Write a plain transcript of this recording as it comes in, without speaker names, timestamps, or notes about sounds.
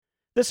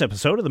This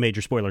episode of the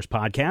Major Spoilers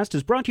Podcast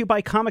is brought to you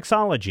by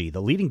Comixology, the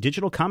leading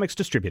digital comics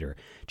distributor.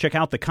 Check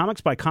out the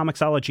Comics by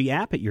Comixology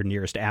app at your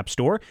nearest app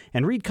store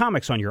and read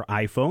comics on your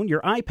iPhone,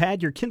 your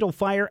iPad, your Kindle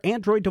Fire,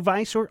 Android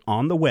device, or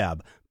on the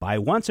web. Buy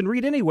once and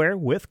read anywhere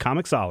with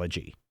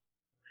Comixology.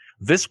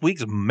 This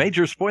week's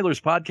Major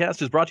Spoilers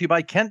Podcast is brought to you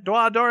by Kent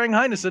Dwa Doring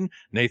Heinesen,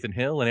 Nathan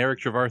Hill, and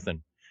Eric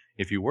Trevarthen.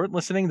 If you weren't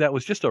listening, that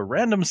was just a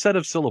random set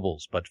of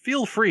syllables, but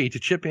feel free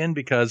to chip in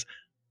because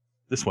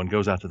this one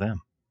goes out to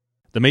them.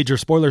 The Major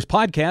Spoilers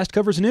Podcast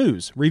covers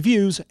news,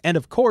 reviews, and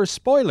of course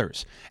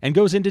spoilers, and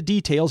goes into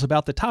details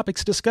about the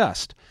topics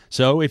discussed.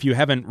 So if you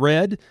haven't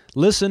read,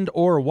 listened,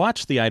 or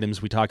watched the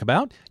items we talk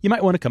about, you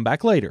might want to come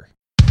back later.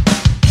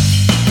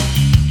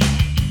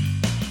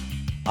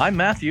 I'm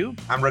Matthew.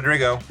 I'm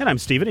Rodrigo. And I'm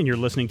Steven, and you're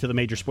listening to the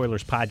Major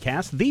Spoilers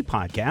Podcast, the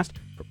podcast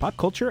for pop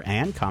culture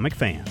and comic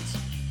fans.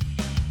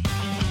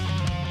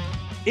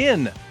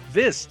 In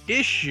this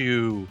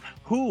issue,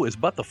 who is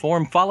but the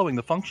form following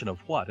the function of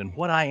what? And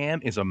what I am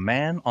is a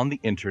man on the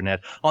internet.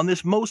 On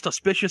this most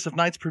auspicious of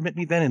nights, permit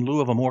me then, in lieu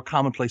of a more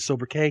commonplace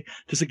sobriquet,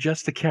 to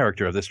suggest the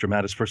character of this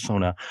dramatis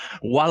persona.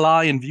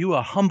 Voila, in view,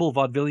 a humble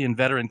vaudevillian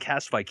veteran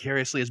cast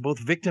vicariously as both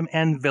victim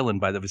and villain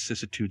by the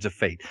vicissitudes of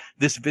fate.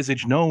 This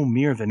visage, no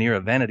mere veneer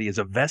of vanity, is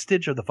a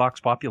vestige of the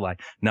vox populi,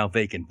 now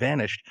vacant,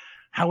 vanished.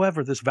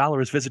 However, this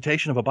valorous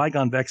visitation of a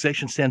bygone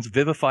vexation stands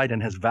vivified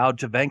and has vowed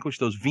to vanquish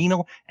those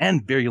venal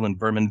and virulent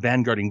vermin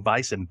vanguarding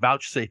vice and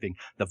vouchsafing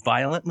the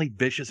violently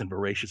vicious and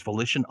voracious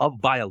volition of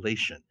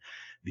violation.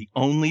 The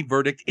only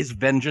verdict is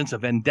vengeance, a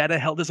vendetta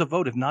held as a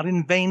votive, not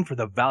in vain, for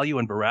the value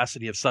and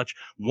veracity of such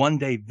one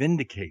day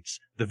vindicates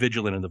the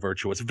vigilant and the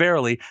virtuous.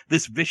 Verily,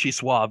 this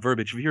vichyssoise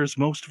verbiage veers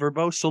most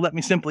verbose, so let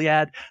me simply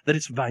add that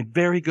it's my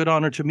very good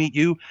honor to meet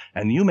you,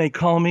 and you may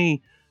call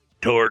me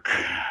Torque.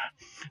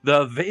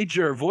 The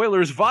Major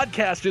Spoilers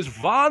Vodcast is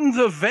Von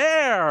the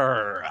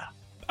Ver.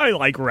 I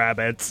like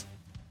rabbits.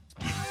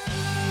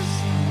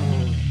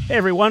 Hey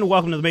everyone,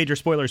 welcome to the Major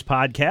Spoilers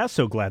Podcast.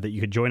 So glad that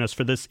you could join us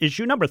for this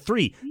issue number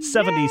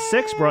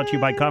 376, brought to you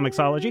by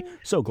Comixology.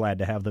 So glad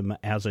to have them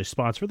as a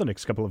sponsor for the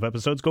next couple of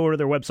episodes. Go over to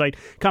their website,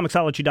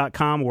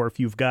 Comixology.com, or if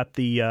you've got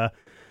the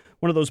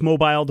one of those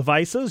mobile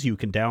devices, you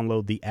can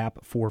download the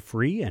app for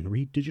free and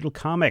read digital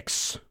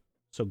comics.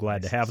 So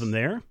glad to have them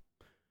there.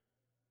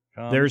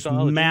 There's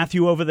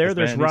Matthew over there.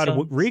 There's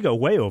Rodrigo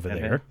way over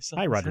there.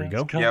 Hi,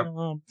 Rodrigo. Yep.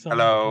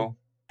 Hello.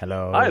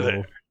 Hello. Hi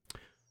there.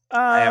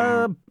 I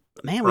am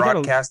man,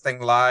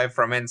 broadcasting live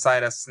from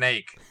inside a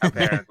snake,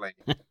 apparently.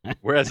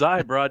 Whereas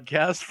I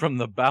broadcast from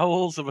the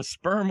bowels of a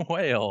sperm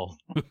whale.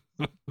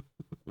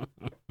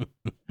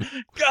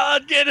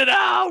 God, get it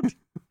out!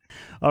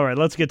 All right,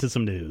 let's get to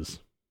some news.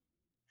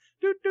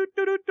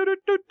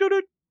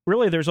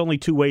 Really, there's only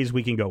two ways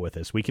we can go with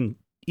this. We can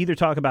either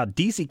talk about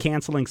DC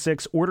canceling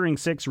 6, ordering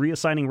 6,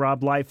 reassigning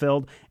Rob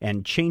Liefeld,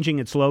 and changing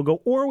its logo,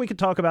 or we could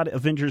talk about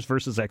Avengers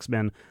versus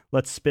X-Men.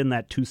 Let's spin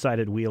that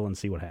two-sided wheel and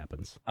see what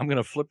happens. I'm going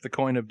to flip the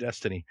coin of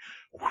destiny.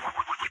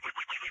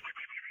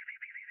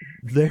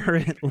 There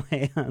it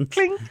lands.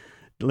 Clink.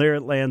 There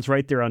it lands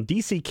right there on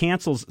DC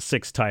cancels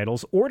 6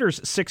 titles,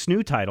 orders 6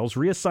 new titles,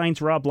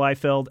 reassigns Rob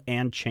Liefeld,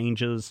 and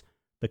changes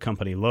the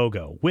company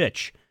logo,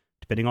 which,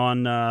 depending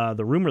on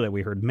the rumor that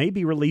we heard, may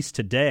be released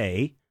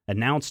today,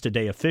 announced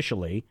today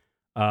officially,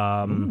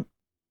 depending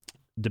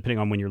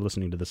on when you're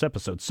listening to this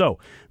episode. So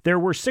there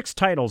were 6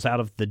 titles out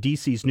of the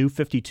DC's new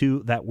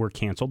 52 that were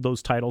canceled.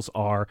 Those titles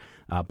are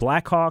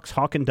Blackhawks,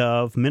 Hawk and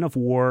Dove, Men of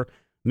War,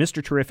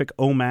 Mr. Terrific,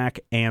 OMAC,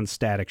 and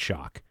Static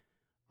Shock.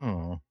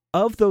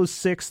 Of those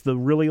 6, the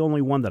really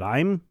only one that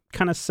I'm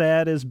kind of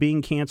sad is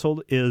being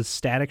canceled is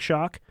Static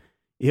Shock.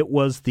 It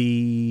was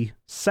the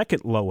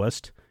second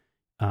lowest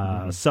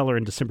seller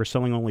in December,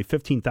 selling only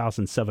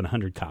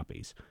 15,700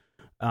 copies.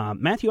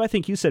 Matthew, I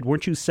think you said,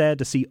 weren't you sad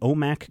to see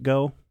OMAC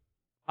go?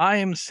 I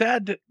am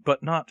sad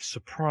but not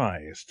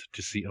surprised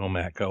to see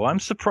OMAC go. I'm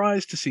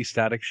surprised to see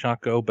Static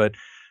Shock go, but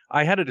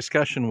I had a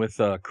discussion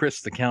with Chris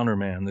the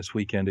Counterman this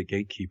weekend at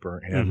Gatekeeper,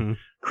 and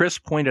Chris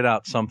pointed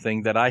out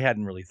something that I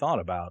hadn't really thought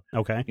about.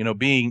 Okay. You know,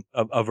 being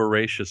a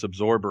voracious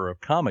absorber of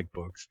comic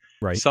books,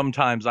 right.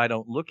 Sometimes I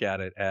don't look at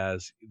it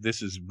as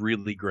this is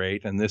really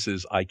great and this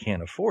is I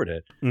can't afford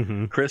it.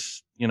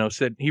 Chris,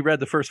 said he read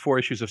the first 4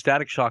 issues of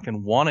Static Shock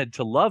and wanted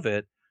to love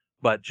it,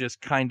 but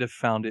just kind of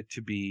found it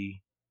to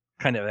be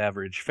kind of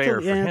average fare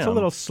for him. It's a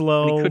little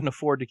slow. And he couldn't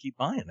afford to keep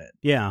buying it.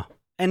 Yeah.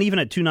 And even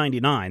at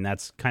 $2.99,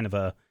 that's kind of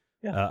a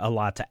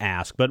lot to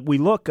ask. But we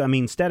look,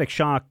 Static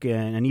Shock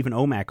and even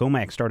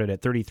OMAC started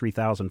at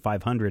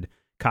 33,500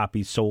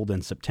 copies sold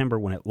in September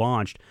when it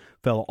launched,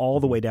 fell all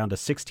the way down to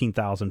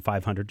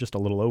 16,500, just a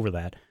little over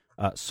that,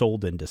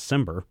 sold in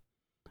December.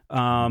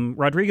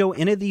 Rodrigo,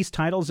 any of these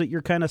titles that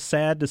you're kind of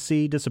sad to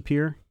see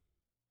disappear?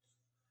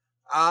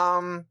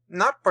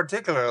 Not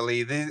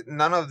particularly.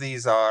 None of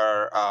these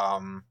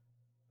are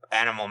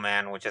Animal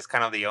Man, which is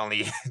kind of the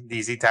only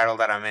DC title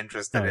that I'm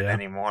interested in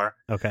anymore.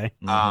 Okay.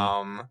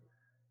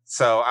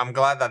 So I'm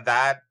glad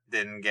that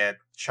didn't get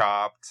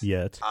chopped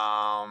yet.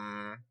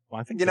 Well,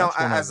 I think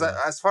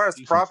as far as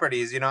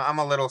properties, I'm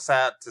a little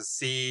sad to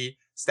see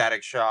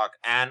Static Shock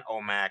and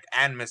OMAC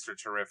and Mr.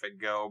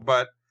 Terrific go.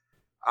 But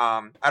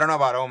I don't know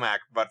about OMAC,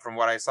 but from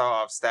what I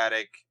saw of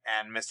Static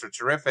and Mr.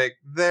 Terrific,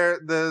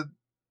 the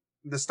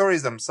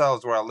stories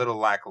themselves were a little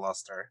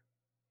lackluster.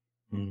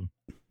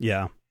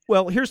 Yeah.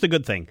 Well, here's the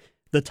good thing.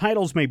 The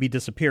titles may be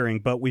disappearing,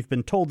 but we've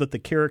been told that the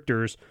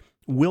characters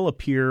will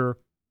appear,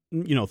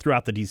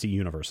 throughout the DC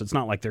universe. It's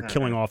not like they're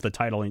killing off the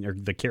title or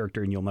the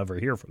character and you'll never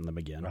hear from them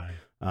again. Right.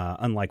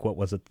 Unlike,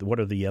 what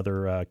are the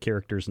other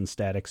characters in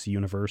Static's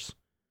universe?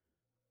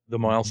 The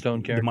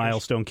Milestone characters? The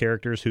Milestone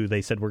characters who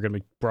they said were going to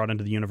be brought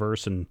into the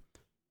universe, and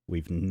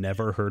we've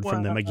never heard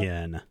from them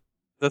again.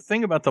 The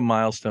thing about the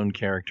Milestone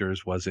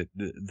characters was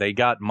they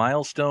got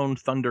Milestone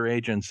Thunder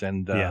Agents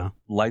and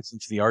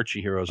licensed the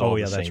Archie heroes all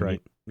the same. That's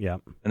right. Yeah.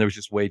 And there was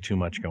just way too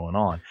much going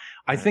on.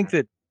 I think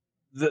that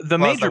the Plus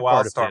major the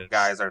part of Wildstorm it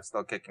guys are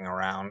still kicking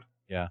around.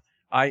 Yeah.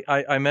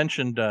 I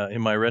mentioned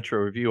in my retro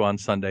review on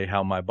Sunday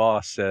how my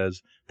boss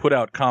says, put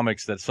out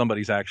comics that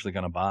somebody's actually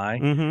going to buy.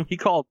 Mm-hmm. He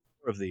called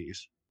 4 of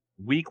these.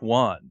 Week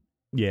 1.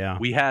 Yeah.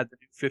 We had the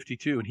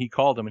 52, and he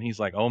called him, and he's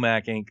like,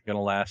 OMAC ain't going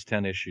to last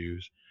 10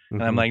 issues.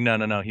 And I'm like,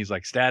 no. He's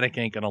like, Static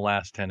ain't going to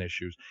last 10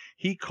 issues.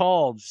 He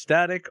called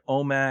Static,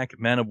 OMAC,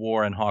 Man of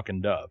War, and Hawk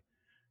and Dove.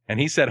 And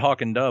he said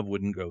Hawk and Dove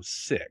wouldn't go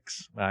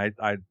 6. I'm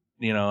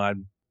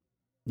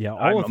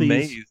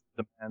amazed at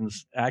the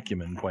man's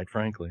acumen, quite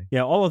frankly.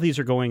 Yeah, all of these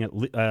are going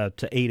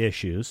to 8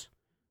 issues.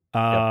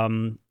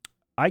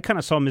 I kind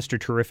of saw Mr.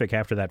 Terrific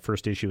after that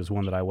first issue as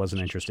one that I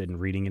wasn't interested in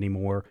reading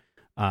anymore.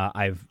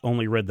 I've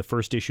only read the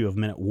first issue of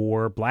Men at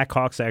War.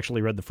 Blackhawks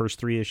actually read the first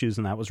 3 issues,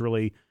 and that was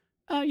really,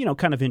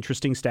 kind of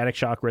interesting. Static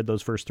Shock read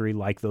those first 3,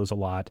 liked those a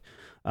lot.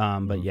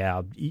 But yeah,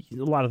 a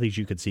lot of these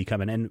you could see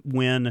coming. And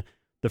when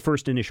the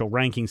first initial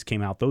rankings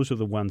came out, those are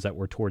the ones that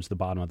were towards the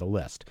bottom of the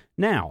list.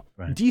 Now,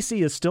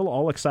 DC is still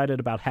all excited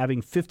about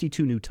having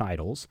 52 new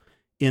titles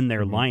in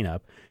their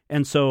lineup.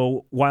 And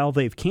so while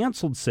they've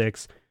canceled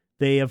 6,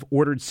 they have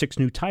ordered 6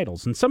 new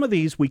titles. And some of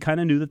these, we kind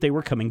of knew that they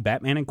were coming.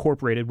 Batman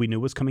Incorporated, we knew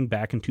was coming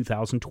back in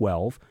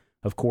 2012.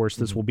 Of course,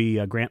 this will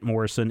be Grant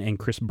Morrison and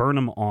Chris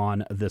Burnham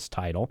on this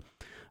title.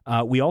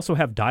 We also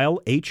have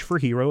Dial H for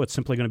Hero. It's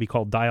simply going to be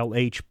called Dial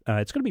H.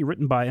 It's going to be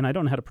written by, and I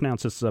don't know how to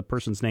pronounce this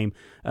person's name,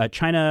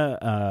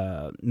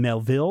 China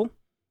Melville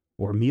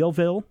or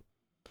Mielville?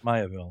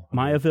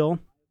 Mayaville.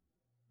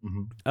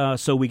 Mm-hmm.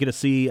 So we get to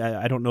see,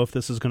 I don't know if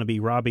this is going to be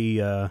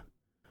Robbie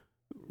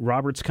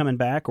Roberts coming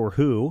back or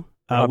who.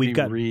 We've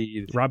got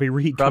Robbie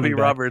Reed. Robbie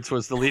Roberts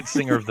was the lead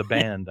singer of the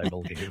band, I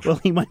believe. Well,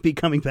 he might be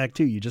coming back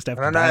too. You just have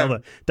to dial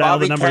the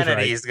Bobby numbers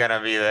Kennedy's right.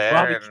 gonna be there.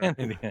 Bobby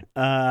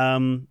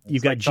Kennedy.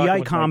 You've got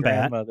GI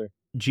Combat.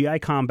 GI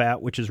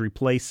Combat, which is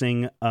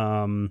replacing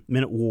Men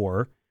at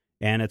War,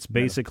 and it's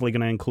basically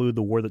going to include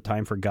The War That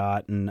Time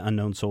Forgot and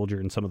Unknown Soldier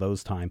and some of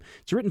those time.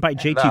 It's written by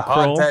J.T.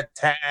 Krull. The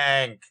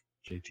Tank.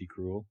 J.T.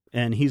 Krull.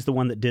 And he's the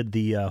one that did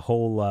the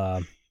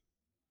whole...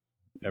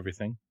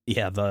 everything.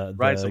 Yeah, the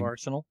Rise of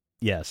Arsenal.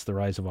 Yes, the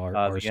Rise of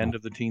Arsenal. The end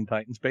of the Teen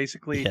Titans.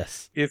 Basically,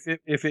 yes. If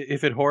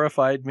it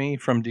horrified me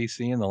from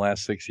DC in the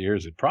last 6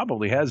 years, it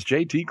probably has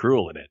J.T.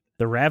 Krull in it.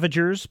 The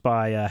Ravagers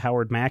by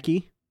Howard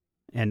Mackey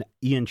and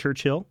Ian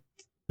Churchill.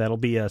 That'll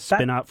be a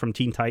spin-out from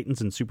Teen Titans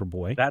and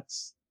Superboy.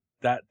 That's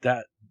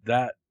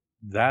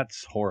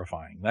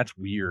horrifying. That's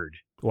weird.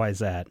 Why is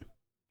that?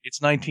 It's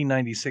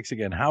 1996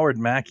 again. Howard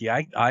Mackey.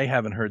 I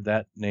haven't heard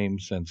that name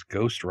since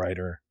Ghost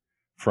Rider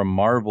from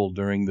Marvel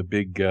during the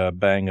big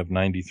bang of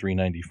 93,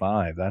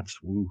 95. That's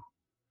woo.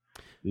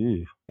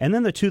 Ew. And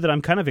then the 2 that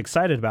I'm kind of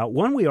excited about.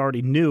 One we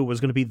already knew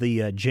was going to be the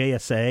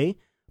JSA,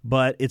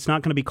 but it's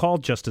not going to be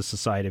called Justice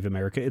Society of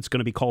America. It's going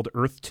to be called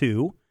Earth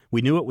 2.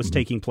 We knew it was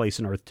taking place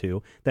in Earth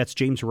 2. That's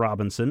James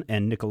Robinson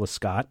and Nicola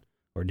Scott.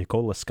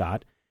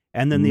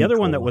 And then the other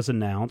one that was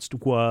announced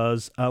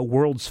was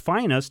World's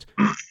Finest,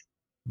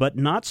 but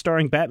not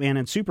starring Batman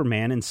and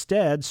Superman.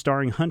 Instead,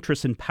 starring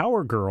Huntress and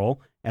Power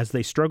Girl as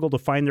they struggle to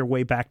find their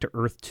way back to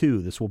Earth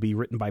 2. This will be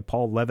written by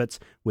Paul Levitz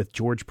with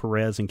George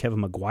Perez and Kevin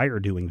Maguire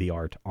doing the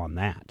art on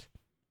that.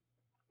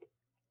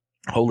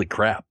 Holy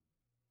crap.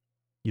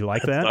 You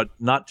like that?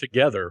 Not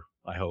together,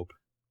 I hope.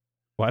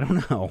 Well, I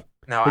don't know.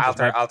 No,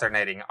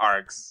 alternating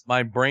arcs.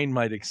 My brain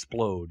might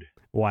explode.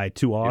 Why?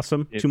 Too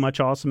awesome? Too much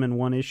awesome in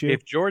one issue?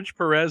 If George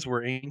Perez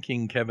were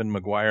inking Kevin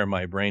Maguire,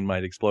 my brain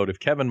might explode. If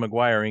Kevin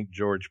Maguire inked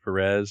George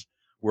Perez,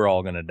 we're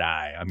all going to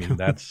die. I mean,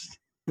 that's...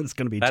 It's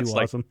going to be too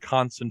like awesome.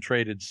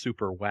 Concentrated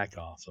super whack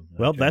awesome.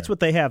 Well, that's what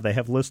they have. They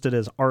have listed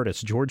as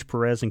artists George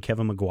Perez and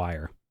Kevin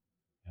Maguire.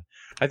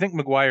 I think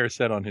Maguire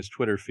said on his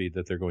Twitter feed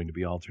that they're going to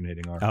be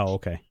alternating artists. Oh,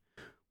 okay.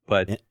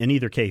 But in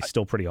either case,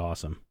 still pretty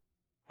awesome.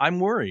 I'm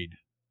worried.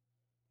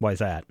 Why is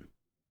that?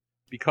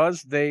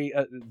 Because the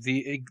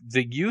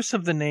use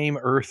of the name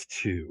Earth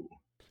 2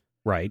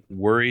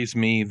 worries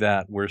me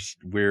that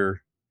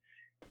we're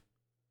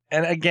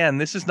and again,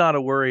 this is not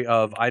a worry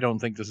of I don't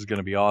think this is going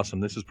to be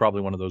awesome. This is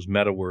probably one of those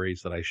meta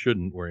worries that I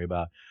shouldn't worry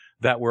about,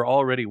 that we're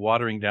already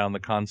watering down the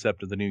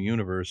concept of the new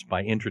universe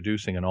by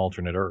introducing an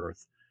alternate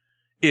Earth.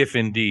 If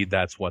indeed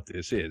that's what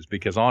this is,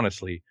 because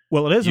honestly,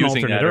 Well, it is an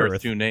using alternate that Earth.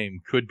 Earth 2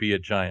 name could be a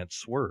giant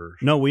swerve.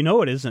 No, we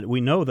know it isn't.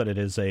 We know that it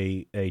is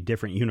a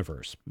different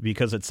universe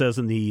because it says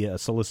in the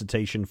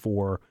solicitation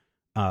for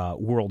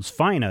World's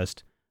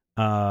Finest,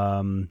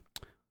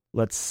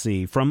 let's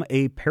see, from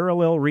a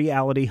parallel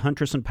reality,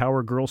 Huntress and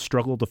Power Girl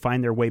struggle to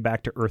find their way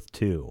back to Earth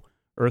 2.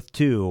 Earth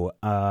 2,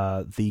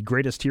 the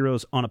greatest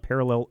heroes on a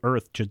parallel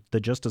Earth, the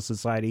Justice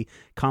Society,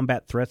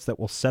 combat threats that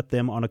will set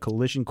them on a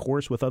collision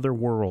course with other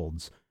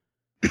worlds.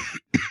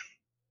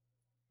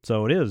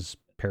 So it is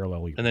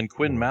parallel. And then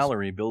Quinn worlds.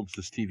 Mallory builds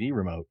this TV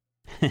remote.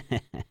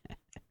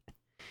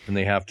 And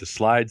they have to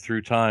slide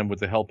through time with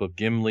the help of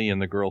Gimli and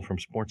the girl from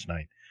Sports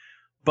Night.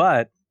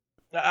 But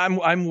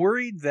I'm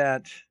worried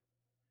that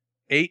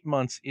 8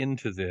 months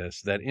into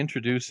this, that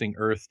introducing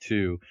Earth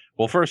 2,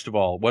 well, first of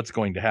all, what's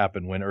going to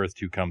happen when Earth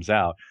 2 comes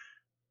out?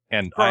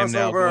 And I am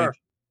now going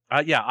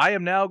I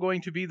am now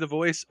going to be the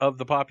voice of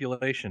the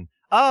population.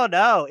 Oh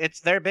no, it's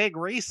their big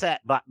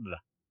reset button.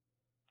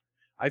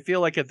 I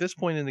feel like at this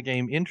point in the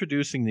game,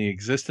 introducing the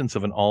existence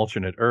of an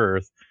alternate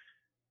Earth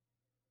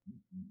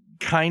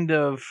kind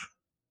of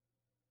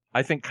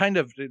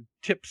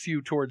tips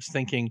you towards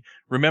thinking,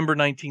 remember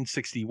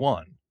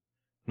 1961.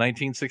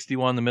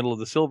 1961, the middle of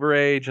the Silver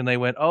Age, and they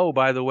went, oh,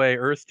 by the way,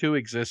 Earth 2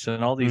 exists,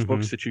 and all these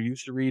books that you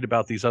used to read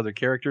about these other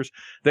characters,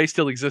 they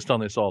still exist on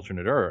this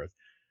alternate Earth,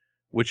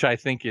 which I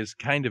think is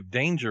kind of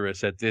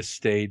dangerous at this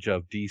stage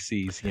of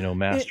DC's,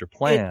 master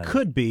plan. It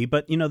could be,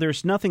 but,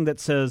 there's nothing that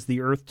says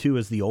the Earth 2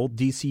 is the old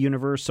DC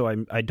universe, so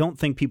I don't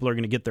think people are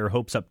going to get their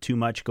hopes up too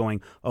much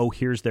going, oh,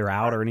 here's their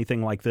out or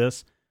anything like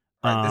this.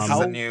 This is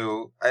a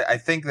new... I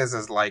think this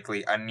is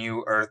likely a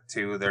new Earth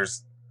 2.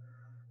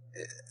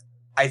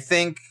 I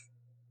think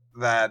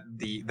that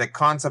the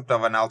concept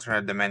of an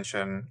alternate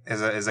dimension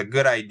is a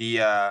good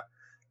idea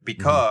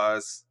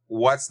because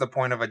what's the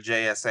point of a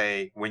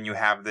JSA when you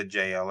have the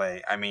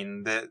JLA? I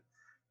mean,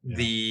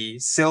 the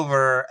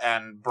Silver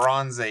and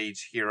Bronze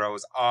Age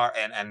heroes are,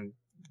 and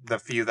the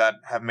few that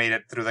have made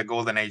it through the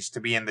Golden Age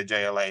to be in the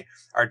JLA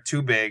are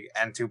too big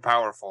and too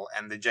powerful,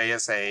 and the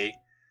JSA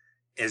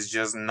is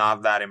just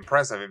not that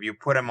impressive. If you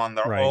put them on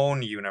their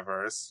own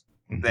universe,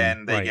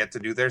 then they get to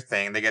do their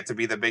thing. They get to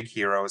be the big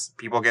heroes.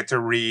 People get to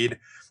read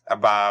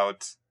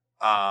about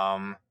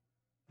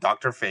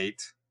Dr.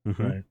 Fate.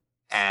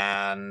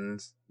 And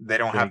they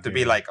don't have to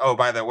be like, oh,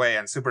 by the way,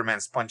 and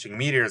Superman's punching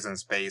meteors in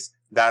space.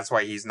 That's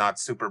why he's not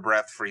super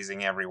breath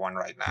freezing everyone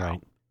right now.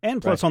 Right.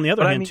 And plus, on the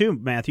other hand, too,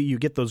 Matthew, you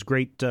get those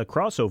great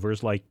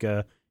crossovers like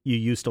you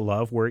used to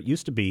love, where it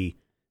used to be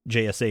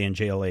JSA and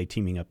JLA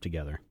teaming up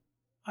together.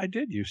 I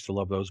did used to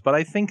love those, but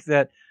I think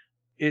that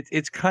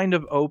it's kind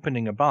of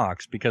opening a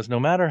box because no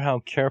matter how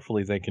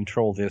carefully they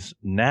control this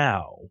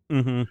now,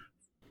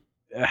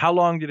 how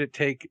long did it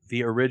take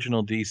the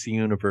original DC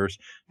universe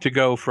to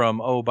go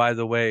from, oh, by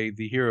the way,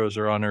 the heroes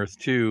are on Earth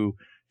 2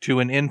 to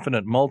an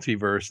infinite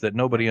multiverse that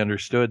nobody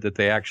understood that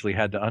they actually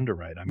had to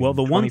underwrite? I mean, well,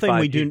 the one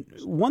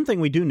thing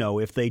we do know,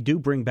 if they do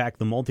bring back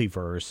the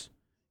multiverse,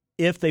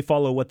 if they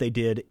follow what they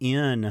did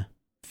in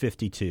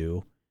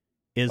 52,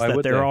 is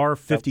that there are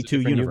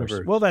 52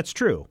 universes. Well, that's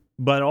true.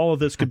 But all of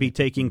this could be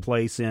taking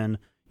place in,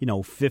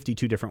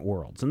 52 different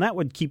worlds. And that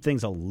would keep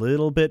things a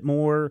little bit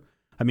more...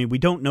 I mean, we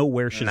don't know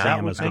where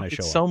Shazam is going to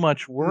show up. So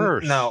much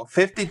worse. No,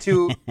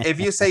 52... if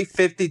you say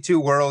 52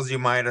 worlds, you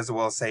might as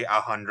well say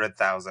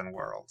 100,000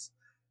 worlds.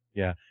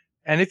 Yeah.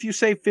 And if you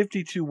say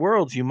 52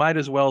 worlds, you might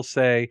as well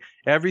say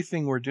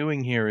everything we're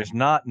doing here is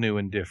not new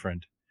and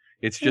different.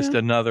 It's just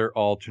another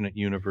alternate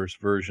universe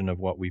version of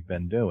what we've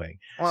been doing.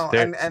 Well,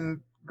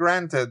 and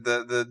granted,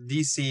 the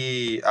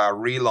DC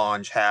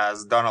relaunch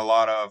has done a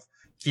lot of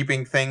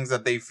keeping things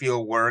that they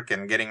feel work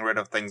and getting rid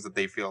of things that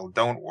they feel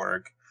don't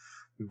work.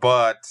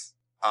 But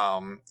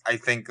I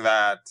think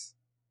that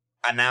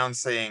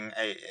announcing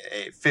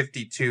a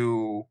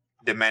 52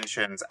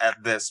 dimensions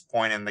at this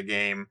point in the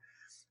game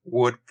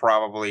would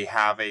probably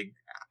have a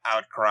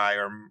outcry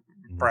or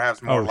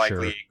perhaps more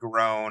likely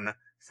groan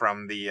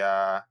from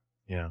the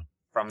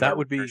from that their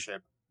would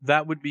readership.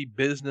 That would be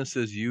business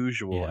as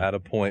usual at a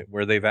point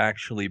where they've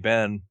actually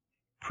been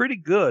pretty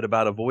good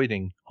about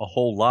avoiding a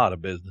whole lot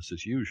of business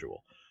as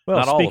usual. Well,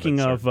 Not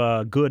speaking all of it,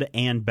 of good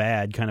and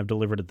bad kind of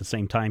delivered at the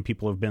same time,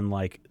 people have been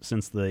like,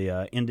 since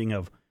the ending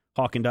of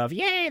Hawk and Dove,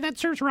 yay, that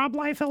serves Rob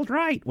Liefeld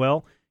right.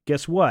 Well,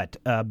 guess what?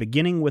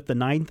 Beginning with the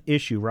 9th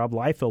issue, Rob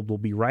Liefeld will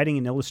be writing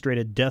an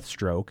illustrated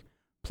Deathstroke,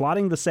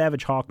 plotting the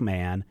Savage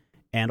Hawkman,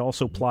 and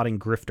also plotting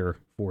Grifter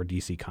for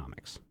DC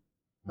Comics.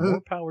 More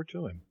power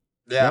to him.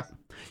 Yeah.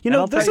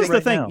 Yep. This is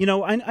the thing.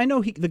 Now. I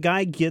know the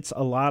guy gets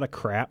a lot of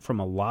crap from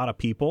a lot of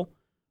people.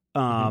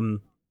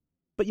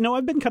 But,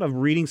 I've been kind of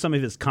reading some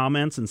of his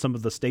comments and some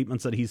of the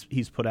statements that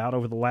he's put out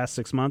over the last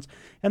 6 months,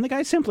 and the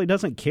guy simply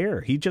doesn't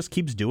care. He just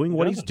keeps doing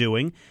what he's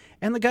doing,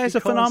 and the guy's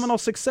a phenomenal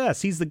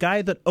success. He's the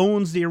guy that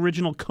owns the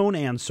original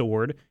Conan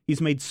sword.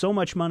 He's made so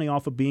much money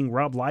off of being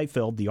Rob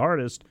Liefeld, the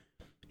artist.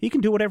 He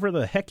can do whatever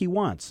the heck he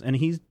wants, and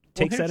he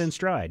takes that in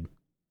stride.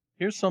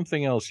 Here's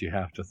something else you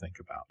have to think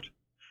about.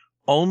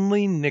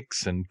 Only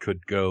Nixon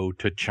could go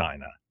to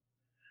China.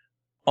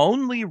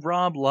 only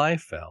Rob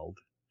Liefeld,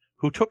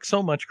 who took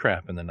so much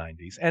crap in the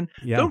 90s. And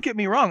Yeah. don't get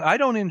me wrong, I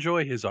don't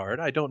enjoy his art.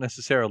 I don't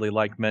necessarily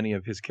like many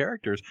of his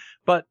characters,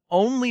 but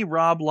only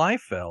Rob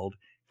Liefeld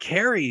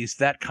carries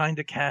that kind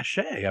of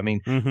cachet. I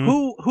mean,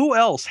 Mhm. who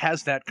else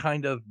has that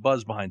kind of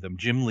buzz behind them?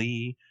 Jim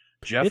Lee,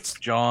 Jeff It's-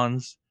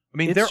 Johns. I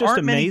mean, it's there just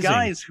aren't many amazing.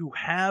 guys who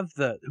have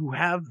the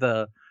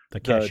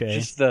cachet.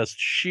 just the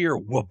sheer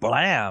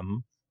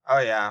wablam Oh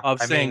yeah.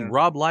 of I saying mean,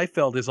 Rob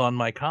Liefeld is on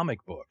my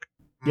comic book.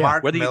 Yeah.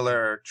 Mark Whether you-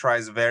 Miller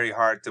tries very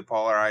hard to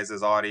polarize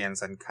his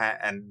audience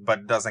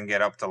but doesn't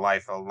get up to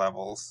Liefeld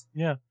levels.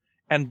 Yeah.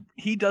 And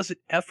he does it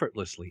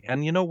effortlessly.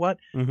 And you know what?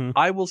 Mhm.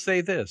 I will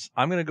say this.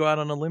 I'm going to go out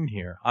on a limb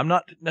here. I'm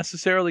not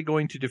necessarily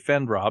going to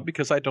defend Rob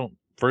because I don't,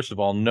 first of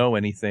all, know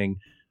anything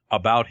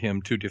about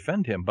him to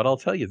defend him. But I'll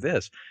tell you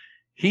this.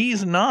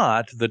 He's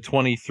not the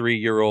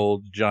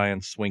 23-year-old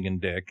giant swinging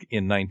dick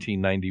in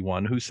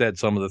 1991 who said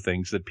some of the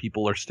things that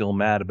people are still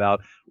mad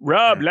about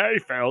Rob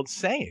Liefeld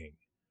saying.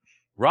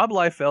 Rob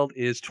Liefeld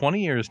is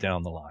 20 years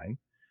down the line.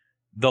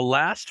 The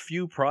last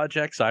few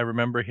projects I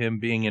remember him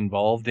being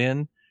involved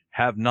in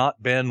have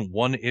not been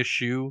one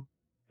issue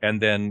and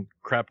then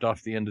crapped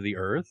off the end of the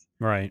earth.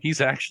 Right.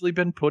 He's actually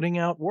been putting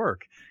out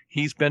work.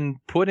 He's been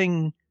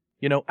putting,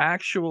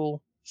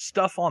 actual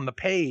stuff on the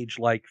page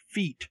like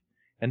feet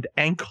and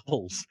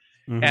ankles.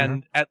 Mhm.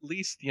 And at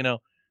least,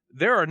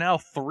 there are now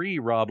 3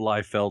 Rob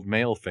Liefeld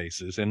male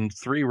faces and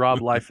 3 Rob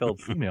Liefeld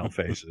female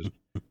faces.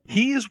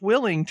 He is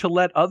willing to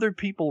let other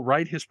people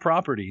write his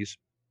properties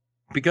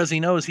because he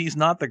knows he's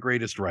not the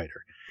greatest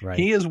writer. Right.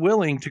 He is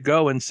willing to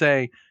go and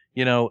say,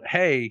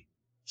 hey,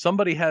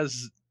 somebody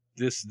has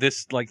this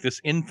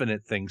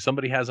infinite thing.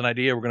 Somebody has an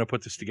idea. We're going to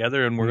put this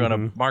together and we're going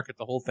to market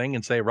the whole thing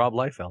and say Rob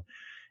Liefeld.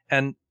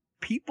 And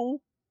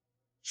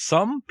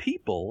some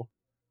people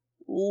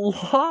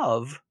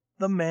love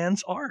the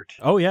man's art.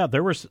 Oh yeah,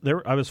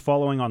 I was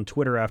following on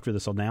Twitter after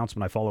this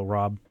announcement. I follow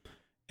Rob,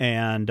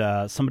 and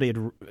somebody had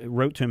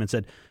wrote to him and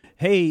said,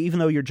 "Hey, even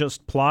though you're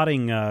just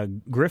plotting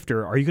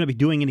Grifter, are you going to be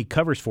doing any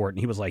covers for it?" And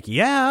he was like,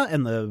 "Yeah."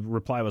 And the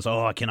reply was,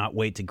 "Oh, I cannot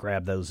wait to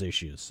grab those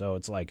issues." So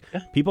it's like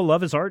people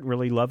love his art,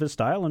 really love his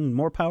style, and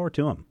more power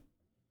to him.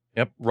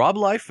 Yep, Rob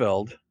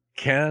Liefeld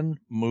can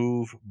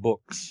move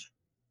books.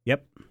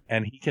 Yep.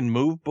 And he can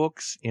move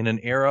books in an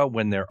era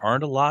when there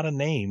aren't a lot of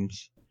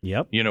names.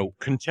 Yep.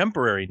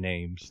 Contemporary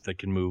names that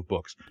can move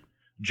books.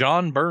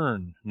 John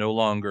Byrne no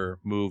longer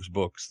moves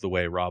books the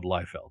way Rob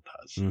Liefeld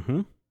does.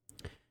 Mm-hmm.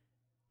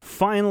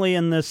 Finally,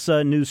 in this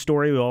news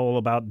story all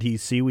about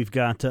DC, we've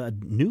got a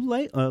new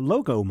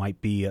logo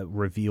might be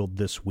revealed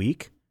this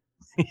week.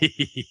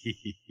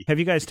 Have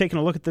you guys taken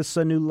a look at this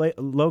new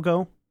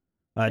logo?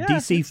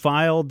 DC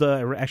filed,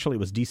 actually it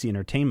was DC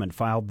Entertainment,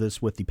 filed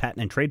this with the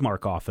Patent and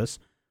Trademark Office.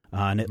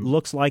 And it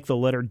looks like the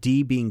letter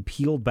D being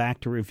peeled back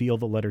to reveal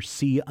the letter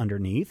C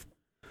underneath.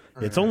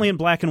 It's only in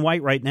black and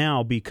white right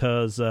now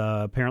because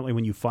apparently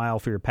when you file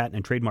for your patent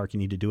and trademark, you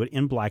need to do it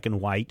in black and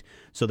white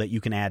so that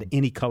you can add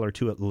any color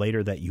to it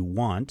later that you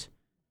want.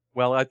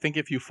 Well, I think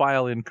if you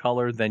file in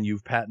color, then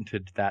you've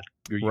patented that,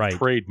 or you've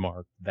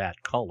trademarked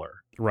that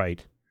color.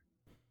 Right.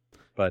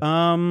 But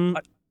I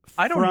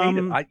don't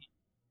hate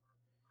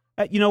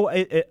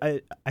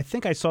it. I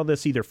think I saw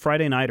this either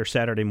Friday night or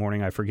Saturday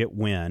morning. I forget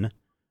when.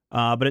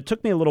 But it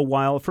took me a little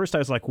while. At first I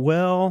was like,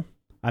 well,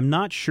 I'm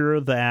not sure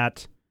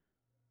that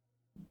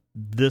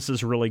this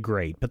is really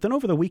great. But then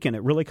over the weekend,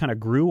 it really kind of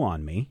grew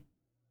on me.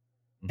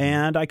 Mm-hmm.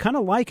 And I kind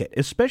of like it,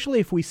 especially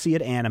if we see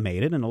it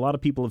animated. And a lot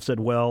of people have said,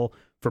 well,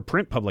 for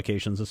print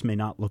publications, this may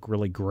not look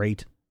really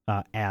great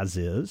as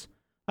is.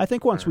 I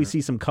think once we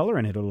see some color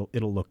in it,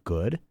 it'll look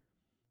good.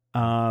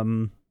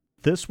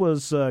 This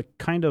was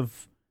kind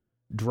of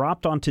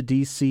dropped onto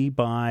DC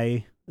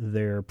by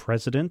their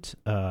president.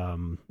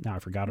 Now I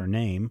forgot her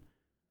name,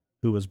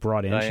 who was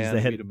brought in. Diane She's the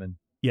head. Wiedemann.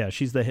 Yeah,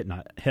 she's the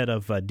head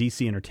of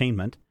DC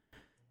Entertainment.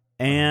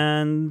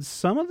 And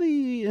some of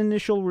the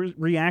initial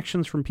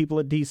reactions from people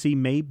at DC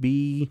may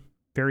be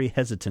very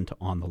hesitant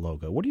on the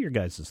logo. What are your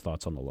guys'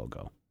 thoughts on the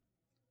logo?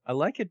 I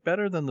like it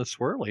better than the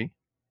swirly.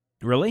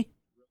 Really?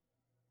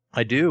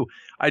 I do.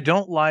 I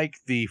don't like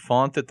the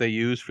font that they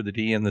use for the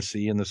D and the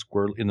C in the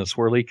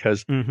swirly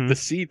because the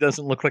C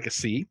doesn't look like a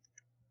C.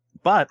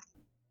 But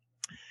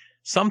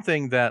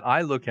something that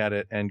I look at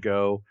it and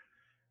go,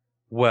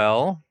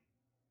 well,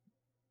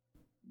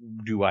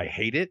 do I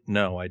hate it?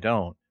 No, I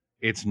don't.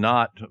 It's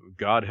not,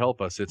 God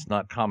help us, it's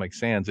not Comic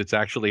Sans. It's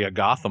actually a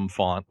Gotham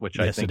font, which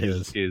Yes, I think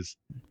is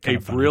kind a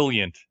of funny.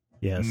 brilliant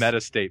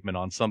Yes. statement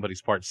on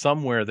somebody's part.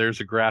 Somewhere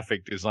there's a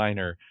graphic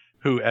designer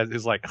who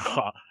is like,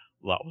 that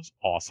was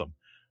awesome.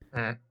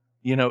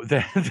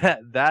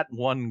 That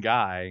one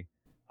guy,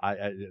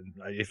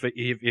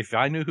 if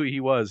I knew who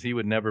he was, he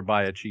would never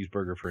buy a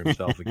cheeseburger for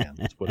himself again.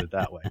 Let's put it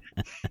that way.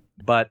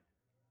 But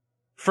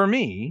for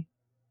me,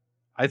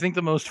 I think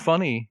the most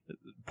funny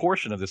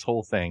portion of this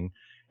whole thing,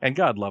 and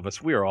God love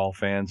us, we are all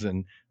fans,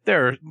 and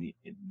there are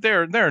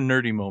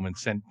nerdy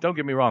moments. And don't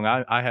get me wrong,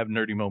 I have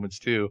nerdy moments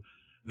too.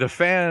 The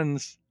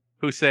fans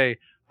who say,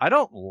 I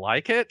don't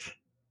like it,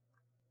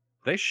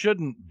 they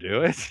shouldn't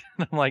do it.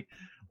 And I'm like,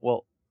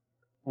 well,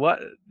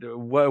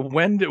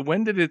 When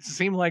did it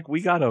seem like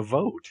we got a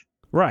vote?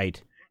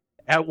 Right.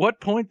 At what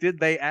point did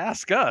they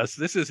ask us?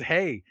 This is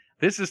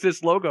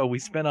this logo we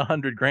spent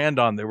 $100,000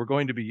 on that we're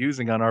going to be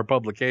using on our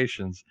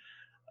publications.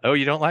 Oh,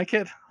 you don't like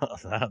it?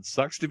 That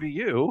sucks to be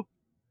you.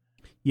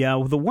 Yeah,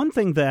 well, the one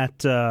thing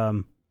that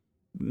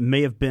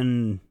may have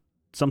been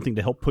something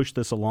to help push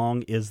this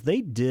along is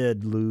they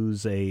did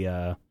lose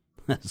a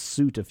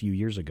suit a few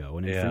years ago,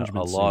 an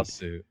infringement suit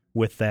lawsuit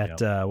with that.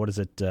 What is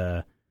it?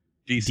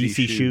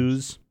 DC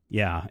Shoes.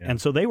 Yeah,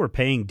 and so they were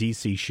paying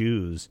DC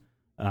Shoes.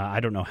 I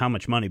don't know how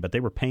much money, but they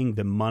were paying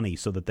them money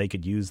so that they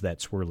could use that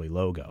swirly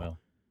logo.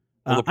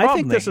 Well, the problem I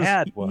think this they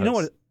had was, you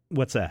know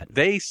what's that?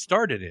 They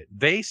started it.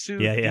 They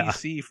sued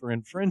DC for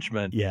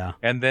infringement. Yeah.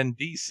 And then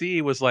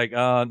DC was like,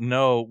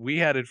 no, we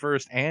had it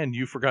first, and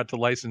you forgot to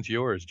license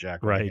yours,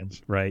 Jack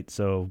Rogans. Right.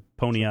 So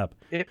pony up.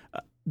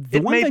 The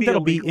one thing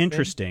that'll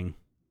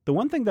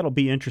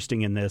be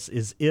interesting in this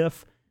is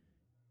if,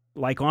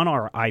 like on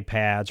our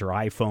iPads or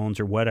iPhones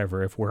or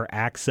whatever, if we're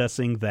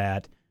accessing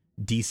that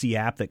DC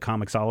app that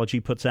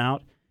Comixology puts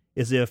out,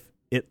 is if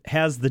it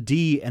has the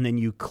D and then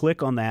you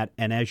click on that,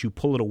 and as you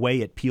pull it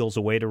away, it peels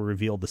away to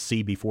reveal the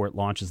C before it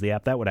launches the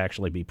app. That would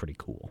actually be pretty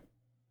cool.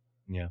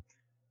 Yeah.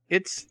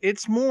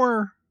 It's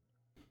more,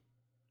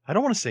 I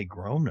don't want to say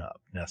grown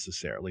up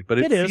necessarily, but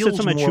it is. feels It's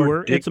a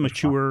mature. It's a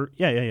mature.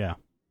 Yeah.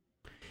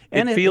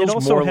 And it feels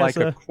also more has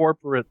like a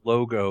corporate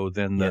logo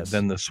than the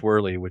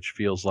swirly, which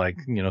feels like,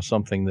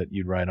 something that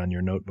you'd write on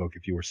your notebook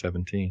if you were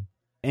 17.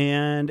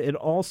 And it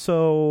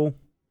also,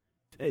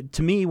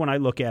 to me, when I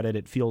look at it,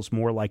 it feels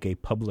more like a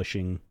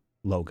publishing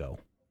logo.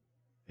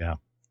 Yeah.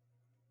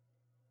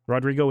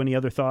 Rodrigo, any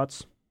other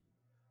thoughts?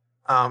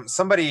 I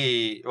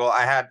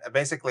had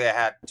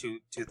two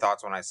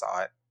thoughts when I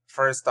saw it.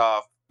 First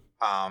off,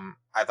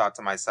 I thought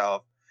to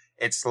myself,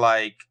 it's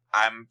like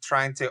I'm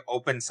trying to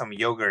open some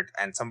yogurt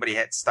and somebody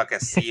had stuck a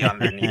C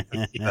underneath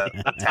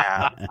the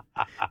tab.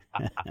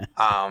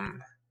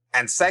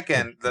 And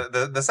second,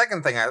 the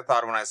second thing I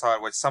thought when I saw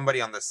it, which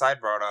somebody on the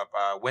side brought up,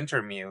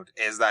 Wintermute,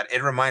 is that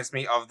it reminds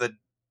me of the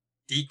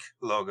DiC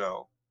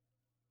logo.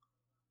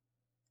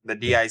 The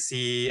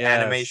DIC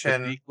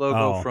animation. The DiC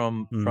logo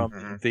from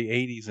the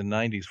 80s and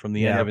 90s, from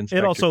the end of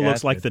Inspector It also looks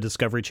Gadget. like the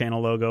Discovery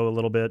Channel logo a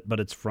little bit, but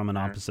it's from an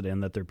opposite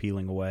end that they're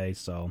peeling away.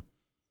 So,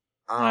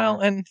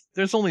 and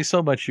there's only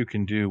so much you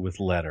can do with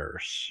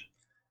letters.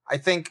 I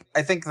think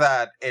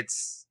that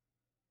it's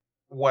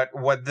what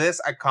this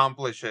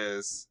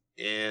accomplishes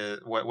is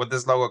what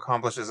this logo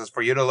accomplishes is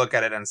for you to look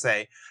at it and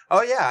say,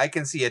 "Oh yeah, I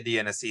can see a D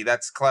and a C.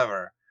 That's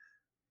clever."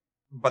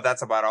 But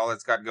that's about all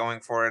it's got going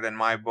for it in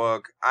my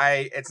book.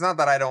 It's not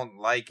that I don't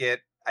like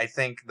it. I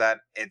think that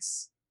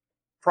it's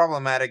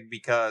problematic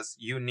because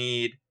you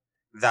need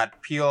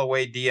that peel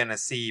away D and a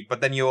C,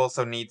 but then you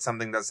also need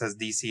something that says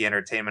DC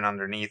Entertainment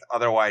underneath.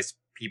 Otherwise,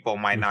 people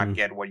might not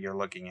get what you're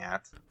looking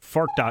at.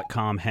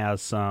 Fark.com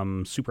has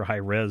some super high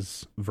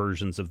res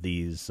versions of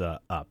these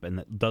up, and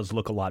it does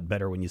look a lot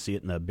better when you see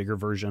it in the bigger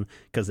version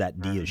because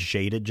that D is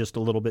shaded just a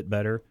little bit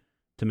better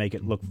to make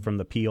it look from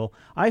the peel.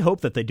 I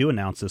hope that they do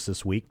announce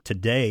this week,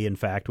 today, in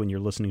fact, when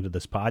you're listening to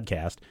this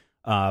podcast,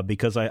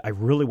 because I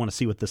really want to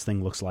see what this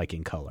thing looks like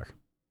in color.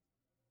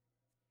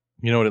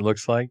 You know what it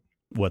looks like?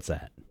 What's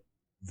that?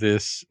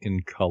 This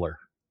in color.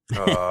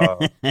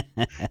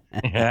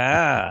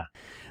 Yeah.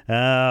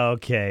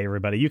 Okay,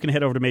 everybody. You can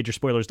head over to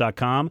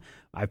Majorspoilers.com.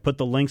 I've put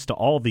the links to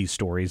all these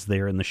stories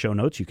there in the show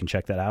notes. You can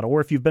check that out. Or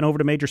if you've been over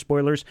to Major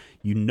Spoilers,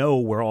 you know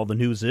where all the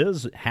news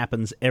is. It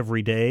happens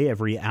every day,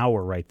 every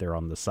hour right there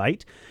on the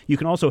site. You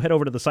can also head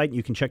over to the site and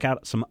you can check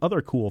out some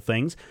other cool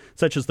things,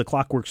 such as the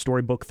Clockwork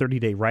Storybook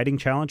 30-Day Writing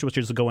Challenge, which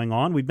is going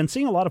on. We've been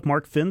seeing a lot of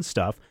Mark Finn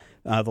stuff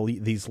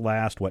these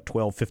last,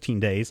 12, 15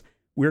 days.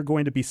 We're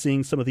going to be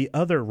seeing some of the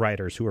other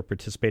writers who are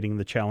participating in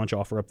the challenge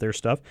offer up their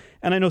stuff.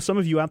 And I know some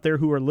of you out there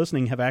who are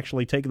listening have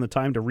actually taken the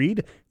time to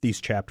read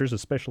these chapters,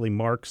 especially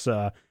Mark's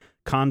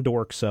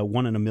Condork's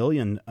 1 in a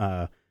Million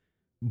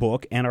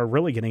book, and are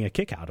really getting a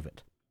kick out of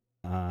it.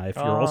 If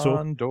you're also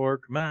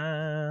Condork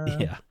Man.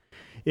 Yeah.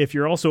 If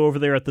you're also over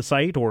there at the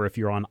site, or if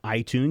you're on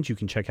iTunes, you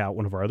can check out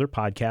one of our other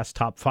podcasts,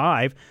 Top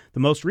 5. The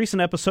most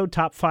recent episode,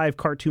 Top 5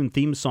 Cartoon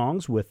Theme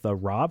Songs with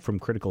Rob from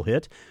Critical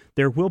Hit.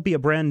 There will be a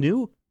brand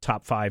new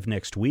Top 5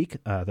 next week,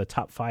 the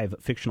Top 5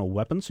 Fictional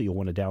Weapons, so you'll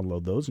want to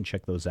download those and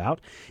check those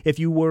out. If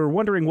you were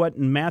wondering what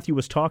Matthew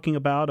was talking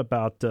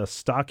about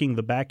stocking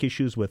the back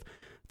issues with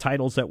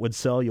titles that would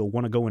sell, you'll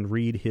want to go and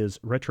read his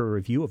retro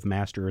review of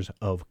Masters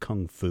of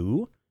Kung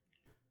Fu.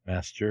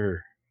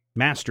 Master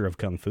of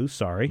Kung Fu,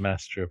 sorry.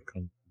 Master of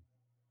Kung Fu.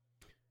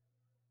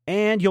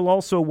 And you'll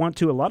also want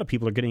to, a lot of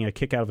people are getting a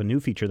kick out of a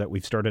new feature that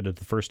we've started at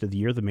the first of the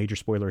year, the Major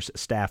Spoilers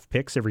Staff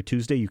Picks. Every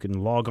Tuesday you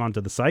can log on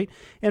to the site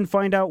and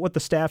find out what the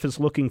staff is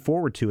looking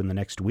forward to in the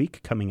next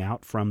week, coming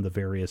out from the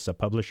various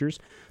publishers.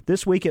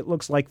 This week it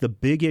looks like the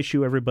big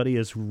issue everybody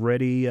is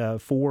ready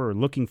for or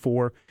looking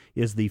for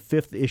is the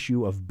 5th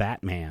issue of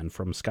Batman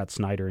from Scott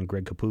Snyder and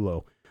Greg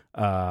Capullo,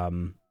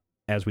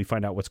 as we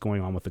find out what's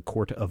going on with the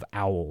Court of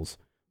Owls.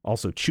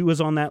 Also, Chew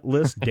is on that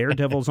list.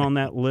 Daredevil's on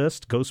that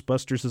list.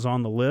 Ghostbusters is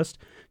on the list.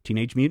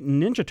 Teenage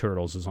Mutant Ninja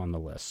Turtles is on the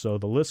list. So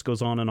the list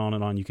goes on and on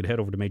and on. You could head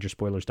over to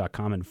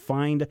Majorspoilers.com and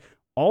find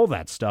all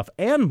that stuff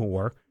and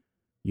more.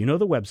 You know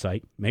the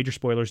website,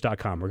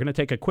 Majorspoilers.com. We're going to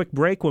take a quick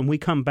break. When we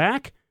come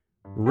back,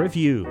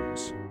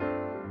 reviews.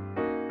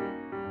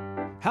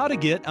 How to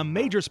get a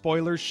Major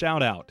Spoilers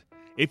shout-out.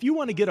 If you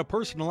want to get a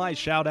personalized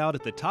shout-out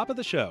at the top of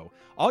the show,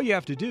 all you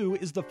have to do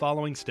is the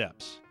following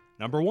steps.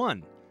 Number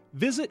 1,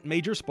 visit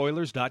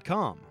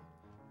Majorspoilers.com.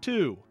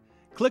 2,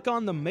 click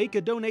on the Make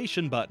a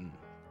Donation button.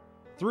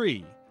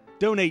 3,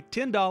 donate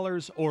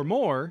 $10 or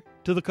more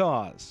to the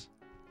cause.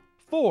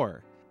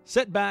 4,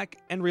 sit back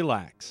and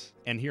relax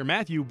and hear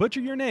Matthew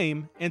butcher your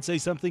name and say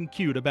something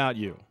cute about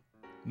you.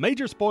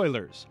 Major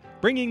Spoilers,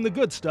 bringing the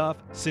good stuff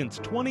since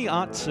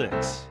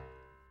 2006.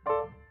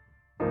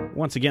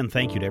 Once again,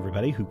 thank you to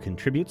everybody who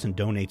contributes and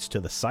donates to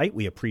the site.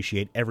 We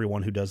appreciate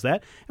everyone who does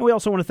that. And we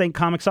also want to thank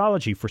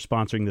Comixology for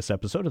sponsoring this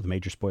episode of the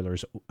Major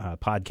Spoilers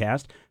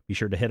podcast. Be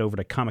sure to head over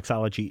to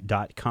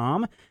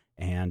Comixology.com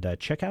and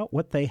check out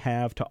what they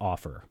have to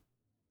offer.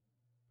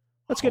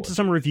 Let's get to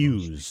some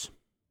reviews.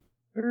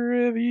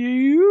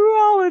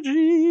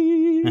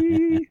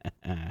 Reviewology.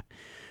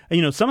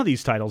 You know, some of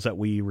these titles that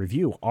we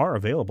review are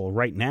available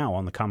right now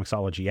on the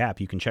Comixology app.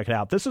 You can check it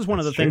out. This is one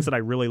of the things that I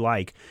really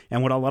like,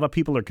 and what a lot of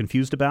people are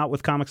confused about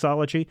with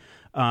Comixology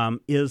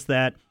is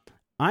that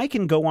I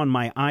can go on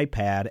my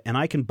iPad and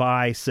I can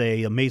buy,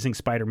 say, Amazing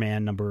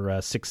Spider-Man number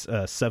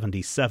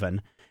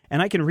 677,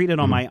 and I can read it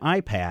on my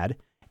iPad,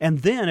 and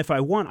then if I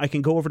want, I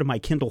can go over to my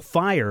Kindle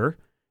Fire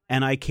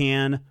and I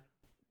can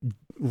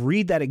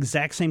read that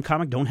exact same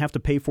comic. Don't have to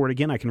pay for it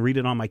again. I can read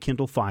it on my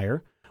Kindle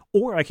Fire.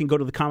 Or I can go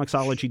to the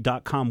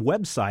Comixology.com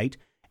website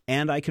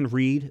and I can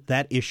read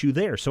that issue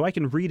there. So I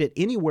can read it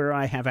anywhere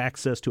I have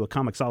access to a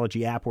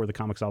Comixology app or the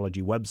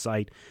Comixology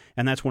website.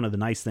 And that's one of the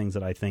nice things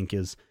that I think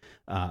is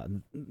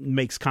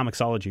makes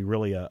Comixology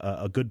really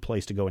a good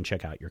place to go and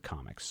check out your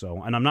comics.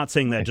 So, and I'm not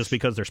saying that just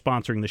because they're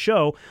sponsoring the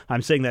show.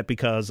 I'm saying that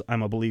because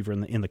I'm a believer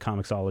in the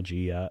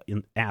Comixology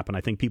app. And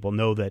I think people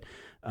know that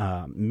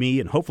me,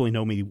 and hopefully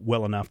know me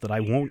well enough that I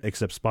won't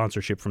accept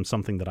sponsorship from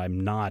something that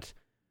I'm not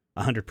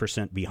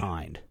 100%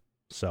 behind.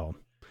 So,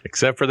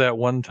 except for that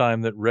one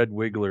time that Red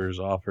Wigglers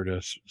offered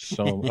us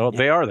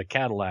they are the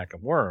Cadillac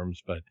of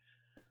worms, but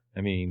I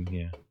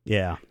mean,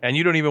 yeah. And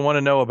you don't even want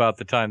to know about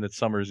the time that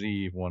Summer's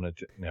Eve wanted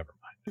to. Never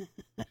mind.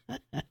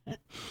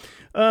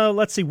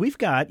 Let's see. We've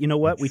got, you know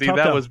what?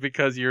 That was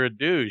because you're a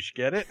douche.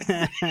 Get it?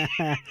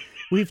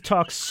 We've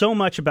talked so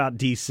much about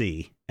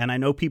DC, and I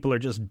know people are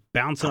just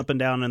bouncing up and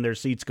down in their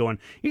seats going,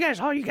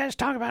 all you guys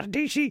talk about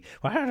DC.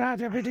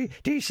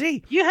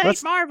 DC. You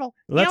hate Marvel.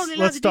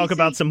 Let's talk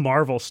about some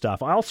Marvel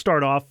stuff. I'll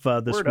start off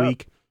this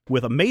week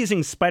with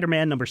Amazing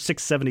Spider-Man number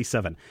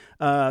 677.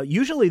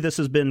 Usually this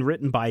has been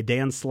written by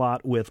Dan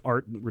Slott with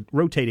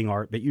rotating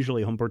art, but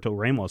usually Humberto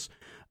Ramos.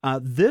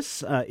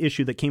 This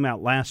issue that came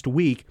out last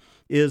week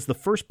is the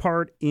first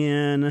part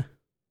in,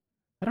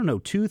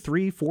 2,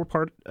 3,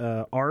 4-part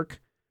arc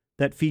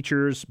that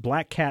features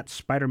Black Cat,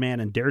 Spider-Man,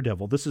 and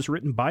Daredevil. This is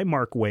written by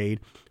Mark Waid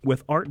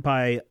with art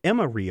by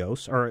Emma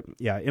Rios.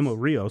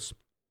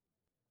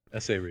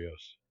 S.A.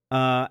 Rios.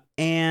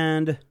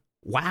 And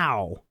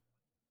wow.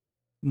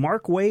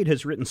 Mark Waid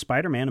has written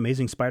Spider-Man,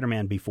 Amazing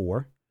Spider-Man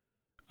before.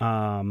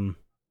 And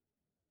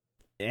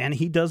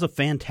he does a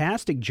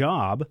fantastic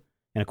job.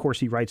 And of course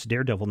he writes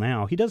Daredevil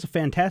now. He does a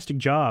fantastic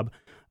job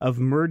of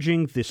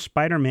merging the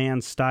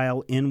Spider-Man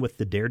style in with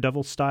the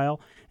Daredevil style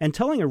and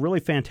telling a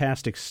really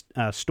fantastic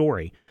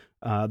story.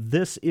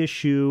 This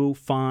issue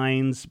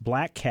finds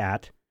Black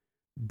Cat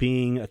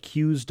being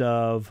accused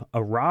of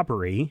a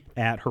robbery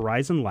at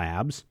Horizon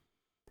Labs,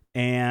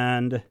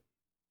 and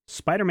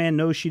Spider-Man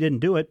knows she didn't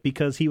do it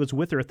because he was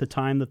with her at the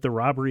time that the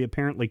robbery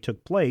apparently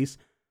took place.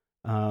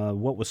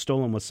 What was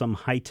stolen was some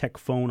high-tech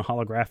phone,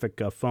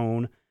 holographic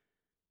phone.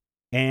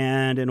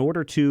 And in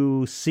order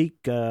to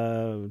seek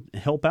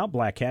help out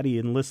Black Cat, he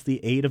enlists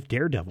the aid of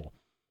Daredevil.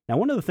 Now,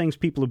 one of the things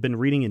people have been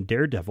reading in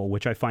Daredevil,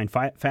 which I find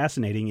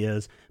fascinating,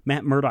 is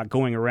Matt Murdock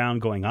going around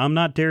going, I'm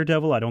not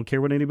Daredevil, I don't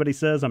care what anybody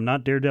says, I'm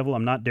not Daredevil,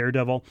 I'm not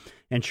Daredevil.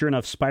 And sure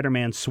enough,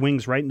 Spider-Man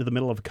swings right into the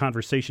middle of a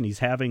conversation he's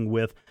having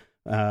with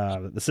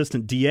the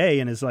assistant DA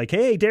and is like,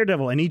 hey,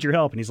 Daredevil, I need your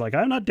help. And he's like,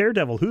 I'm not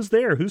Daredevil, who's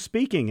there, who's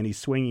speaking? And he's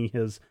swinging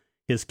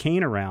his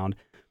cane around.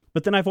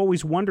 But then I've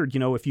always wondered,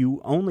 if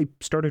you only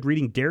started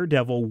reading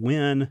Daredevil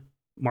when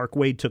Mark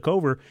Waid took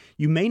over,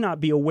 you may not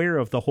be aware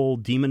of the whole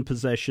demon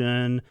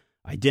possession,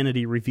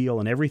 identity reveal,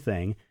 and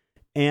everything.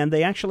 And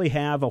they actually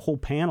have a whole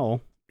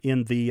panel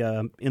in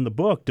the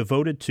book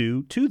devoted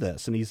to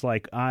this. And he's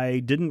like,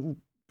 I didn't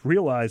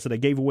realize that I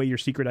gave away your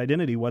secret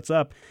identity. What's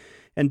up?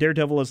 And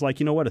Daredevil is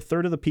like, you know what? A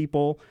third of the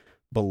people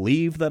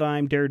believe that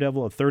I'm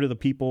Daredevil. A third of the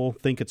people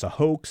think it's a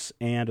hoax.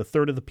 And a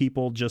third of the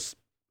people just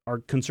are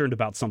concerned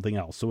about something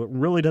else. So it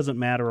really doesn't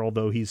matter,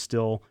 although he's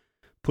still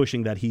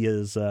pushing that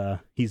he's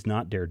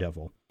not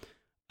Daredevil.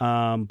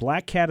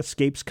 Black Cat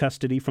escapes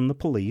custody from the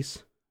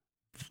police.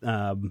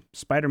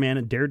 Spider-Man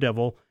and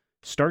Daredevil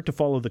start to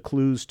follow the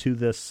clues to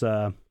this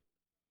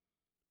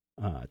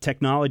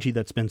technology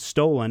that's been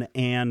stolen,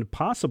 and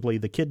possibly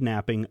the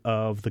kidnapping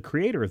of the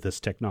creator of this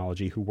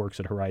technology who works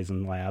at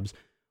Horizon Labs.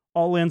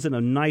 All ends in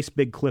a nice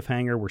big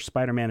cliffhanger where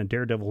Spider-Man and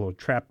Daredevil are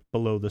trapped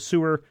below the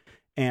sewer,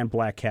 and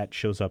Black Cat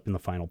shows up in the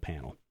final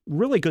panel.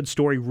 Really good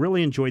story.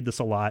 Really enjoyed this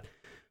a lot.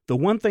 The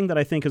one thing that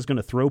I think is going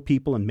to throw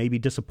people and maybe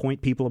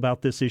disappoint people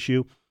about this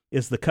issue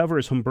is the cover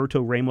is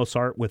Humberto Ramos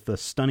art with the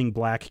stunning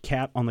Black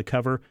Cat on the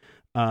cover.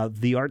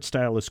 The art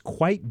style is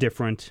quite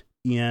different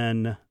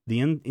in the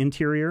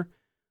interior.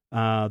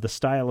 The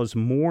style is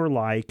more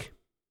like,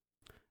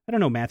 I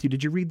don't know, Matthew,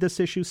 did you read this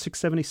issue,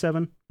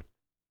 677?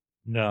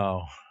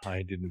 No,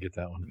 I didn't get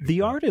that one.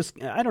 The art is,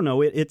 I don't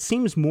know, it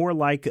seems more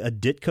like a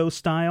Ditko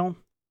style.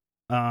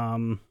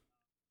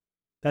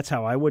 That's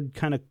how I would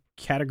kind of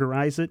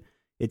categorize it.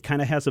 It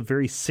kind of has a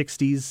very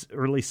 60s,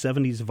 early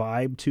 70s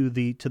vibe to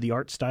the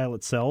art style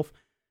itself.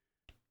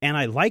 And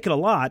I like it a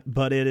lot,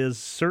 but it is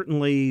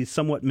certainly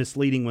somewhat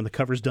misleading when the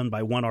cover's done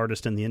by one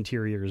artist and the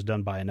interior is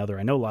done by another.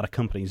 I know a lot of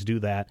companies do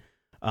that.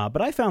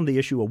 But I found the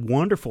issue a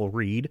wonderful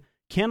read.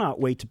 Cannot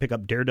wait to pick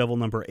up Daredevil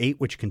number 8,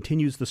 which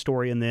continues the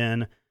story, and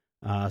then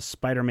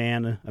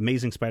Spider-Man,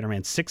 Amazing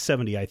Spider-Man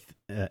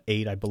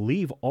 678, I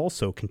believe,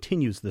 also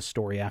continues this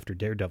story after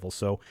Daredevil.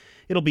 So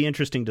it'll be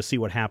interesting to see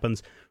what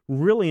happens.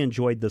 Really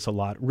enjoyed this a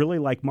lot. Really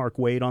like Mark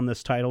Waid on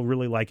this title.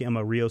 Really like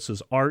Emma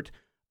Rios' art.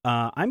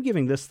 I'm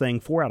giving this thing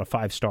 4 out of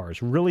 5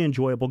 stars. Really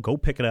enjoyable. Go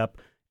pick it up.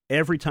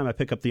 Every time I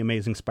pick up the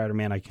Amazing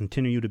Spider-Man, I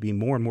continue to be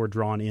more and more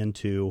drawn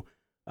into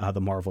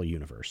the Marvel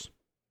Universe.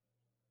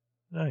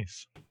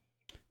 Nice.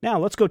 Now,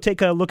 let's go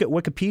take a look at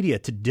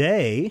Wikipedia.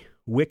 Today,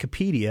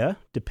 Wikipedia,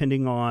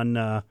 depending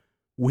on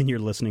when you're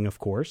listening, of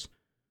course,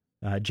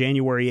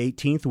 January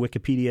 18th,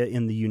 Wikipedia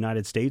in the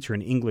United States, or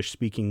in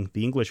English-speaking,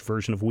 the English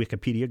version of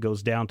Wikipedia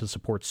goes down to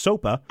support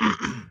SOPA.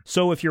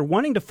 So if you're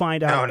wanting to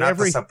find out not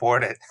to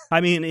support it.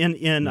 I mean,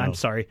 No. I'm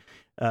sorry,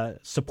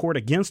 support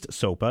against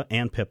SOPA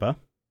and PIPA.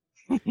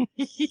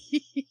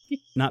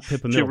 Not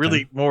Pippa Middleton.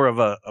 Really more of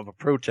a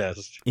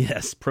protest.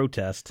 Yes,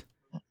 protest.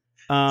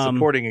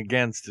 Supporting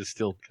against is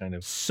still kind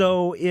of...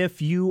 So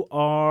if you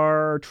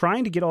are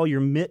trying to get all your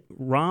Mitt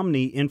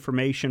Romney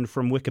information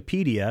from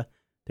Wikipedia,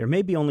 there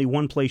may be only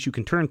one place you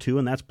can turn to,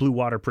 and that's Blue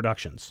Water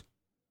Productions.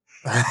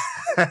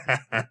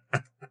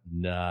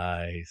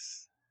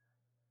 Nice.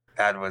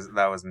 That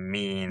was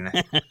mean.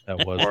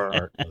 That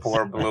was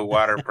Poor Blue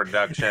Water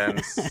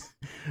Productions.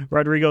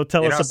 Rodrigo,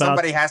 tell us about...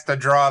 Somebody has to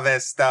draw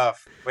this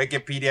stuff.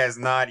 Wikipedia is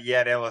not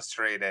yet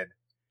illustrated.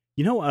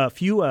 You know, a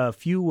few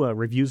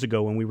reviews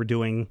ago when we were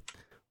doing,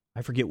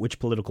 I forget which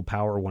political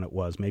power one it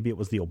was. Maybe it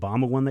was the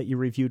Obama one that you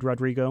reviewed,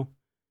 Rodrigo.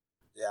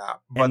 Yeah,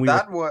 but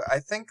I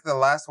think the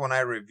last one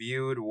I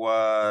reviewed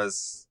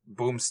was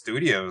Boom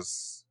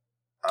Studios.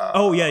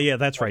 Yeah,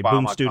 that's right. Obama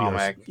Boom Studios.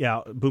 comic.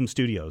 Yeah, Boom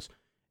Studios.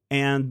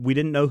 And we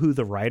didn't know who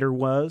the writer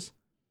was.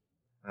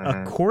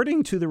 Mhm.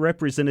 According to the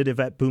representative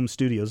at Boom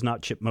Studios,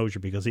 not Chip Mosier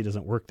because he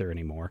doesn't work there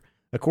anymore.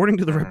 According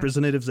to the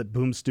representatives at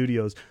Boom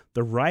Studios,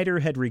 the writer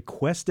had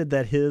requested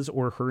that his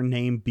or her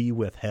name be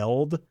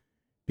withheld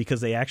because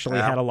they actually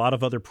had a lot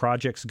of other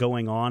projects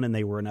going on and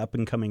they were an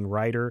up-and-coming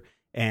writer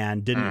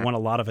and didn't want a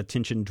lot of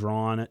attention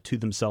drawn to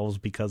themselves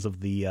because of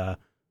the,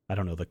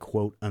 the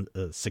quote,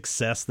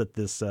 success that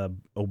this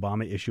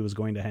Obama issue is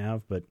going to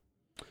have, but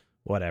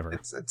whatever.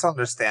 It's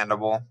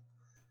understandable.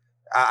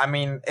 I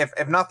mean,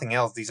 if nothing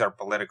else, these are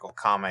political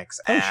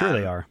comics. Oh, sure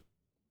they are.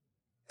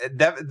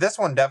 This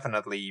one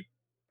definitely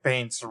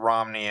paints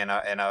Romney in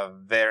a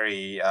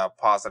very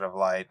positive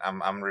light.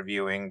 I'm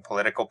reviewing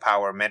Political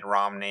Power, Mitt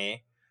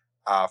Romney,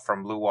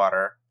 from Blue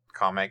Water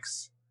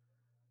Comics,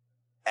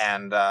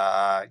 and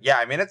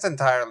I mean it's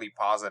entirely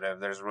positive.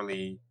 There's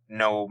really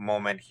no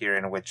moment here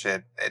in which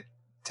it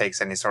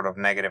takes any sort of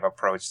negative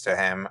approach to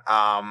him.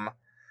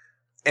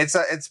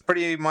 It's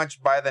pretty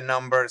much by the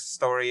numbers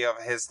story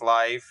of his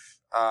life.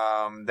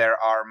 There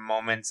are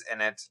moments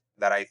in it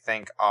that I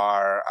think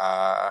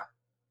are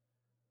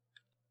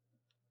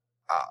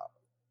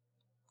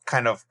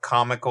kind of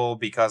comical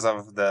because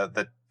of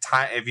the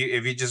time. If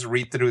you just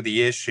read through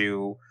the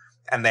issue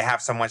and they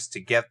have so much to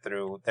get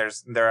through,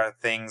 there are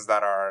things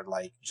that are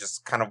like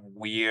just kind of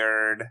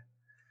weird,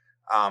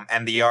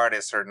 and the art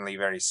is certainly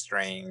very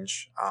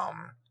strange.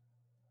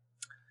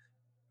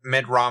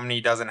 Mitt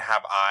Romney doesn't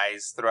have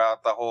eyes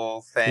throughout the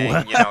whole thing.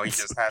 What? You know, he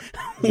just has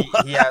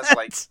he has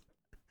like,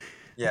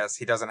 yes,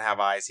 he doesn't have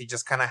eyes. He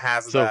just kind of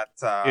has that.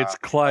 It's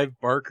Clive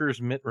Barker's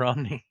Mitt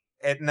Romney.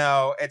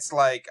 It's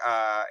like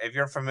if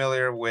you're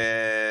familiar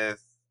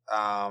with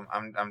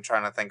I'm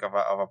trying to think of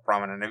a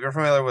prominent. If you're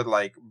familiar with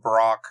like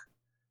Brock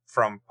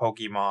from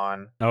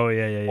Pokemon. Oh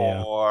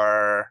yeah.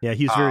 Or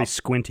he's very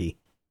squinty.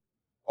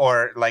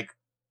 Or like,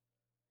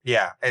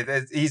 yeah,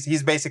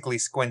 he's basically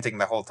squinting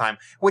the whole time,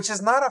 which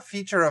is not a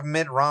feature of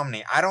Mitt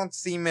Romney. I don't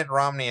see Mitt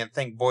Romney and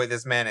think, boy,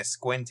 this man is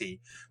squinty,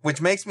 which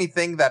makes me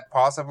think that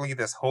possibly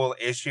this whole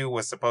issue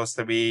was supposed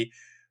to be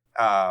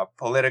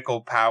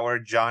Political Power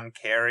John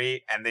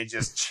Kerry, and they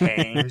just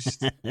changed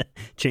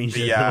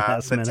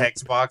the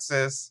text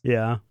boxes.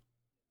 Yeah.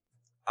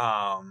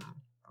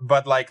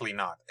 But likely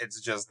not.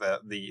 It's just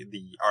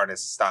the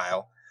artist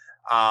style.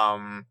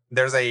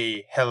 There's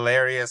a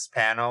hilarious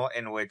panel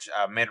in which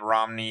Mitt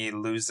Romney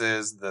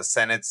loses the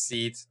Senate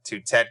seat to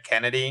Ted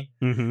Kennedy.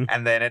 Mm-hmm.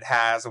 And then it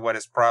has what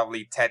is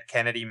probably Ted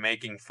Kennedy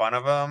making fun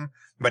of him,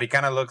 but he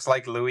kind of looks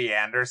like Louis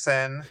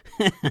Anderson.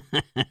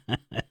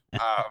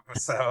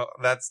 So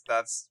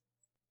that's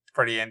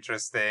pretty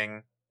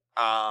interesting.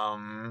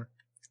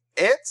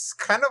 It's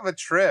kind of a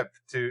trip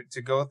to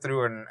go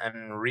through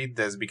and read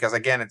this because,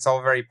 again, it's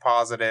all very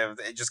positive.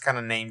 It just kind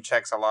of name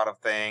checks a lot of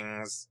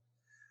things.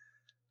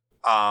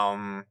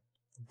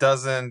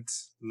 Doesn't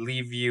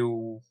leave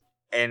you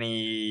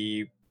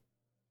any,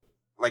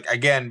 like,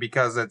 again,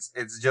 because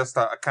it's just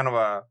a kind of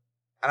a,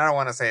 I don't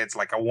want to say it's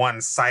like a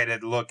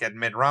one-sided look at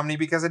Mitt Romney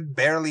because it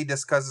barely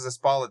discusses his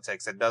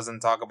politics. It doesn't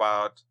talk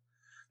about,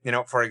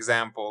 for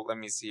example, let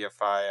me see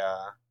if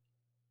I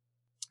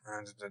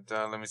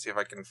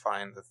can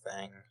find the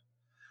thing.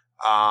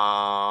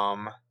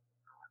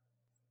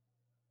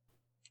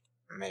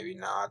 Maybe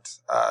not.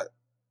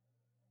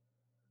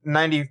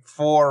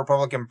 94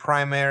 Republican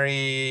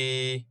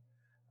primary.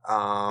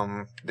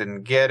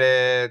 Didn't get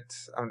it.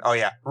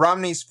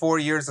 Romney's 4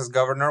 years as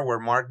governor were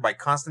marked by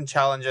constant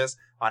challenges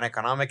on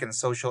economic and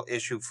social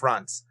issue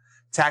fronts.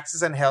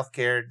 Taxes and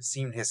healthcare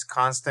seemed his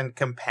constant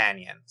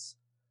companions.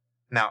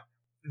 Now,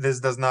 this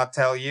does not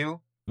tell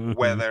you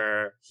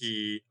whether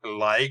he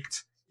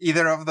liked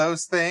either of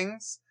those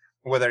things,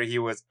 whether he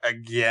was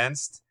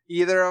against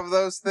either of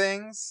those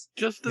things.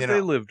 Just that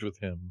they lived with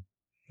him.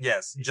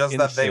 Yes, just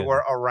that they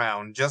were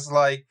around. Just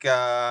like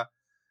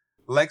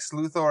Lex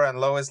Luthor and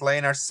Lois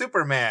Lane are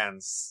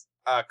Superman's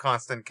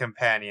constant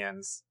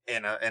companions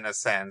in a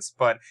sense.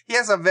 But he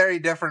has a very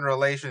different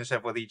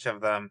relationship with each of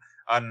them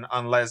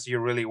unless you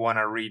really want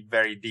to read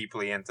very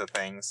deeply into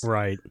things.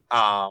 Right.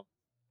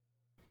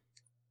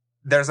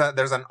 There's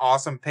an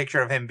awesome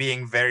picture of him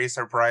being very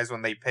surprised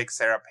when they pick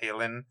Sarah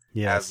Palin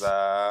as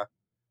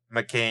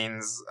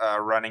McCain's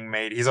running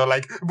mate. He's all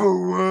like,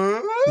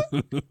 "Boo!"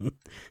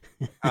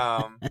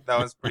 That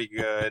was pretty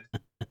good.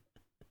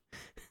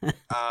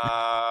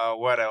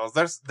 What else?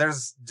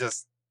 There's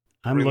just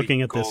I'm really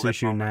looking at this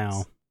issue moments.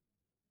 now.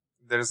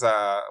 There's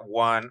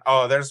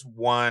there's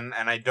one,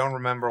 and I don't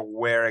remember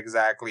where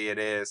exactly it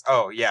is.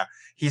 Oh yeah,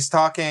 he's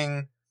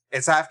talking.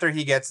 It's after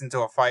he gets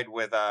into a fight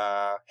with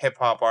hip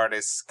hop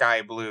artist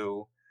Sky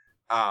Blue.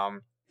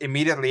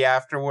 Immediately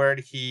afterward,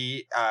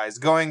 he is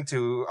going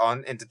into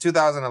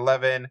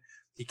 2011.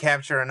 He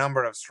captured a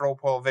number of straw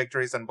poll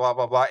victories and blah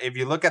blah blah. If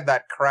you look at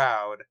that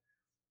crowd,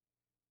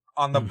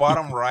 on the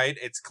bottom right,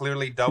 it's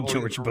clearly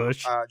George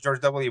Bush,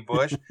 George W.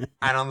 Bush,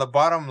 and on the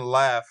bottom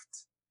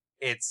left,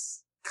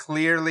 it's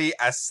clearly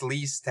a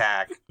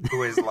sleazetack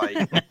who is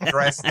like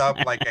dressed up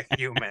like a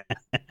human.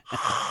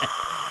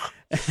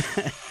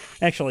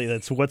 Actually,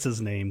 that's what's his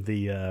name,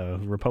 the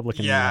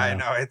Republican. Yeah, I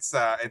know. It's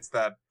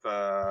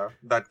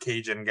that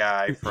Cajun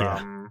guy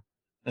from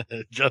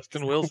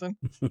Justin Wilson.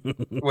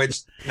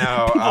 Which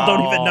no, people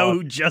don't even know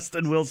who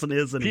Justin Wilson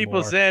is anymore.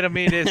 People said to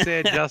me, they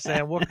said,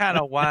 Justin, what kind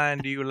of wine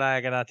do you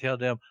like? And I tell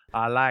them,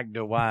 I like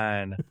the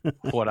wine.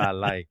 What I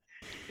like.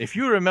 If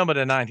you remember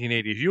the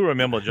 1980s, you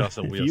remember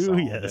Justin Wilson.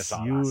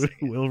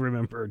 You will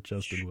remember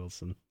Justin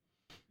Wilson.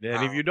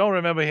 And if you don't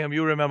remember him,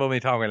 you remember me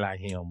talking like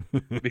him.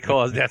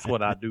 Because that's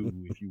what I do,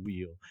 if you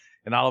will.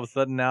 And all of a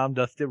sudden, now I'm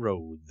Dusty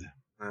Rhodes.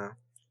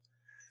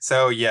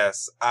 So,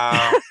 yes.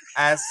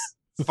 As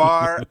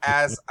far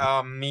as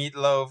a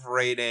Meatloaf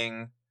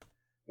rating,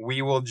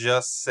 we will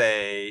just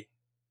say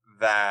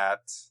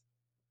that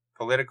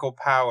political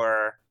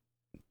power,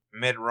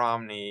 Mitt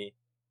Romney,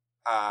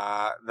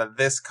 that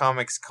this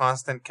comic's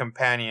constant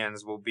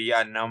companions will be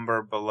a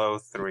number below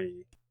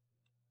 3.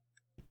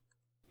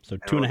 So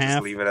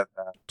 2.5. Leave it at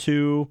that.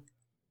 2,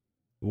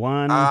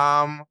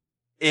 1.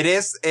 It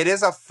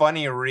is a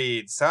funny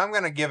read, so I'm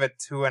gonna give it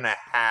 2.5.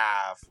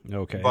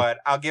 Okay. But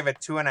I'll give it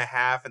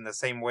 2.5 in the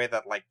same way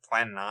that like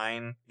Plan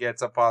 9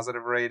 gets a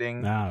positive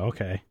rating.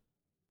 Okay.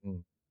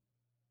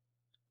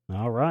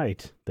 All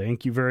right.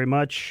 Thank you very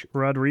much,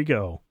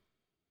 Rodrigo.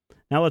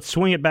 Now let's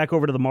swing it back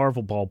over to the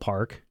Marvel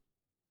ballpark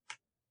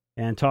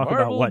and talk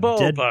about what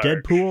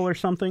Deadpool or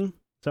something.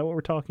 Is that what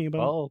we're talking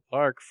about?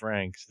 Ballpark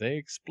Franks. They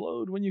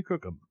explode when you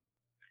cook them.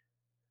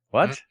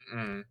 What?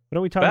 What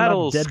are we talking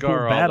about?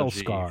 Deadpool Battle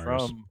Scars.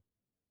 From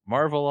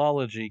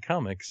Marvelology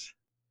Comics.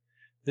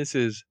 This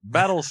is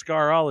Battle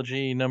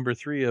Scarology number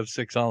 3 of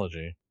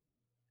 6ology.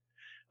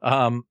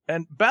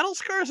 And Battle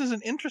Scars is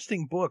an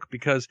interesting book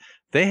because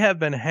they have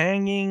been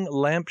hanging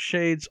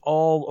lampshades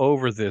all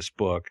over this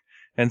book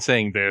and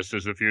saying, this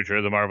is the future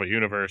of the Marvel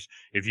Universe.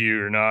 If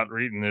you're not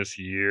reading this,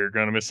 you're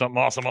going to miss something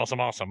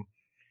awesome.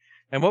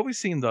 And what we've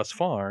seen thus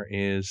far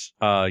is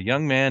a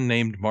young man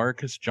named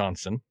Marcus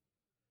Johnson,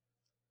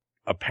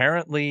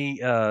 apparently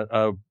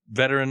a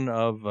veteran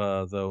of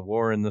the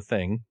war in the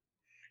Thing,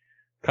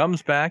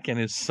 comes back and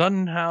is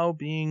somehow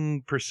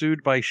being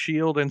pursued by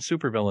S.H.I.E.L.D. and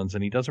supervillains,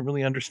 and he doesn't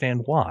really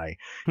understand why.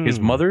 His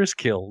mother is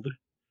killed.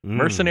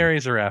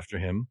 Mercenaries are after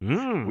him.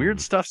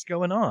 Weird stuff's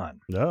going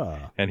on.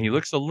 And he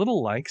looks a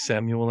little like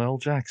Samuel L.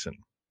 Jackson.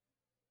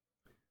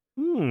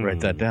 Write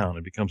that down.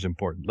 It becomes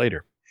important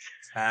later.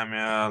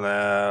 Samuel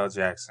L.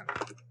 Jackson.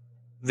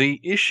 The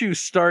issue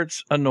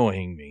starts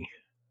annoying me.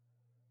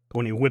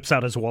 When he whips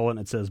out his wallet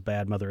and it says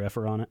 "bad mother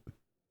effer" on it.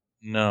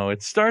 No,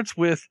 it starts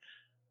with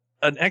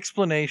an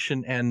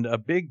explanation and a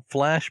big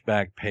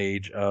flashback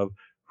page of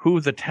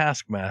who the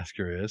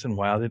Taskmaster is and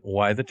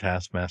why the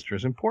Taskmaster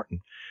is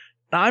important.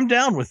 Now, I'm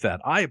down with that.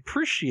 I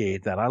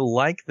appreciate that. I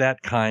like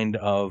that kind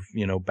of,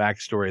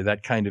 backstory,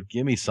 that kind of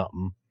gimme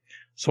something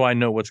so I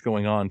know what's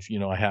going on.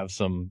 I have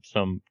some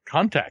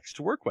context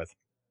to work with.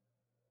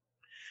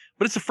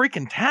 But it's a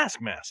freaking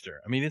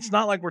Taskmaster. I mean, it's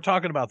not like we're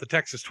talking about the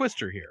Texas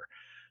Twister here.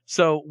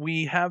 So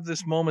we have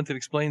this moment that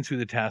explains who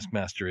the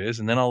Taskmaster is,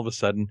 and then all of a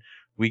sudden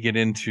we get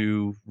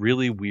into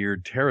really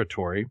weird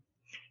territory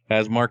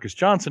as Marcus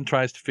Johnson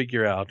tries to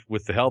figure out,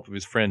 with the help of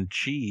his friend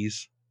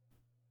Cheese.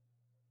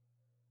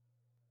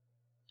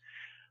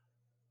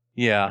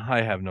 Yeah,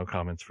 I have no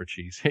comments for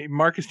Cheese. Hey,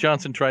 Marcus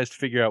Johnson tries to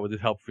figure out with the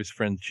help of his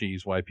friend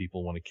Cheese why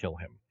people want to kill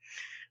him.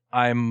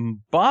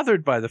 I'm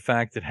bothered by the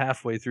fact that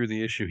halfway through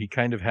the issue he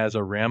kind of has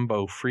a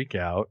Rambo freak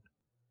out.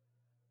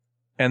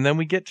 And then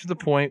we get to the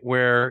point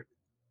where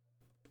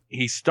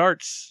he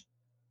starts,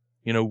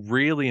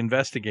 really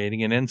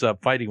investigating and ends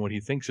up fighting what he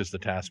thinks is the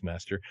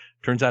Taskmaster.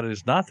 Turns out it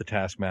is not the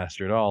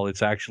Taskmaster at all.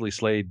 It's actually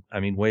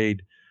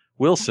Wade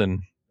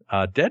Wilson,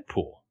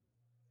 Deadpool.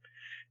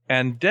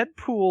 And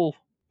Deadpool,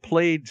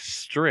 played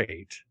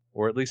straight,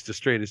 or at least as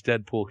straight as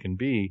Deadpool can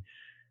be,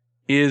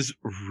 is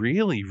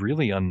really,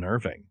 really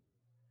unnerving.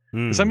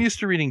 Because I'm used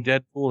to reading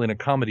Deadpool in a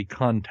comedy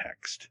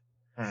context.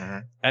 Mm-hmm.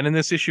 And in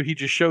this issue, he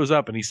just shows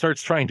up and he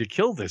starts trying to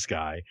kill this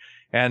guy.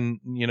 And,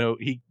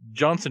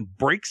 Johnson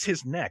breaks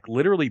his neck,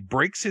 literally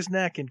breaks his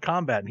neck in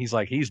combat. And he's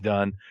like, he's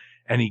done.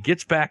 And he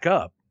gets back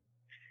up.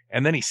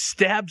 And then he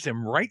stabs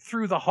him right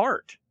through the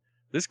heart.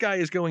 This guy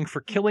is going for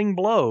killing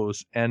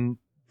blows. And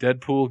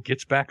Deadpool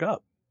gets back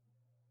up.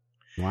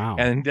 Wow.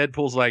 And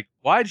Deadpool's like,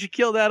 why'd you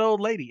kill that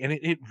old lady? And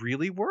it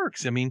really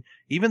works. I mean,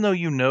 even though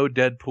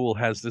Deadpool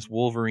has this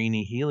Wolverine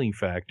healing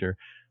factor,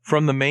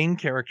 from the main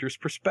character's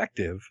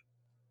perspective,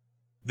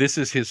 this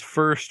is his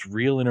first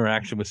real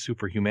interaction with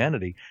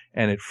superhumanity,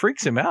 and it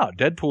freaks him out.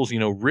 Deadpool's,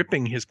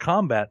 ripping his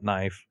combat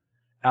knife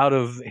out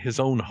of his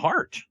own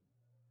heart.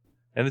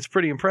 And it's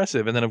pretty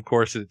impressive. And then, of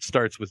course, it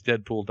starts with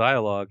Deadpool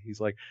dialogue.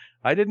 He's like,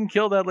 I didn't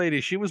kill that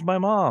lady. She was my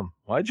mom.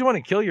 Why'd you want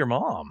to kill your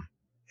mom?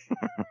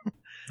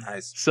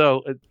 Nice.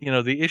 So,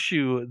 the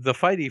issue, the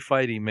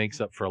fighty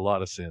makes up for a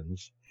lot of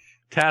sins.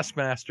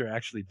 Taskmaster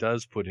actually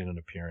does put in an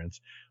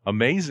appearance.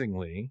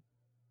 Amazingly,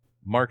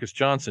 Marcus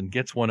Johnson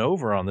gets one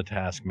over on the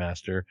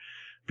Taskmaster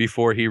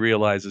before he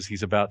realizes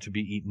he's about to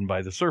be eaten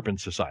by the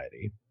Serpent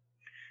Society.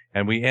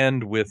 And we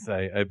end with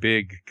a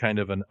big kind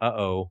of an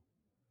uh-oh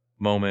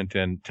moment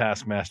and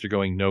Taskmaster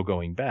going no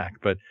going back.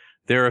 But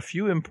there are a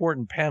few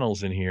important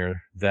panels in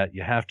here that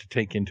you have to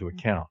take into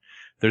account.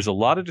 There's a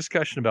lot of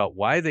discussion about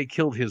why they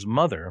killed his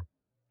mother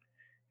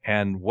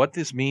and what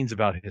this means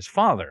about his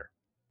father.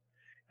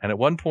 And at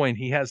one point,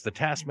 he has the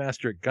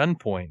Taskmaster at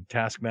gunpoint.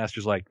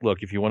 Taskmaster's like, look,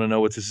 if you want to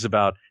know what this is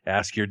about,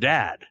 ask your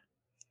dad.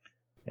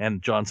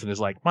 And Johnson is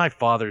like, my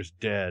father's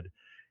dead.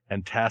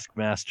 And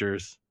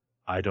Taskmaster's,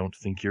 I don't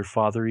think your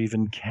father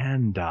even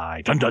can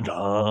die. Dun, dun, dun.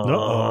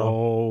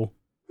 Uh-oh.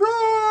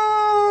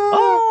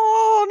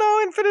 Oh,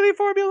 no, Infinity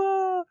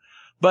Formula.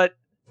 But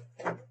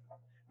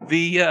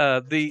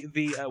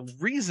the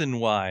reason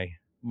why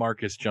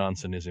Marcus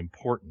Johnson is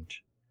important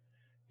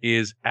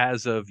is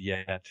as of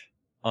yet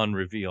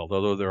unrevealed,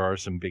 although there are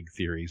some big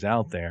theories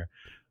out there.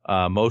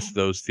 Most of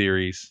those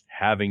theories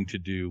having to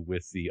do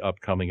with the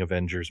upcoming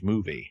Avengers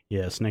movie.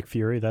 Yes, Nick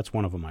Fury, that's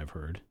one of them I've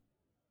heard.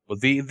 Well,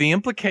 the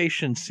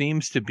implication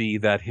seems to be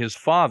that his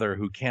father,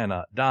 who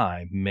cannot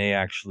die, may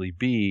actually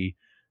be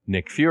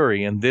Nick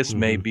Fury, and this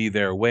may be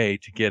their way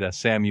to get a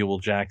Samuel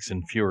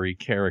Jackson Fury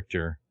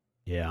character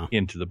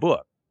into the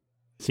book.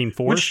 Seem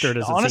forced, or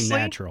does it seem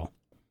natural?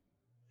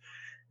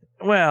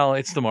 Well,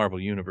 it's the Marvel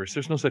Universe.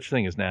 There's no such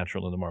thing as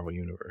natural in the Marvel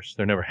Universe.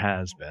 There never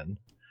has been.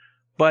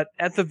 But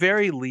at the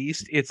very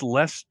least, it's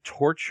less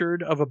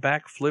tortured of a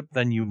backflip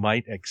than you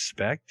might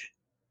expect.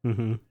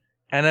 Mm-hmm.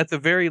 And at the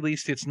very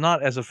least, it's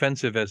not as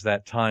offensive as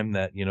that time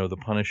that, the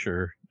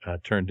Punisher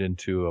turned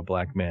into a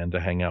black man to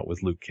hang out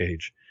with Luke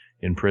Cage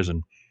in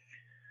prison.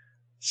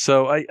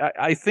 So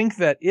I think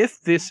that if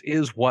this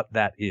is what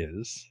that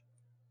is,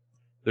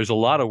 there's a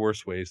lot of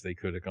worse ways they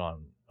could have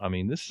gone. I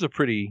mean, this is a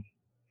pretty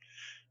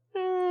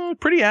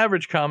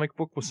average comic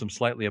book with some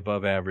slightly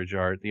above average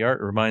art. The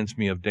art reminds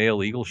me of Dale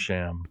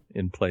Eaglesham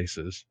in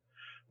places,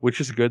 which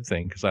is a good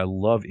thing because I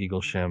love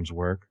Eaglesham's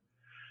work.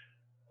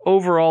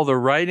 Overall, the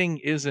writing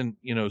isn't,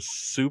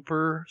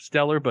 super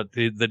stellar, but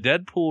the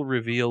Deadpool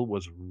reveal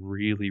was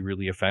really,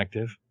 really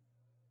effective.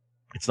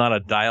 It's not a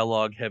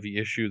dialogue-heavy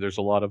issue. There's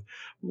a lot of,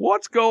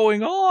 what's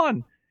going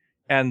on?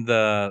 And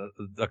a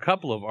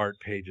couple of art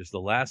pages, the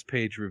last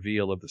page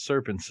reveal of the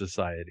Serpent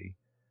Society,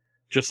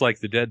 just like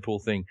the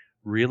Deadpool thing,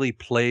 really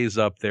plays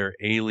up their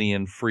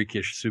alien,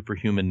 freakish,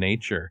 superhuman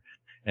nature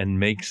and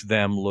makes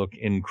them look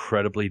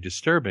incredibly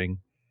disturbing.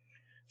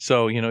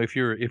 So,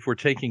 if we're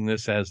taking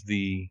this as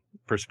the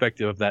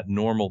perspective of that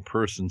normal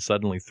person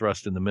suddenly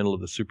thrust in the middle of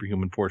the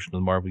superhuman portion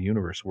of the Marvel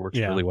Universe works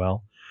really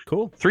well.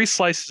 Cool. 3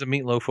 slices of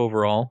meatloaf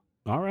overall.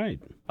 All right.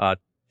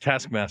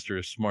 Taskmaster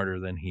is smarter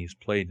than he's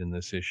played in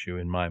this issue,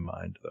 in my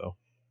mind, though.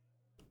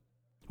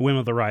 Whim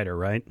of the writer,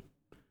 right?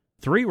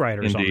 3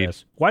 writers Indeed. on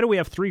this. Why do we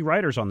have 3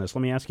 writers on this?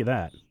 Let me ask you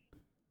that.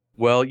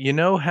 Well, you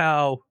know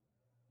how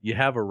you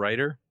have a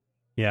writer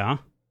Yeah.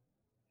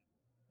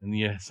 and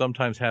you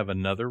sometimes have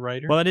another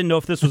writer? Well, I didn't know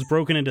if this was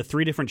broken into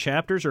 3 different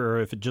chapters or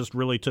if it just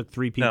really took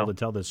 3 people No. to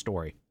tell this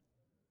story.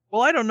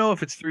 Well, I don't know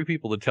if it's 3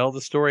 people to tell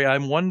the story.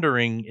 I'm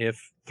wondering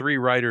if 3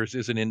 writers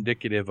isn't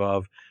indicative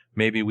of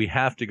maybe we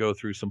have to go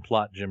through some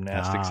plot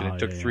gymnastics, and it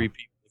took 3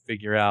 people to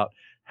figure out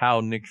how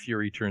Nick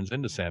Fury turns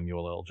into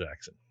Samuel L.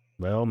 Jackson.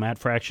 Well, Matt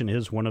Fraction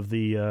is one of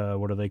the,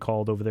 what are they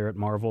called over there at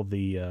Marvel?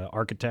 The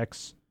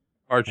architects?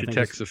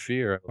 Architects of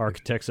Fear.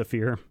 Architects of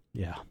Fear.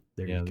 Yeah,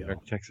 there you the go.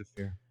 Architects of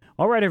Fear.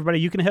 All right, everybody,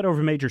 you can head over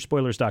to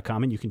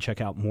majorspoilers.com and you can check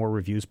out more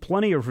reviews.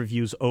 Plenty of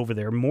reviews over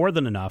there, more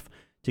than enough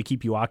to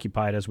keep you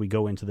occupied as we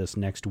go into this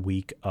next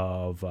week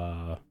of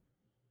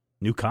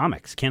new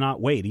comics. Cannot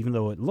wait, even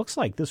though it looks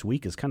like this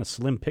week is kind of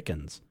slim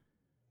pickings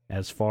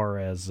as far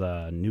as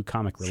new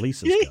comic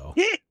releases go.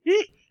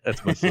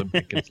 That's my slim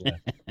pickings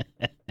left.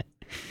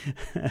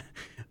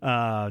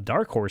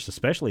 Dark Horse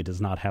especially does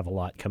not have a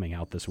lot coming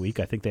out this week.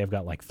 I think they have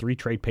got like 3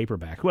 trade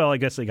paperback. Well, I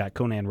guess they got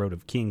Conan Road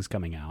of Kings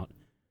coming out.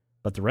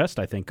 But the rest,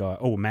 I think,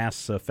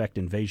 Mass Effect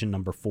Invasion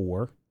number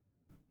 4.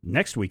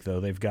 Next week, though,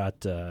 they've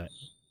got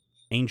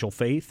Angel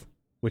Faith,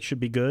 which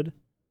should be good.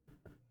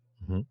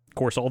 Mm-hmm. Of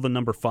course, all the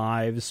number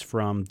 5s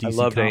from DC I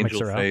loved Comics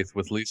Angel are Faith out.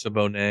 with Lisa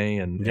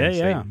Bonet and Yeah.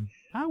 Satan.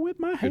 I whip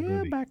my Good hair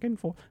movie. back and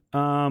forth.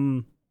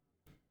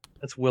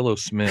 That's Willow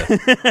Smith.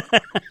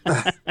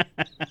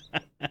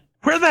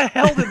 Where the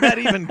hell did that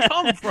even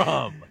come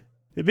from?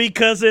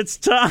 Because it's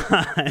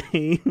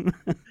time.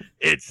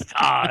 It's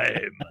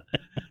time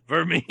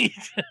for me.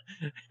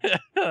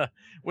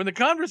 When the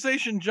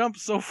conversation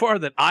jumps so far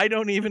that I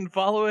don't even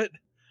follow it,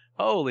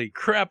 holy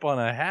crap on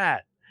a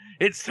hat.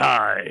 It's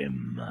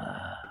time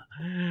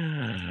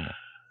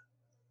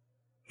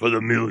for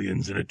the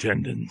millions in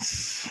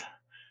attendance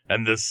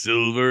and the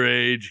Silver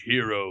Age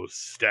heroes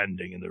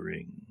standing in the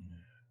ring.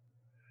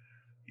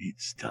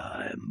 It's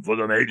time for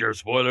the Major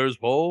Spoilers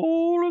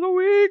Poll of the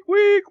Week.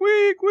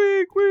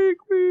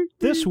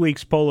 This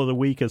week's poll of the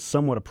week is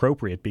somewhat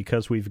appropriate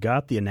because we've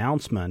got the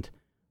announcement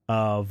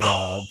of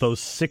those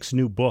 6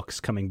 new books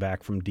coming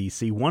back from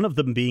DC, one of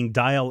them being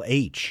Dial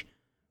H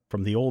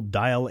from the old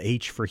Dial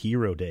H for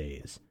Hero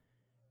days.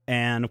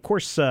 And, of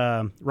course,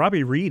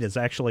 Robbie Reed is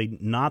actually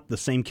not the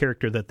same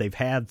character that they've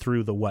had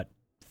through the,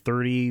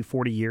 30,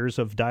 40 years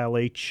of Dial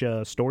H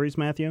stories,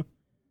 Matthew?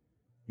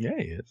 Yeah,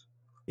 he is.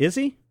 Is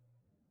he?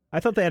 I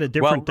thought they had a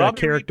different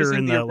character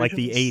in the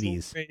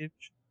 80s.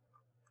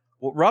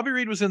 Well, Robbie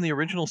Reed was in the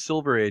original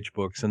Silver Age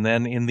books, and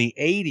then in the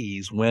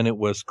 80s, when it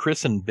was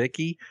Chris and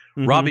Vicky,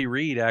 Robbie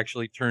Reed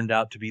actually turned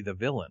out to be the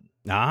villain.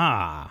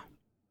 Ah,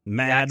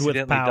 mad he with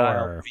accidentally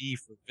power. dialed V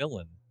for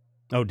villain,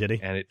 Oh, did he?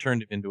 and it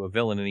turned him into a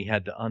villain, and he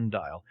had to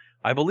undial.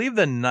 I believe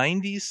the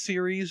 90s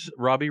series,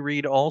 Robbie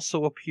Reed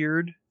also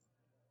appeared,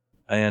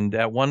 and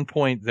at one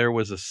point there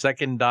was a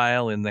second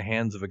dial in the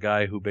hands of a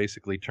guy who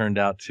basically turned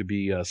out to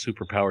be a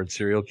super-powered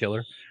serial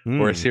killer,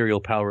 or a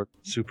serial-powered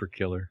super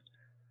killer.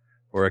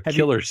 Or a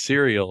killer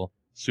serial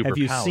super. Have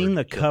you seen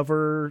the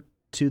cover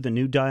to the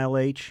new Dial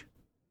H?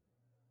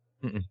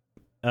 Mm-mm.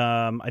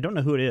 I don't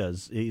know who it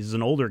is. He's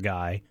an older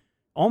guy.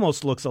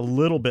 Almost looks a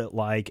little bit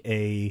like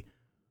a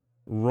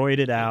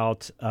roided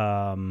out.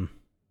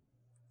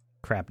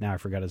 Crap! Now I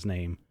forgot his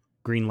name.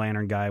 Green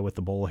Lantern guy with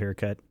the bowl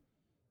haircut.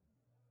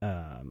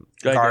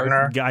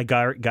 Gardner. Guy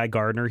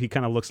Gardner. He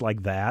kind of looks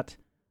like that,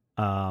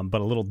 but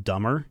a little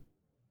dumber.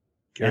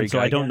 Gary and so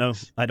I don't know.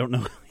 Gygax? I don't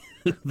know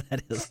who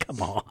that is.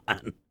 Come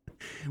on.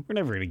 We're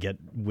never going to get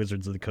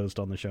Wizards of the Coast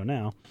on the show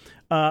now.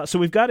 So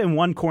we've got in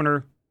one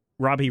corner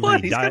Robbie What?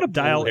 Reed, He's got a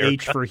Dial bowl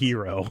H haircut. for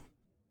Hero.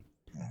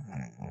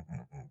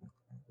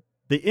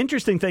 The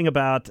interesting thing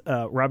about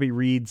Robbie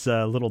Reed's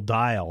little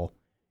dial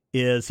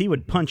is he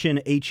would punch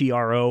in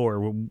HERO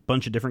or a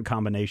bunch of different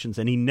combinations,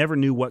 and he never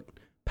knew what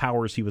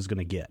powers he was going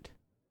to get.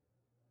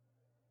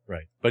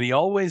 Right. But he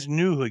always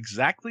knew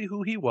exactly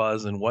who he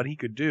was and what he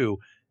could do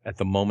at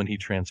the moment he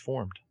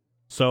transformed.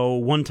 So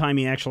one time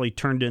he actually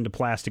turned into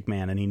Plastic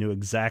Man, and he knew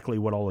exactly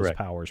what all his Correct.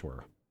 powers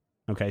were.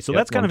 Okay, so Yep,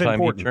 that's kind one of time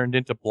important. He turned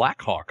into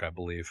Black Hawk, I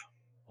believe.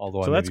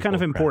 Although So I may that's be kind of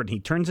full crap. important. He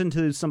turns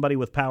into somebody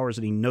with powers,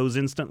 and he knows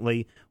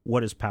instantly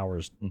what his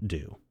powers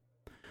do.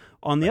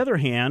 On the other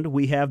hand,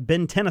 we have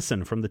Ben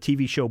Tennyson from the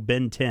TV show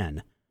Ben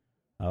 10,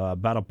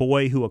 about a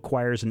boy who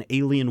acquires an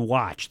alien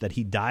watch that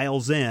he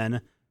dials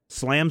in,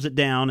 slams it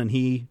down, and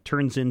he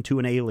turns into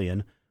an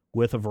alien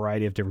with a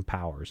variety of different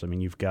powers. I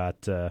mean, you've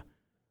got,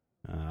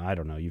 I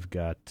don't know, you've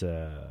got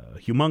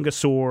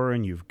Humongosaur,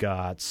 and you've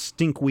got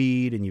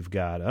Stinkweed, and you've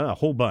got a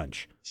whole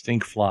bunch.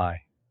 Stinkfly.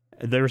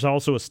 There's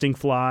also a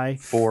Stinkfly.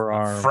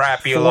 Forearm.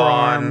 Frappulon.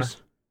 Forearms.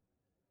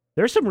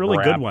 There's some really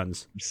good Crap.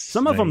 ones.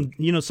 Some of them, Snake.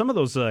 you know, some of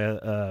those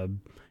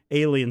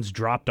aliens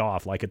dropped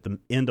off, like at the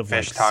end of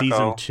like Fish taco.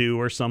 season 2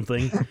 or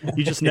something.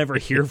 You just never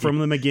hear from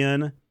them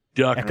again.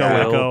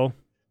 Duckbill.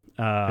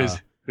 Echo.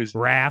 Whose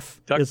Raph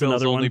is Duckbill's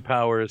another only one.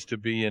 power is to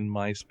be in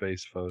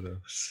MySpace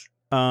photos.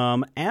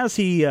 As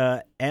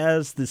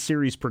the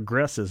series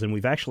progresses, and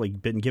we've actually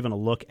been given a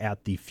look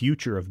at the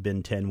future of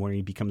Ben 10, where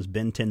he becomes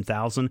Ben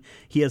 10,000,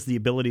 he has the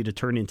ability to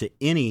turn into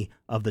any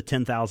of the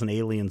 10,000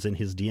 aliens in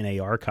his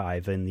DNA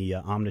archive in the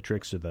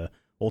Omnitrix or the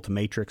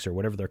Ultimatrix or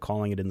whatever they're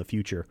calling it in the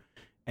future.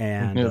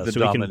 And The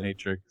so he can,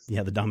 Dominatrix.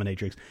 yeah, the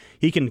Dominatrix.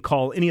 He can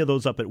call any of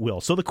those up at will.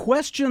 So the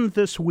question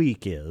this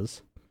week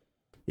is,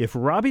 if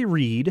Robbie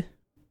Reed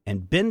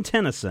and Ben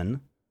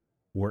Tennyson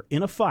were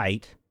in a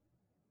fight,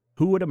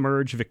 who would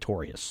emerge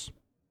victorious?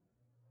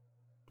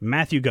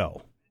 Matthew,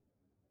 go.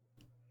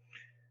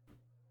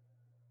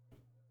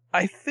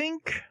 I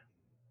think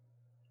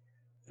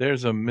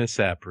there's a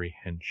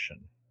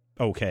misapprehension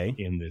Okay.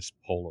 in this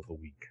poll of the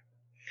week.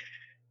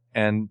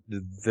 And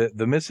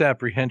the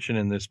misapprehension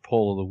in this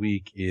poll of the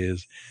week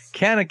is,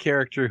 can a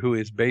character who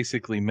is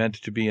basically meant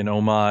to be an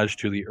homage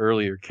to the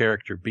earlier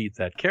character beat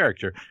that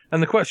character?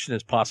 And the question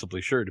is possibly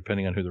sure,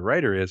 depending on who the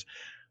writer is,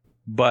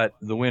 but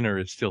the winner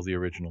is still the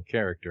original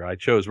character. I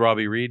chose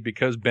Robbie Reed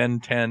because Ben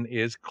 10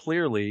 is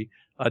clearly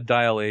a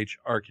Dial H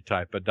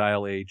archetype, a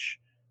Dial H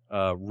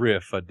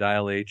riff, a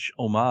Dial H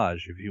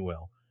homage, if you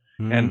will.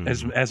 And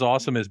as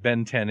awesome as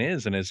Ben 10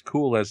 is, and as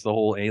cool as the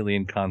whole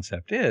alien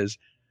concept is,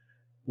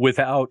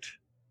 without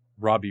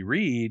Robbie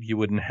Reed, you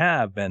wouldn't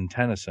have Ben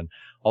Tennyson.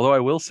 Although I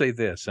will say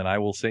this, and I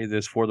will say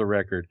this for the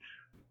record,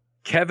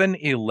 Kevin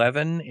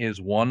 11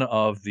 is one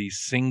of the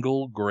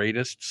single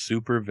greatest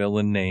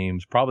supervillain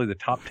names, probably the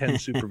top 10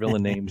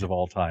 supervillain names of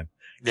all time.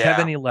 Yeah.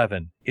 Kevin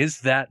 11.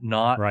 Is that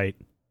not right.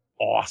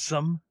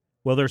 awesome?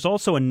 Well, there's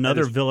also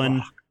another That is villain.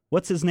 rock.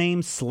 What's his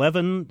name?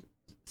 Seven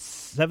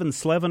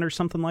Slevin or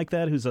something like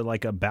that, who's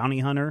like a bounty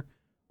hunter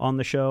on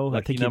the show. I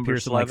Lucky think he Number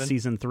appears in like Slevin?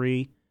 season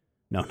 3.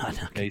 No, not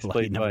Yeah, he's Lucky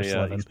played Number by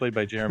Slevin. he's played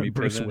by Jeremy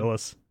Bruce Piven.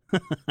 Willis.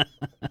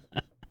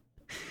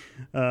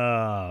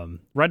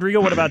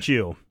 Rodrigo, what about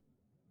you?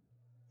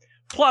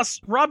 Plus,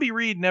 Robbie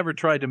Reed never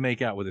tried to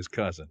make out with his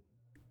cousin.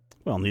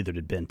 Well, neither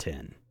did Ben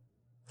 10.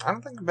 I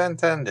don't think Ben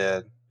 10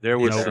 did. There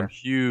was Either. some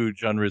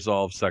huge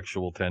unresolved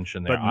sexual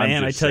tension there. But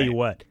man, I tell you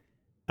what,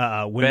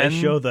 when Ben-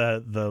 they show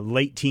the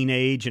late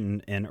teenage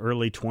and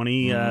early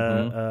 20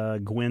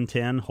 Gwen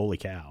 10, holy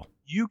cow!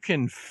 you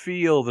can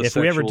feel the If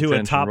we ever sexual do a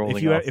tension top, rolling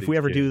if you off if we these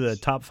ever do the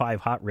kids. top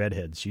 5 hot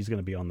redheads, she's going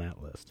to be on that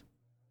list.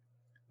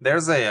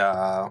 There's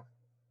a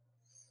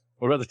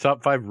What about the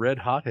top 5 red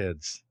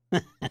hotheads?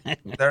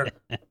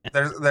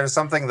 there's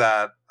something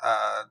that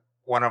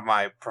one of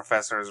my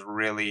professors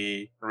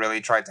really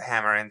tried to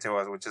hammer into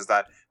us, which is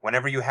that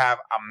whenever you have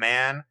a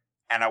man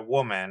and a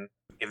woman,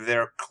 if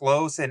they're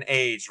close in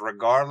age,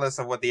 regardless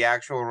of what the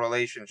actual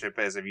relationship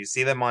is, if you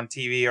see them on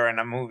TV or in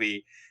a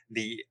movie,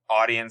 the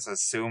audience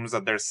assumes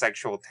that there's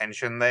sexual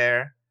tension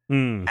there.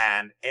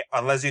 And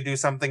unless you do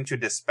something to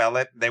dispel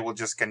it, they will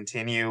just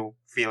continue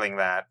feeling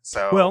that.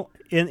 So Well,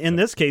 in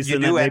this case, you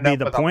then that do may end be up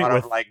the with a point lot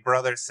with of like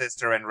brother,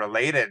 sister, and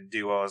related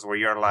duos where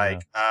you're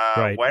like,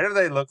 Right. why do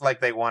they look like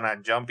they want to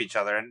jump each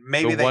other? And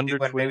maybe The they Wonder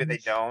do, and maybe they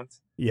Twins? don't.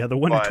 yeah, the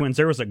Wonder but- Twins.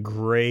 There was a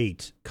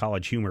great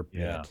College Humor bit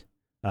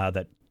Yeah.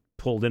 that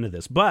pulled into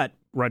this. But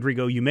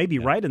Rodrigo, you may be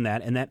right in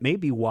that, and that may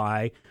be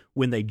why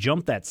when they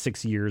jumped that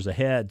 6 years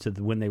ahead to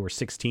when they were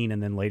 16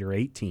 and then later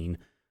 18.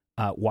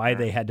 Why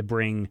they had to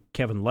bring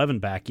Kevin Levin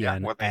back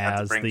in What they had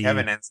to as bring the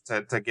Kevin in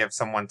to give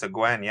someone to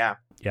Gwen. Yeah.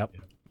 Yep.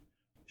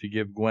 To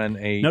give Gwen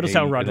a Notice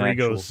how an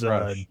Rodrigo's actual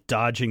crush.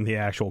 dodging the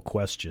actual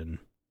question.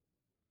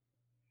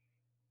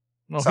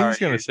 No, Sorry, he's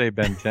going you- to say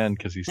Ben 10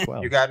 because he's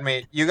 12. You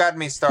got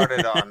me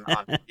started on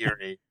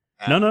Fury.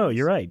 No,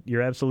 you're right.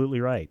 You're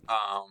absolutely right.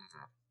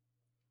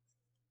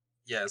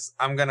 Yes,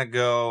 I'm gonna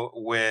go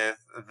with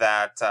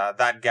that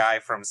guy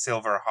from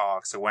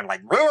Silverhawks who went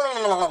like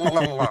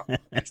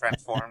and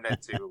transformed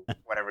it to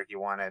whatever he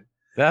wanted.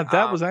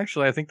 That was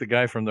actually, I think, the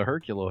guy from the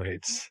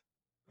Herculoids.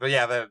 But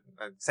yeah, the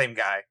same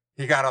guy.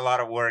 He got a lot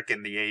of work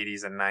in the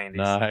 80s and 90s.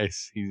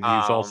 Nice. He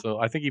was also,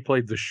 I think he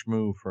played the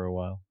Shmoo for a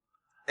while.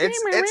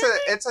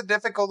 It's a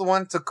difficult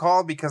one to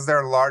call because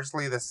they're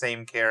largely the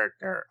same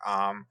character.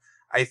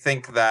 I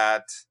think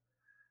that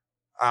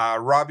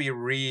Robbie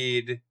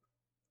Reed,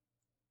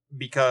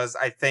 because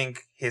I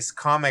think his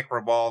comic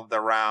revolved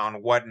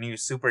around what new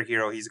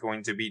superhero he's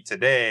going to be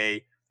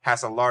today,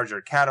 has a larger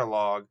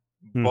catalog,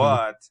 Mhm.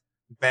 but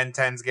Ben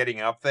 10's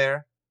getting up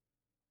there.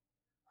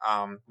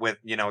 With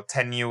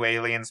 10 new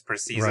aliens per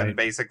season, Right.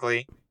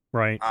 basically.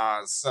 Right.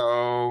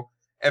 So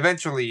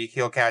eventually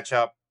he'll catch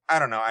up. I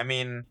don't know. I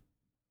mean,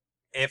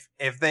 if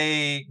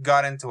they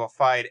got into a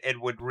fight, it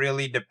would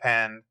really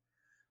depend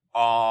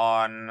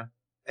on.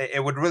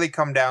 It would really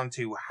come down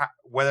to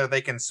whether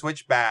they can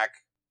switch back,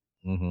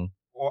 Mm-hmm.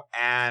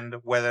 and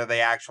whether they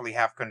actually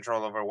have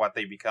control over what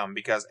they become.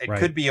 Because it Right.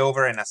 could be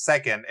over in a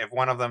second if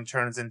one of them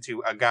turns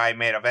into a guy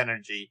made of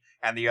energy,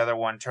 and the other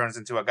one turns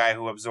into a guy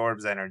who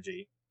absorbs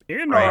energy.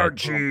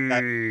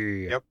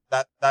 Energy. Yep,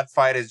 that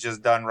fight is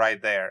just done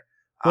right there.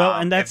 Well,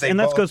 and if they that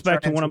both goes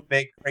back turn to one into of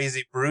big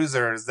crazy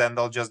bruisers, then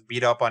they'll just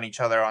beat up on each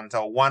other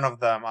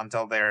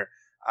until their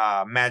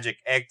magic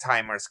egg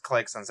timers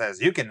clicks and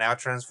says, "You can now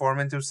transform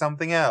into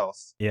something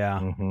else." yeah.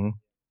 Mm-hmm.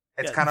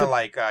 It's Yeah, kind of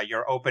like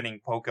your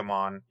opening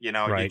Pokemon. You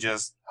Right.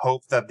 just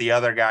hope that the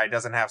other guy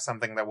doesn't have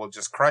something that will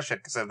just crush it,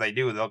 because if they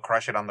do, they'll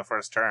crush it on the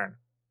first turn.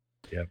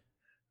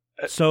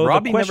 So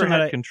Robbie the question never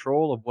that had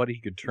control of what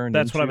he could turn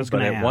That's into. what I was but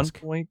gonna at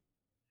ask.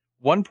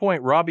 one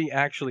point, Robbie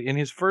actually, in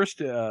his first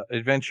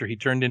adventure, he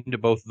turned into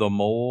both the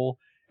mole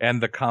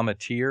and the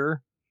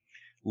cometeer.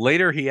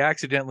 Later, he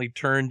accidentally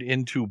turned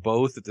into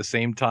both at the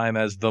same time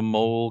as the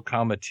mole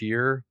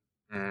cometeer.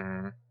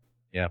 Mm.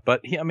 Yeah,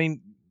 but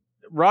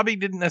Robbie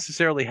didn't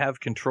necessarily have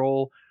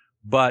control,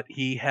 but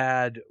he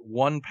had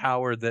one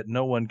power that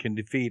no one can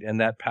defeat, and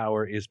that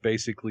power is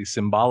basically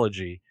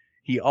symbology.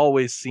 He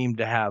always seemed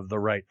to have the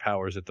right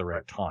powers at the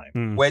right time.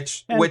 Hmm.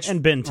 Which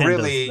and Ben 10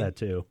 really does that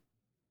too.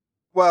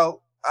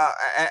 well,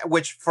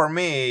 which for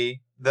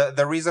me,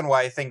 the reason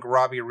why I think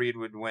Robbie Reed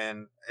would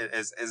win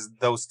is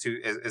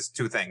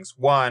two things.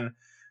 One,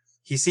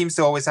 he seems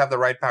to always have the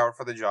right power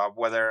for the job,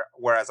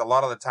 whereas a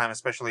lot of the time,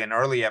 especially in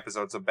early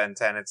episodes of Ben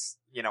 10, it's,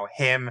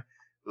 him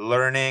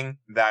learning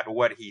that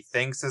what he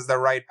thinks is the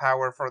right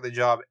power for the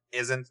job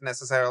isn't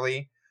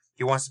necessarily.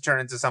 He wants to turn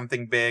into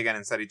something big, and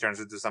instead he turns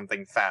into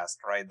something fast,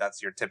 right?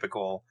 That's your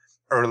typical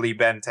early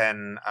Ben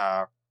 10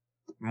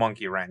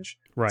 monkey wrench.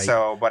 Right.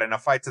 So, but in a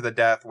fight to the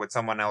death with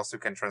someone else who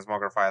can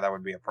transmogrify, that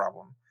would be a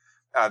problem.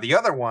 The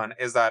other one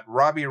is that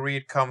Robbie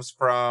Reed comes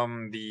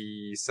from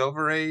the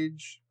Silver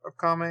Age of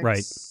comics.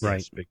 Right.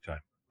 Yes, big time.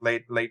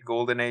 Late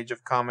Golden Age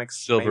of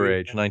comics. Silver maybe.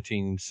 Age,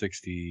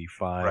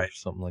 1965, Right.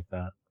 something like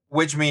that.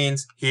 Which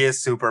means he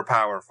is super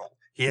powerful.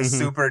 He is Mhm.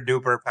 super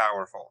duper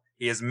powerful.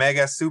 He is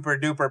mega super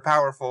duper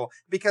powerful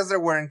because there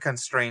weren't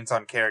constraints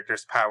on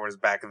characters' powers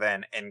back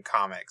then in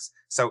comics.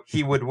 So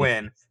he would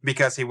win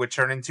because he would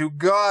turn into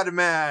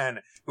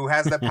God-Man, who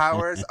has the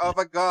powers of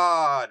a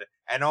god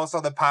and also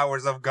the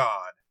powers of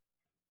God.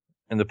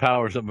 And the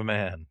powers of a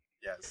man.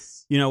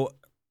 Yes.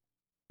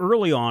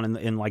 Early on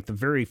in like the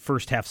very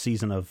first half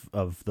season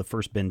of the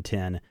first Ben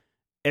 10,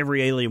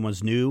 every alien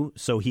was new,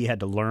 so he had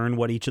to learn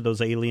what each of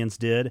those aliens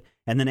did.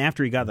 And then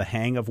after he got the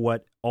hang of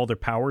what all their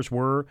powers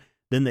were,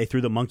 then they threw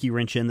the monkey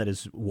wrench in that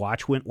his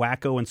watch went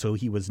wacko, and so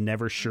he was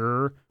never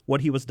sure what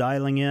he was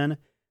dialing in.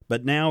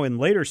 But now in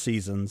later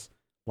seasons,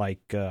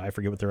 like I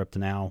forget what they're up to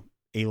now,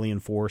 Alien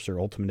Force or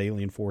Ultimate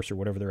Alien Force or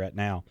whatever they're at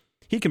now,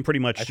 he can pretty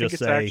much I think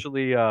just it's say...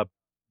 actually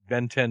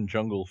Ben 10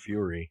 Jungle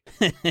Fury.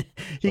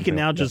 he can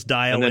now just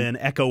dial in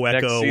Echo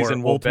next or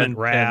season will Ultimate Ben 10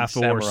 Raph or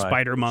Samurai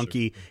Spider Force.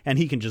 Monkey, and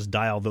he can just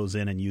dial those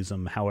in and use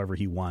them however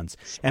he wants.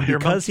 And Spider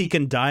because he Monkey?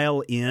 can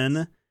dial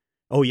in...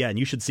 Oh, yeah, and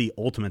you should see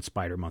Ultimate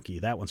Spider Monkey.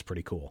 That one's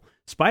pretty cool.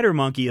 Spider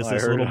Monkey is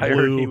this little I blue...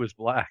 heard he was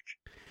black.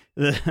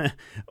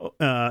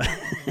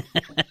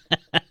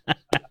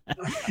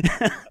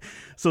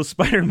 So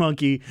Spider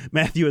Monkey,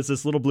 Matthew is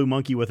this little blue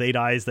monkey with 8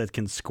 eyes that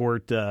can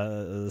squirt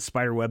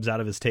spider webs out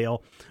of his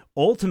tail.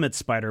 Ultimate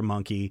Spider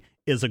Monkey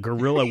is a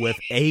gorilla with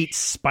 8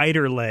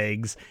 spider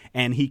legs,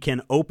 and he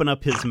can open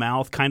up his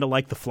mouth kind of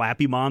like the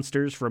Flappy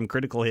Monsters from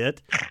Critical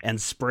Hit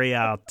and spray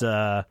out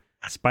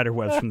spider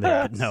webs from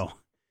there. But no,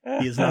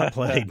 he is not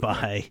played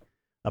by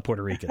a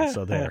Puerto Rican,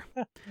 so there.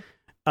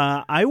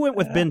 I went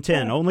with Ben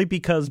 10 only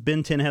because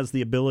Ben 10 has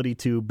the ability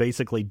to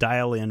basically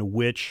dial in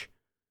which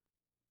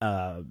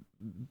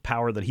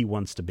power that he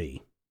wants to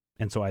be.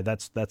 And so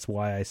that's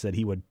why I said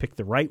he would pick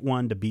the right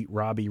one to beat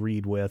Robbie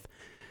Reed with.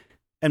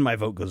 And my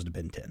vote goes to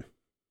Ben 10.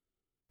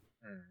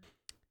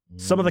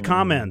 Some of the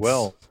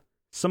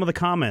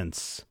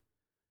comments.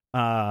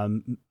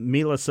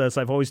 Mila says,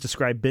 I've always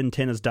described Ben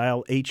 10 as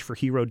dial H for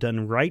hero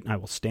done right, and I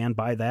will stand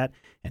by that.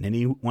 And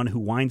anyone who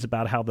whines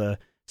about how the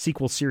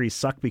sequel series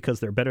suck because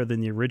they're better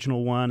than the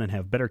original one and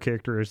have better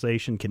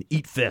characterization can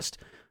eat fist.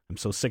 I'm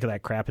so sick of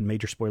that crap, and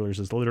Major Spoilers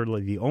is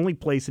literally the only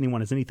place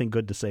anyone has anything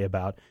good to say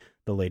about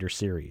the later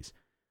series.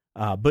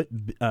 But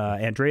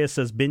Andrea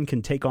says Ben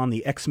can take on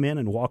the X-Men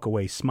and walk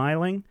away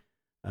smiling.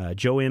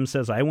 Joe M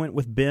says, I went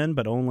with Ben,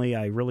 but only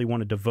I really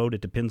wanted to vote. It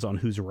depends on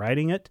who's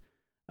writing it.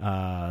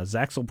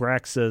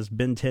 Zaxelbrack says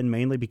Ben 10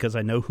 mainly because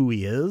I know who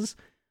he is.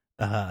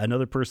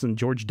 Another person,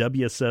 George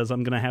W, says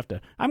I'm gonna have to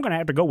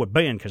go with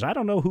Ben because I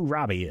don't know who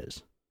Robbie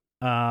is.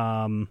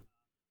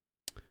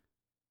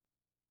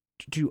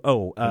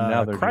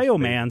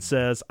 Cryoman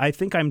says I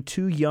think I'm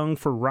too young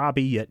for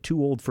Robbie yet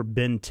too old for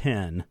Ben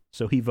 10,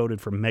 so he voted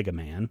for Mega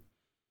Man.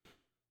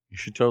 You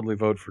should totally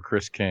vote for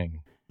Chris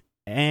King.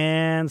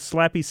 And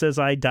Slappy says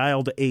I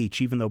dialed H,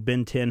 even though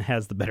Ben 10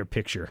 has the better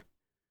picture.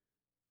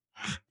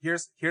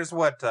 Here's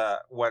what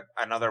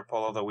another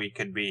poll of the week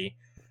could be.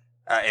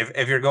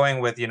 If you're going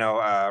with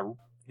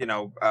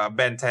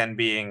Ben 10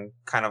 being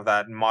kind of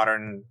that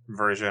modern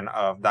version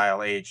of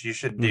Dial H, you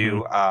should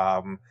do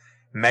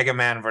Mega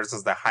Man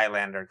versus the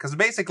Highlander, because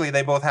basically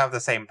they both have the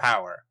same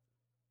power.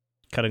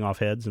 Cutting off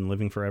heads and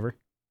living forever.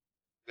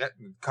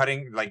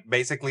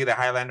 Basically the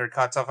Highlander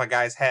cuts off a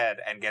guy's head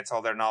and gets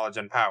all their knowledge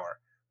and power.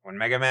 When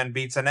Mega Man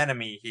beats an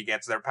enemy, he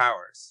gets their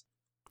powers.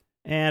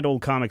 And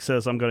Old Comic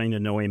says, I'm going to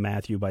annoy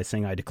Matthew by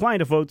saying I decline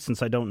to vote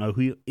since I don't know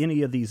who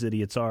any of these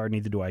idiots are,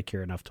 neither do I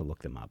care enough to look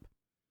them up.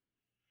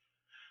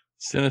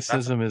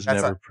 Cynicism is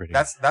never pretty.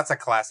 That's a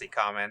classy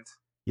comment.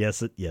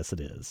 Yes, it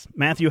is.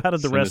 Matthew, how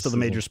did the rest of the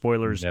major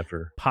spoilers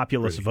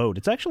populace vote?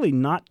 It's actually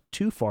not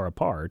too far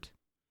apart.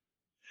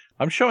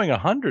 I'm showing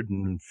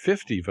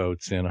 150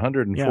 votes in,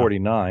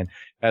 149.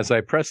 Yeah. As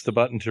I press the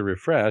button to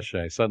refresh,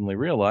 I suddenly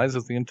realize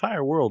that the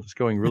entire world is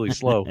going really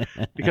slow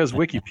because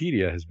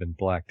Wikipedia has been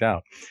blacked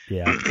out.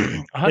 Yeah.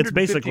 151 it's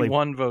basically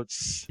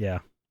votes. Yeah.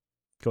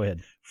 Go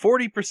ahead.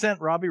 40%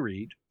 Robbie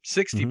Reed,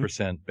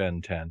 60%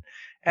 Ben 10.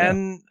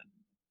 And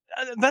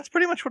that's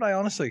pretty much what I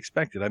honestly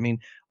expected. I mean,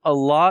 a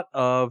lot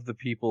of the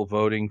people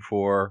voting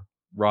for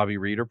Robbie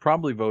Reed are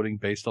probably voting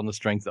based on the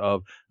strength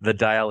of the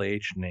Dial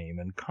H name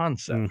and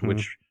concept,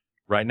 which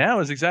right now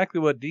is exactly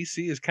what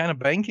DC is kind of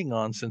banking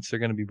on since they're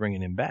going to be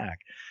bringing him back.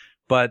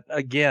 But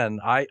again,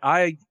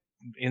 I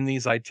in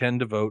these, I tend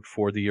to vote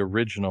for the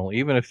original,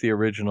 even if the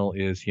original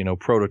is,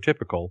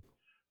 prototypical,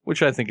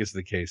 which I think is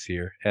the case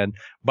here. And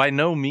by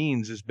no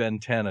means is Ben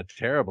 10 a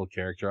terrible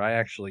character.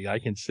 I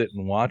can sit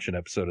and watch an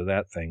episode of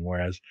that thing,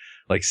 whereas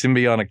like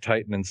Symbionic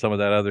Titan and some of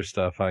that other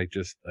stuff, I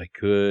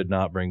could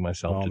not bring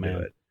myself to do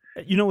it.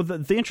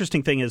 The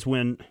interesting thing is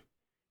when,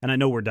 and I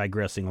know we're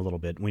digressing a little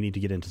bit, we need to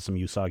get into some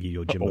Usagi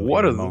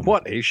Yojimbo.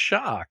 What a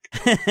shock.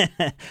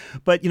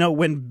 But,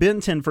 when Ben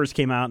 10 first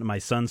came out and my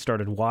son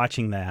started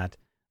watching that,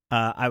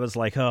 I was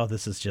like, oh,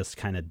 this is just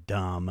kind of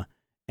dumb.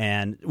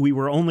 And we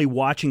were only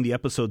watching the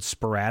episodes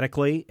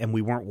sporadically, and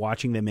we weren't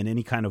watching them in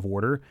any kind of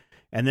order.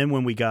 And then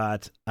when we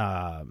got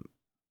the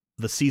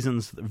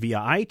seasons via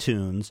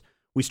iTunes,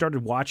 we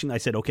started watching. I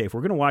said, okay, if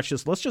we're going to watch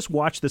this, let's just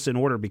watch this in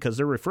order because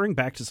they're referring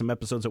back to some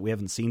episodes that we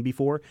haven't seen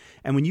before.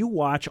 And when you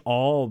watch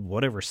all,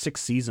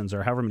 6 seasons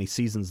or however many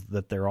seasons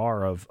that there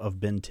are of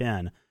Ben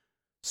 10,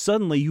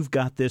 suddenly you've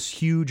got this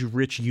huge,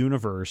 rich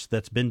universe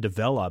that's been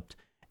developed.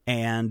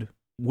 And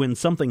when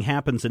something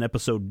happens in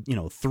episode,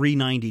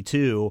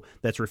 392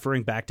 that's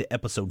referring back to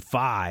episode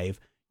 5,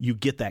 you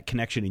get that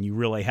connection and you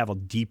really have a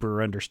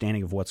deeper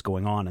understanding of what's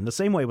going on. And the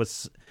same way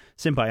with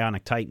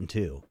Symbionic Titan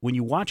too. When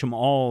you watch them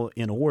all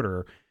in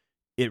order,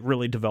 it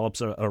really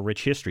develops a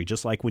rich history.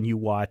 Just like when you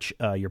watch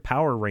your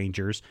Power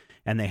Rangers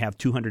and they have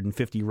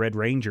 250 Red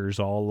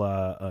Rangers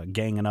all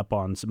ganging up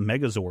on some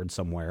Megazord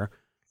somewhere.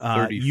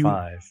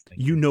 35.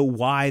 You know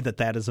why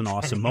that is an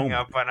awesome moment.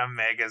 Up on a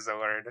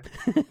Megazord.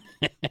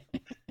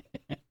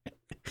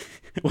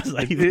 Was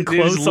I even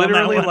close? It is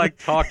literally like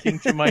talking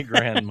to my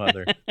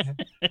grandmother.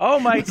 Oh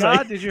my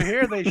God! Did you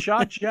hear they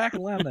shot Jack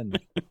Lemmon?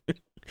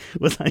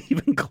 Was I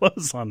even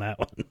close on that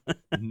one?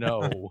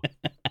 No.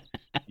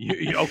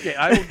 Okay,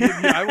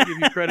 I will give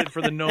you credit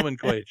for the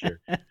nomenclature,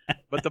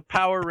 but the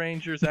Power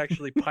Rangers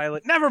actually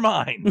pilot. Never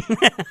mind.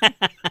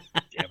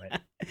 Damn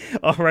it!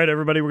 All right,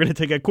 everybody, we're going to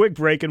take a quick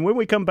break, and when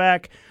we come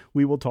back,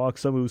 we will talk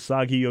some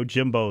Usagi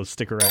Yojimbo.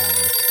 Stick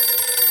around.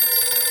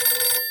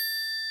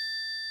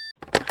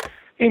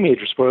 Hey,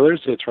 Major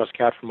Spoilers. It's Russ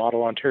Cat from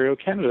Ottawa, Ontario,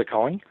 Canada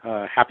calling.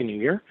 Happy New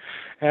Year.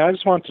 And I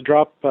just wanted to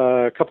drop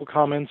a couple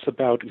comments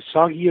about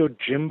Usagi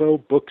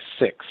Yojimbo Book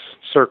 6,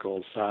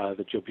 Circles,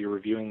 that you'll be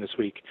reviewing this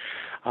week.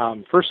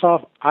 First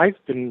off, I've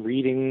been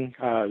reading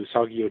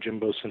Usagi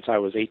Yojimbo since I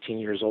was 18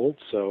 years old,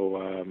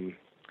 so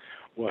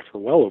for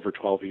well over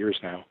 12 years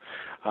now.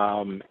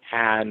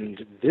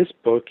 And this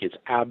book is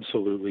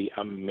absolutely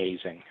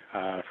amazing.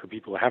 For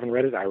people who haven't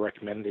read it, I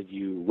recommend that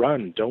you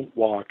run, don't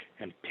walk,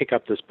 and pick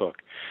up this book.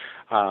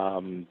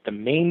 The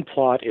main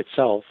plot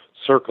itself,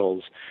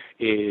 Circles,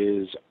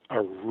 is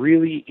a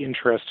really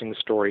interesting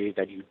story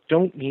that you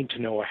don't need to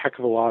know a heck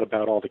of a lot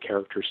about all the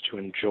characters to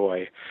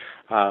enjoy.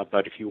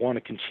 But if you want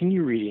to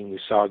continue reading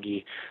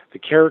Usagi, the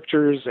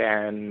characters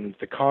and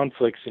the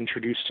conflicts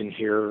introduced in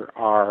here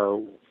are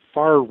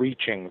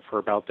far-reaching for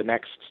about the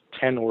next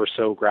 10 or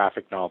so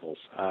graphic novels.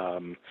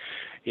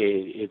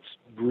 It's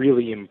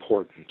really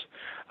important.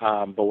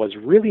 But what's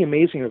really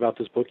amazing about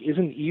this book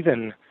isn't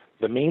even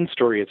the main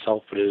story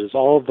itself, but it is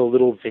all the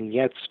little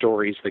vignette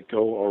stories that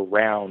go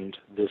around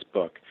this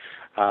book.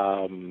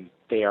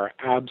 They are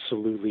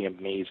absolutely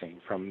amazing,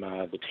 from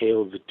the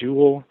tale of the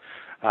duel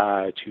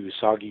to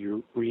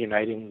Usagi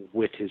reuniting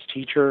with his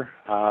teacher.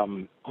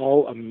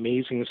 All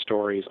amazing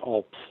stories,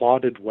 all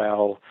plotted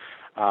well.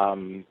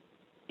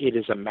 It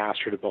is a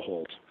master to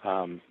behold.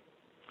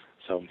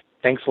 So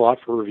thanks a lot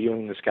for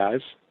reviewing this,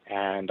 guys,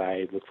 and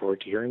I look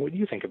forward to hearing what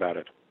you think about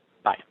it.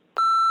 Bye.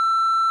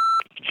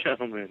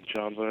 Gentlemen,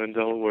 John in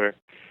Delaware,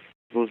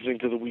 listening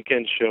to the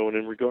weekend show, and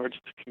in regards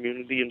to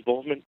community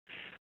involvement,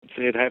 I'd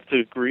say I'd have to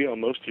agree on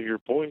most of your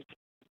points.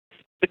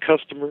 The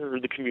customer, or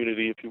the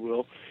community, if you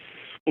will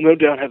no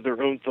doubt have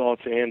their own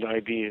thoughts and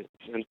ideas,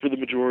 and for the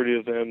majority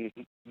of them,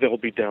 they'll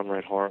be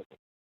downright horrible.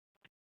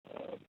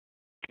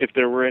 If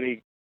there were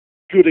any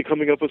good at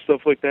coming up with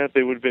stuff like that,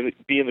 they would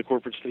be in the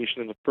corporate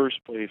station in the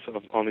first place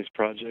on these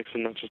projects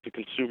and not just the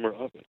consumer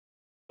of it.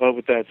 But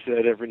with that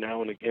said, every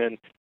now and again,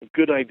 a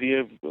good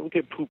idea will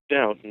get pooped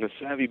out, and a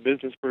savvy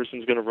business person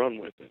is going to run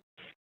with it.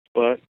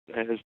 But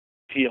as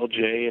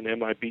TLJ and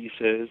MIB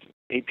says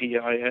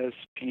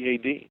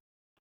APISPAD.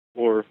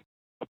 Or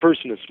a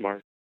person is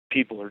smart,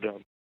 people are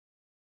dumb.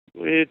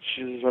 Which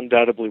is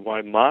undoubtedly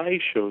why my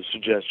show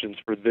suggestions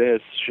for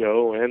this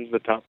show and the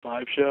Top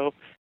 5 show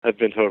have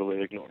been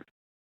totally ignored.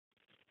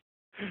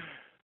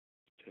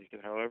 Take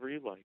it however you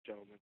like,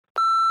 gentlemen.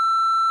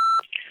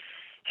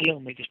 Hello,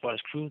 Major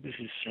Spoilers crew. This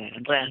is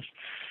Andreas.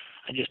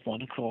 I just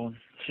want to call and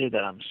say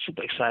that I'm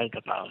super excited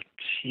about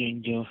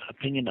hearing your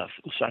opinion of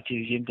Usagi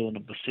Yojimbo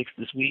number 6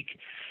 this week.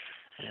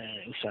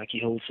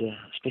 Usagi holds a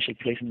special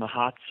place in my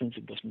heart since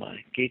it was my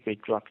gateway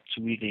drug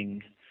to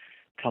reading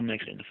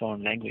comics in a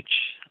foreign language,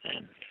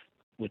 and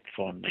with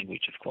foreign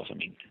language, of course, I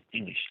mean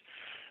English.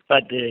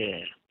 But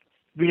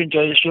really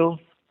enjoy the show.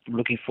 I'm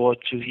looking forward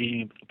to hearing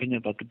your opinion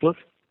about the book,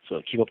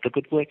 so keep up the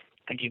good work.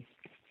 Thank you.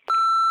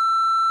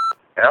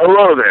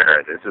 Hello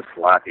there, this is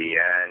Slappy,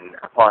 and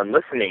upon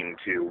listening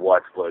to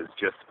what was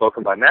just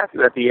spoken by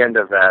Matthew at the end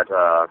of that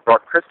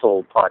Dark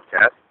Crystal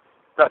podcast,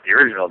 not the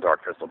original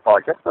Dark Crystal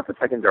podcast, but the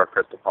second Dark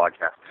Crystal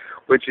podcast,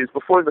 which is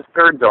before the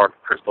third Dark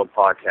Crystal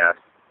podcast,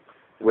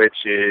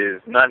 which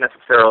is not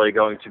necessarily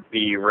going to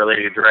be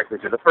related directly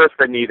to the first,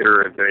 but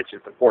neither of which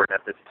is important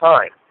at this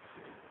time.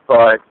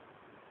 But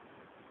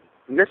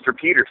Mr.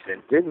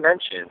 Peterson did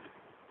mention,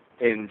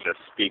 in just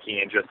speaking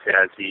and just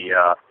as he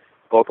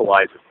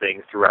vocalizes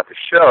things throughout the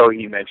show,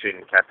 he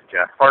mentioned Captain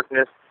Jack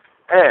Harkness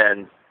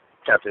and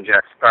Captain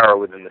Jack Sparrow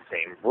within the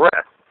same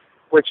breath,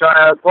 which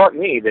brought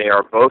me, they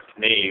are both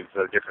knaves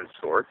of different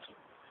sorts.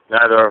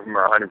 Neither of them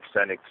are 100%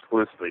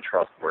 exclusively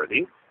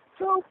trustworthy,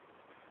 so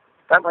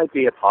that might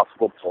be a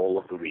possible poll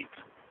of the week.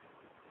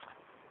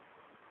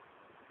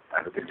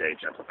 Have a good day,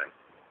 gentlemen.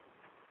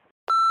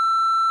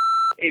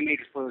 Hey,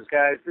 Major Spoilers,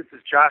 guys. This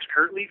is Josh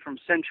Kirtley from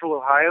Central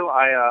Ohio.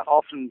 I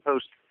often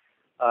post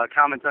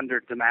comments under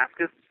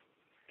Damascus.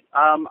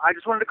 I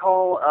just wanted to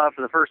call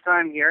for the first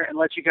time here and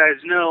let you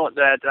guys know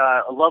that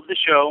I love the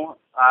show.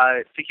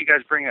 I think you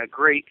guys bring a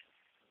great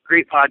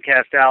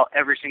podcast out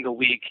every single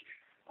week.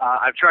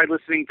 I've tried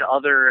listening to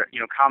other,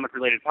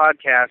 comic-related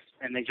podcasts,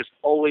 and they just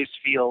always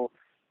feel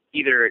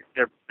either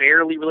they're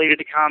barely related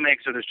to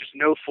comics or there's just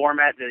no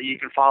format that you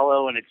can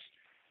follow, and it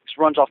just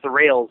runs off the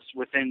rails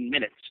within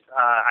minutes.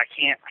 I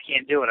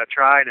can't do it. I've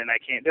tried, and I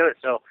can't do it.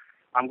 So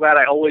I'm glad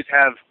I always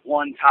have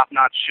one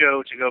top-notch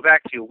show to go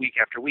back to week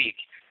after week.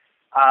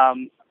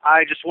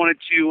 I just wanted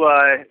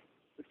to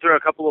throw a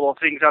couple little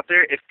things out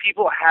there. If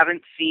people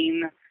haven't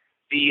seen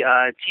the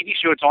TV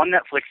show, it's on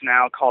Netflix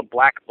now, called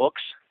Black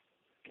Books.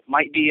 It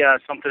might be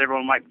something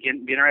everyone might be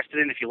interested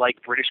in if you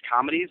like British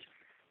comedies.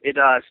 It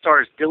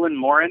stars Dylan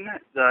Moran,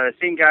 the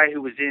same guy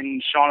who was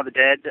in Shaun of the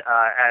Dead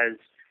as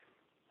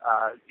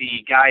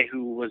the guy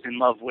who was in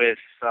love with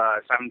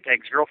Simon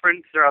Pegg's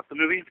girlfriend throughout the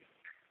movie.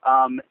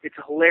 It's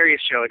a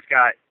hilarious show. It's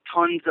got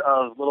tons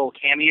of little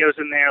cameos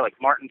in there,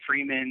 like Martin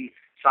Freeman,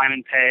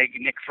 Simon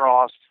Pegg, Nick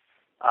Frost,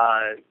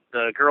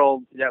 the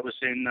girl that was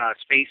in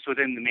Space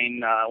within the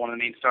main one of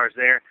the main stars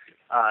there.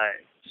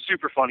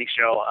 Super funny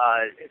show.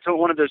 It's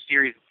one of those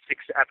series,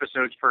 6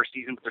 episodes per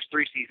season, but there's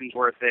 3 seasons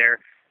worth there.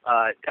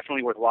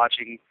 Definitely worth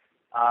watching.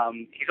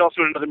 He's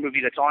also in another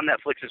movie that's on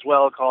Netflix as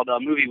well called a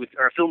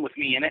film with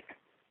me in it.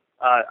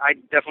 I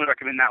definitely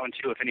recommend that one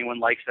too if anyone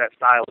likes that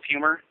style of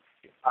humor.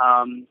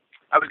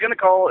 I was going to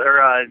call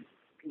or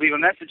leave a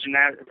message and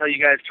tell you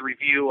guys to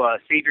review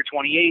Savior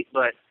 28,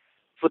 but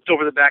flipped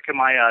over the back of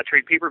my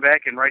trade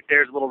paperback, and right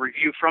there's a little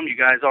review from you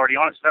guys already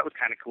on it, so that was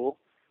kind of cool.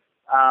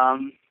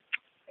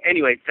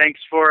 Anyway, thanks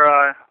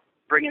for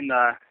bringing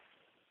the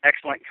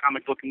excellent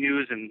comic book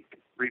news and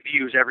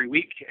reviews every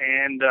week,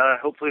 and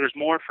hopefully there's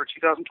more for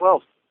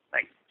 2012.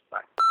 Thanks.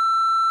 Bye.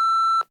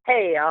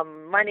 Hey,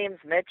 my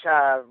name's Mitch,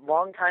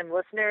 long-time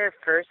listener,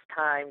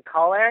 first-time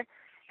caller,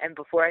 and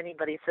before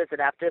anybody says it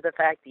after the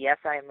fact, yes,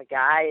 I am a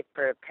guy,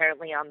 but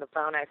apparently on the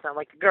phone I sound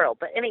like a girl.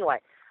 But anyway,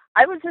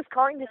 I was just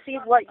calling to see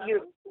what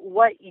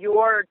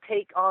your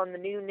take on the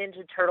new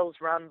Ninja Turtles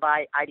run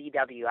by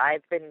IDW.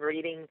 I've been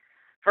reading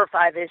for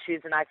 5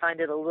 issues, and I find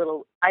it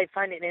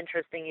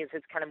interesting.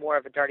 It's kind of more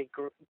of a dark,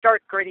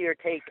 grittier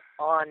take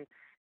on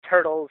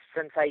Turtles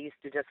since I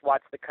used to just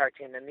watch the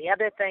cartoon. And the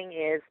other thing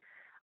is,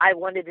 I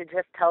wanted to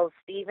just tell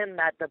Steven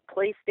that the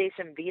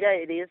PlayStation Vita,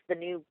 it is the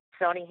new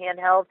Sony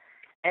handheld,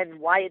 and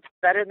why it's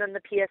better than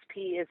the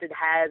PSP is it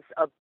has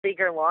a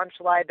bigger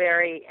launch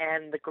library,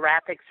 and the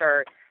graphics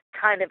are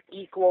kind of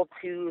equal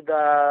to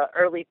the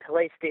early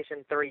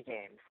PlayStation 3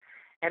 games.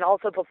 And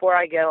also, before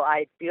I go,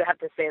 I do have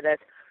to say this,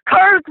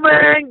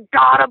 Kirkman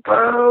gotta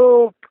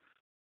poop!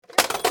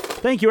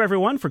 Thank you,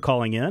 everyone, for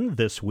calling in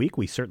this week.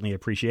 We certainly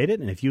appreciate it.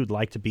 And if you'd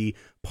like to be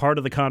part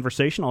of the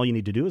conversation, all you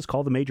need to do is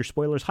call the Major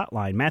Spoilers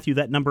hotline. Matthew,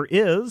 that number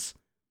is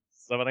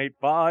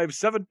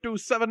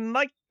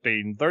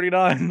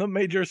 785-727-1939. The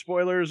Major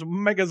Spoilers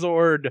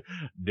Megazord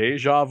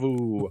Deja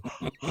Vu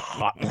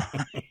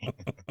hotline.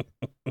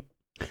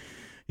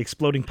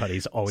 Exploding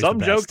putties, always Some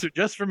the best. jokes are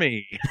just for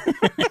me.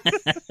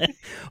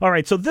 All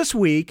right, so this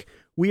week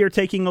we are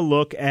taking a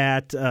look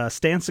at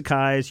Stan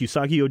Sakai's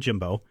Usagi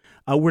Yojimbo.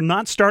 We're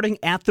not starting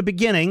at the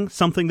beginning,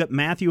 something that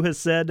Matthew has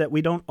said that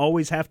we don't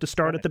always have to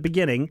start at the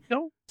beginning.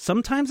 No.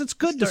 Sometimes it's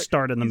good to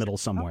start in the middle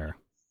somewhere.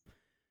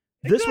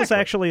 This was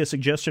actually a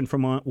suggestion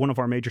from one of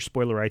our major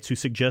spoilerites who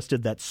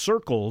suggested that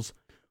Circles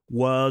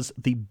was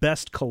the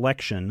best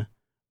collection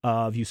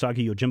of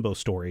Usagi Yojimbo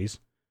stories.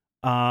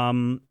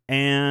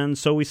 And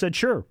so we said,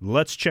 sure,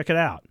 let's check it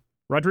out.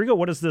 Rodrigo,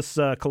 what is this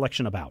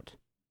collection about?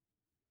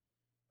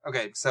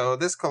 Okay, so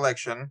this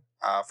collection,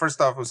 first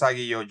off,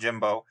 Usagi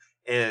Yojimbo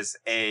is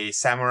a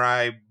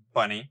samurai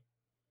bunny.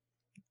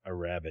 A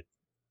rabbit.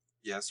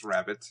 Yes,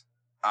 rabbit.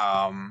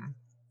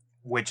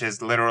 Which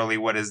is literally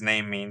what his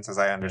name means, as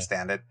I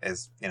understand it,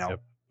 is,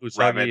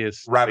 Usagi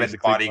rabbit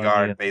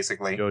bodyguard,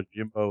 basically.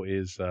 Yojimbo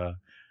is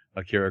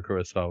Akira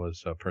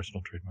Kurosawa's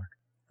personal trademark.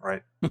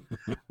 Right.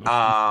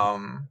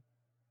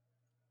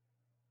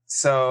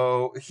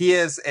 So he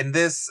is, in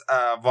this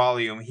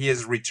volume, he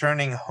is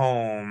returning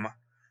home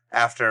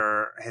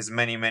after his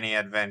many, many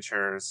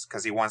adventures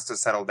because he wants to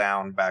settle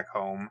down back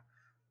home.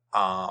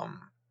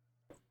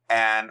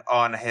 And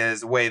on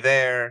his way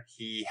there,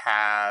 he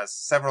has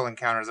several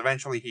encounters.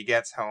 Eventually, he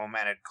gets home,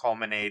 and it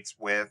culminates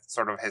with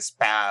sort of his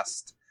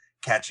past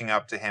catching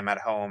up to him at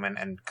home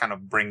and kind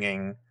of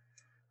bringing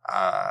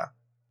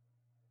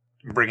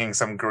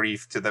some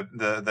grief to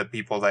the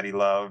people that he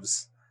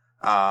loves.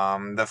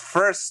 The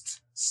first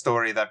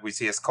story that we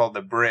see is called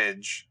The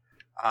Bridge,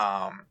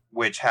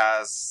 which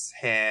has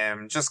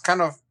him just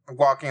kind of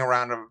walking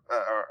around or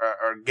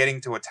getting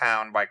to a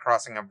town by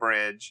crossing a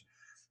bridge.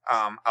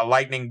 A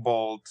lightning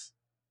bolt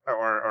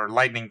or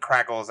lightning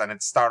crackles and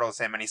it startles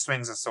him, and he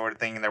swings a sword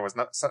thinking there was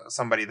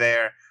somebody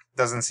there,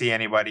 doesn't see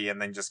anybody,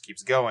 and then just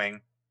keeps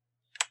going.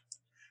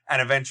 And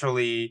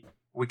eventually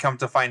we come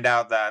to find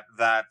out that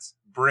that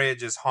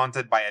bridge is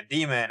haunted by a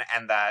demon,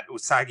 and that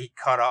Usagi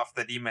cut off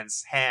the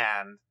demon's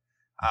hand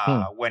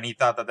when he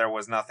thought that there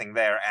was nothing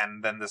there,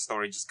 and then the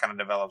story just kind of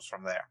develops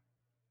from there.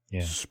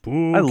 Yeah.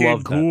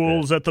 Spooky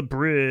ghouls at the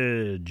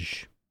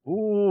bridge.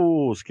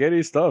 Ooh,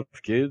 scary stuff,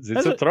 kids.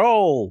 It's a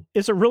troll.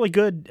 It's a really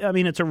good,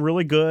 it's a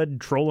really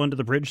good troll under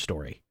the bridge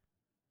story.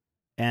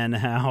 And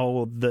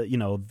how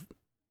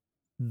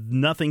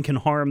nothing can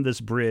harm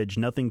this bridge,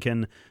 nothing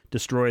can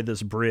destroy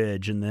this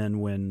bridge. And then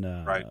when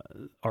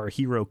our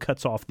hero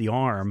cuts off the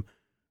arm,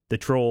 the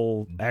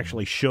troll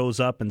actually shows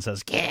up and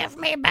says, "Give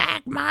me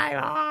back my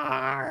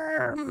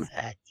arm."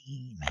 A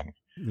demon.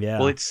 Yeah.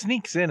 Well, it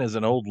sneaks in as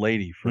an old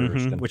lady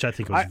first, which I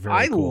think was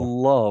very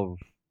cool.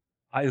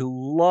 I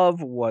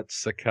love what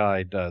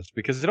Sakai does,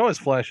 because it always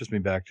flashes me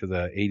back to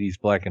the 80s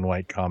black and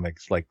white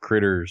comics like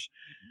Critters,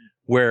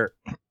 where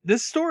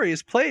this story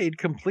is played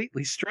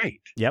completely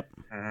straight. Yep.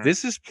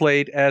 This is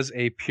played as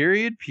a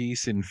period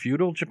piece in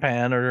feudal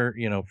Japan, or,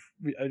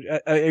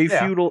 a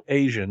feudal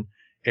Asian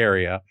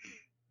area.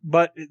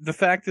 But the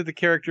fact that the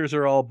characters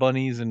are all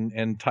bunnies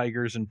and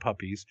tigers and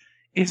puppies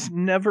is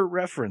never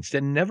referenced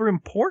and never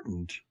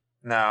important.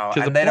 No,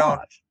 to the they plot.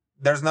 don't.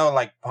 There's no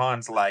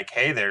puns like,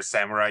 "Hey there,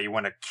 samurai, you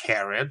want a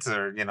carrot?"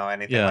 or anything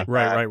like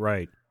that.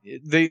 Right.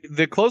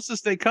 The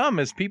closest they come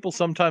is people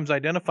sometimes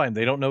identify him.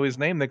 They don't know his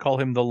name. They call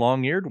him the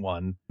long-eared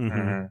one.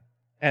 Mm-hmm.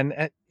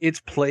 And it's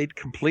played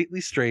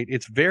completely straight.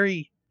 It's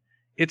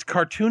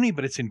cartoony,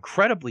 but it's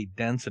incredibly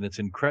dense and it's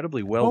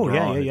incredibly well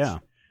drawn. Oh, yeah.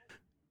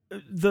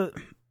 The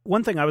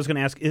one thing I was going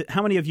to ask,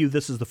 how many of you,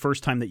 this is the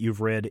first time that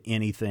you've read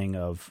anything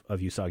of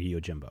Usagi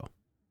Yojimbo?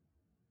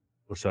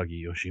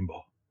 Usagi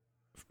Yojimbo.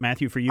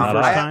 Matthew, for you,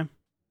 first time?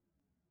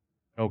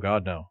 Oh,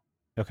 God, no.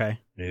 Okay.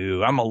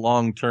 No, I'm a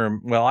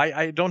long-term... Well,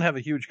 I don't have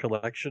a huge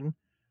collection,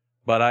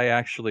 but I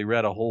actually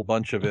read a whole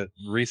bunch of it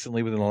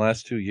recently within the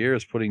last 2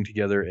 years, putting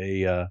together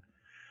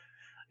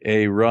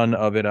a run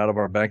of it out of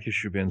our back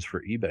issue bins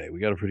for eBay. We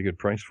got a pretty good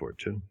price for it,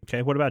 too.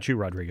 Okay, what about you,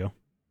 Rodrigo?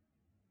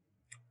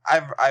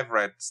 I've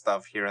read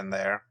stuff here and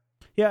there.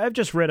 Yeah, I've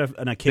just read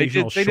an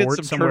occasional they did short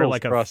some somewhere, Turtles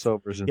like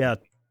crossovers.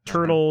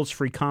 Turtles,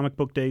 Free Comic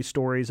Book Day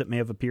stories that may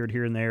have appeared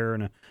here and there,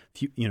 and a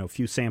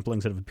few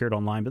samplings that have appeared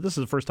online. But this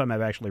is the first time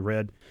I've actually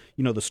read,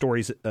 the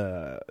stories,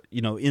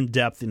 in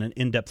depth, in an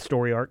in-depth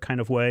story arc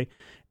kind of way.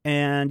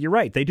 And you're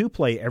right, they do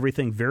play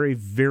everything very,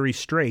 very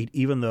straight,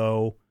 even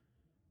though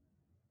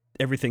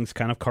everything's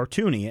kind of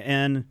cartoony.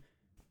 And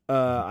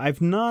I've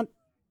not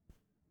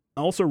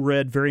also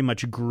read very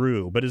much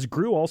Gru, but is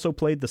Gru also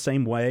played the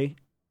same way?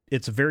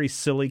 It's a very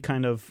silly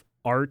kind of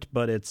art,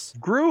 but it's...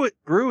 Gru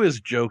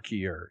is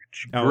jokier.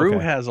 Gru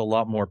has a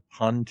lot more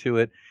pun to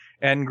it.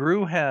 And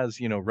Gru has,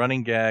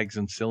 running gags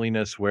and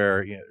silliness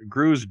where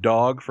Gru's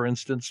dog, for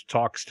instance,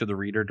 talks to the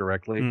reader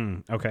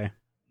directly. Okay.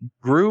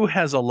 Gru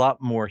has a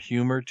lot more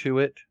humor to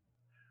it.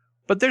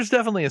 But there's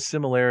definitely a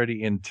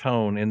similarity in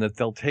tone in that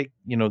they'll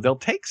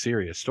take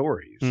serious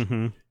stories.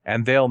 Mm-hmm.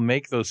 And they'll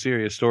make those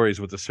serious stories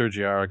with the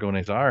Sergio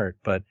Aragonés art.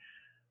 But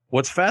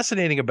what's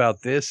fascinating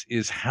about this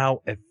is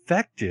how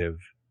effective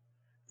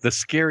the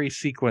scary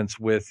sequence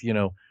with,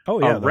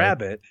 a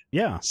rabbit,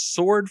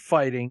 sword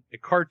fighting a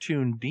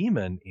cartoon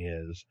demon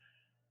is.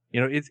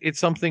 It's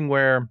something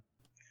where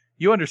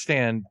you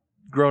understand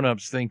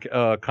grown-ups think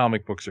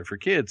comic books are for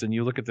kids, and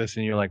you look at this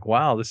and you're like,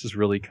 wow, this is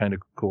really kind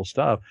of cool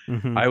stuff.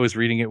 Mhm. I was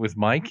reading it with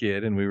my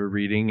kid, and we were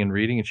reading,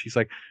 and she's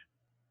like,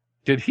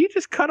 did he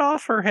just cut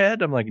off her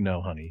head? I'm like,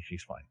 no, honey,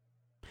 she's fine.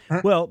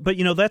 Well, but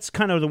that's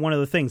kind of one of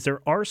the things.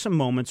 There are some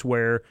moments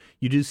where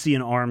you do see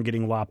an arm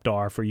getting lopped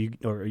off, or you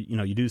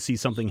do see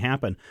something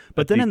happen.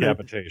 But then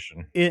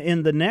decapitation.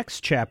 in the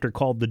next chapter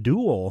called The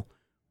Duel,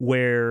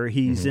 where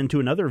he's into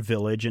another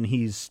village and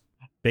he's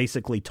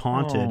basically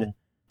taunted,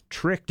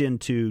 tricked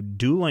into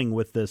dueling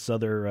with this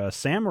other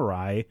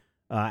samurai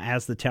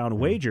as the town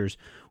wagers.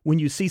 When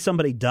you see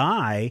somebody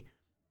die,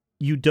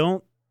 you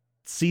don't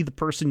see the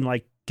person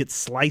get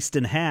sliced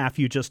in half.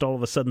 You just all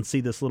of a sudden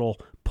see this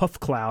little puff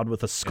cloud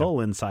with a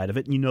skull inside of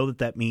it, and you know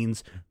that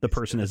means the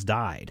person has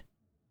died.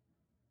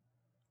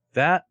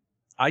 That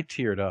I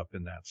teared up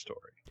in that story.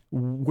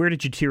 Where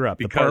did you tear up?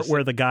 Because the part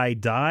where the guy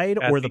died,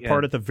 or the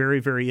part at the very,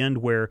 very end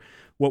where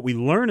what we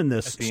learn in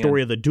this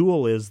story of The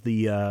Duel is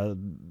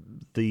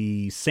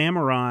the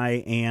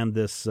samurai and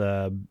this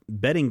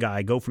betting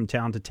guy go from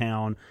town to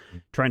town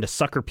trying to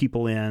sucker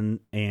people in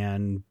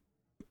and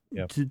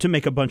to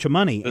make a bunch of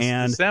money.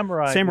 And the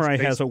samurai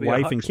has a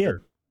wife and kid.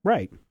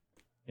 Right.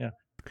 Yeah.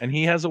 And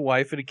he has a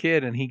wife and a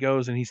kid, and he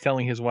goes and he's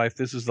telling his wife,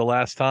 this is the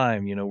last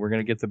time, we're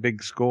going to get the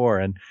big score.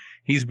 And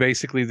he's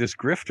basically this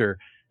grifter.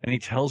 And he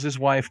tells his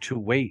wife to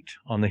wait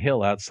on the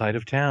hill outside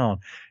of town.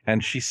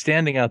 And she's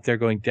standing out there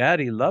going,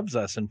 Daddy loves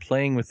us, and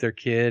playing with their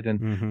kid.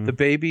 And the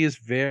baby is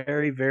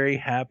very, very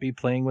happy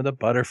playing with a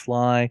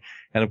butterfly.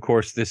 And of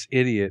course, this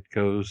idiot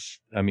goes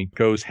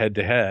head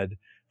to head,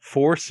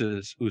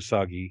 forces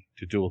Usagi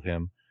to duel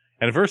him.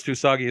 And at first,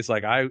 Usagi is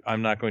like,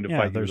 I'm not going to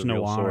fight you with a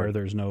real sword. There's no honor.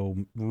 There's no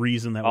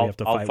reason that we have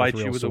to fight with real swords.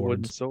 I'll fight you with a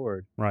wooden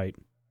sword. Right.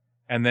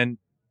 And then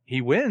he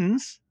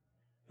wins.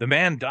 The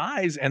man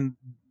dies, and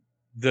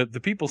the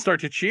people start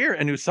to cheer,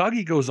 and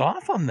Usagi goes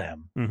off on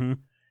them. Mm-hmm.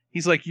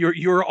 He's like,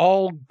 you're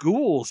all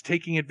ghouls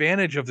taking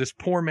advantage of this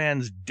poor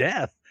man's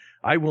death.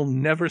 I will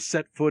never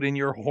set foot in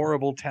your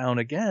horrible town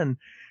again.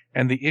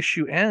 And the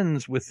issue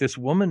ends with this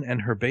woman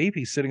and her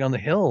baby sitting on the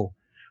hill,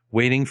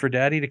 waiting for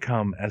Daddy to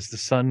come as the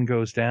sun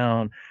goes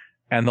down.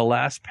 And the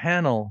last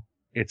panel,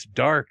 it's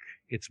dark,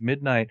 it's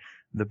midnight,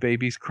 the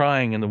baby's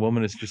crying, and the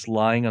woman is just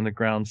lying on the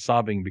ground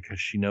sobbing because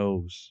she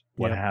knows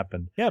what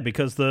happened. Yeah,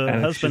 because the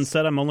husband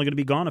said, I'm only going to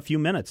be gone a few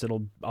minutes.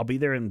 I'll be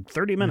there in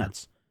 30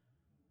 minutes.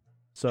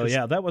 So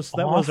that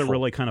was a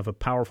really kind of a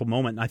powerful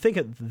moment. And I think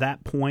at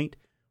that point,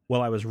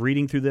 while I was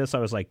reading through this, I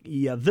was like,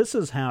 this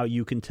is how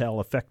you can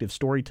tell effective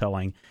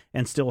storytelling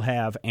and still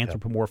have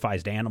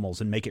anthropomorphized animals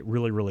and make it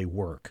really, really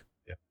work.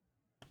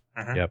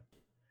 Yep.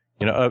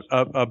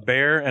 A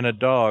bear and a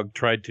dog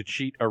tried to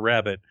cheat a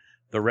rabbit.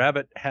 The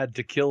rabbit had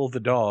to kill the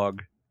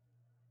dog,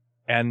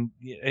 and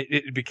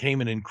it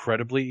became an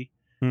incredibly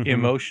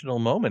emotional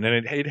moment.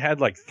 And it had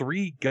like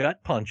 3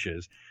 gut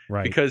punches,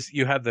 right? Because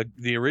you have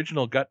the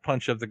original gut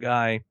punch of the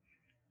guy.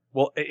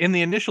 Well, in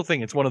the initial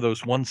thing, it's one of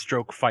those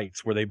one-stroke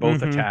fights where they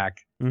both attack,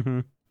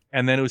 and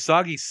then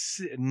Usagi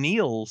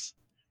kneels,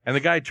 and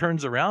the guy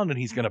turns around and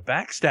he's going to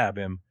backstab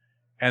him.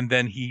 And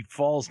then he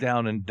falls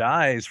down and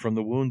dies from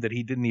the wound that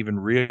he didn't even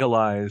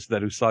realize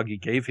that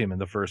Usagi gave him in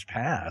the first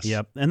pass.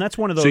 Yep, and that's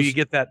one of those. So you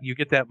get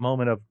that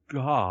moment of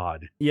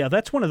God. Yeah,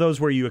 that's one of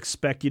those where you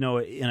expect, in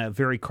a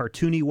very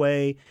cartoony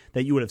way,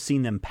 that you would have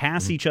seen them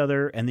pass each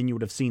other, and then you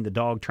would have seen the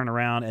dog turn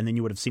around, and then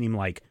you would have seen him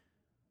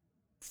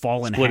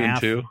fall in split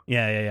half. in two.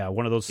 Yeah.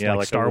 One of those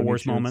like Star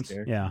Wars moments.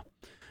 There. Yeah.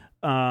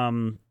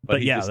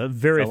 But yeah,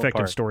 very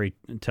effective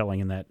storytelling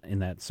in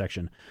that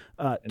section.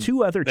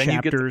 2 other then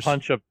chapters. You get the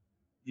punch of.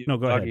 No,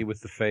 go Usagi ahead.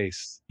 with the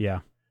face.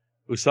 Yeah.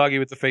 Usagi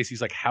with the face.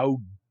 He's like,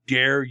 how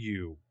dare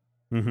you?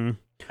 Mm-hmm.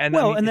 And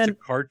it's a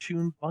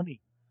cartoon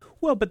bunny.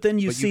 Well, but then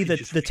you see that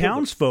the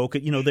townsfolk,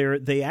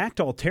 they act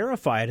all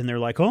terrified, and they're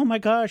like, oh my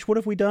gosh, what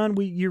have we done?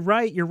 You're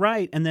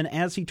right. And then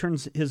as he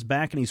turns his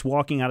back and he's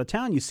walking out of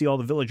town, you see all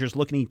the villagers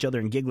looking at each other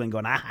and giggling,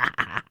 going,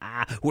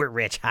 we're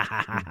rich, ha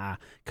ha ha ha,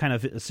 kind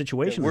of a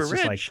situation. We're it's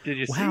rich. Just like, did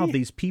you wow, see?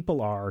 these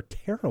people are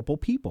terrible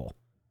people.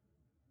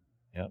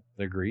 Yep,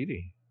 they're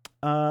greedy.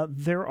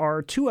 There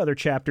are 2 other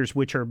chapters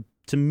which are,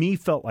 to me,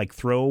 felt like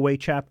throwaway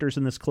chapters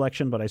in this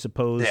collection, but I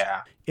suppose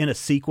in a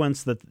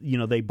sequence that,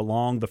 they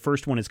belong. The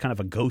first one is kind of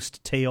a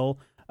ghost tale,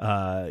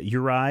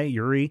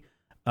 Yuri,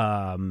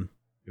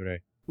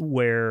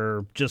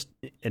 where just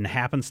in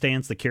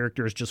happenstance, the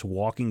character is just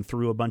walking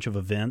through a bunch of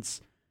events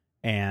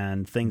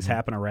and things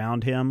happen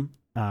around him.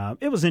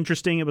 It was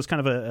interesting. It was kind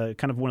of a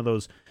kind of one of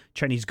those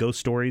Chinese ghost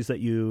stories that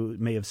you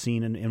may have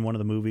seen in one of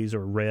the movies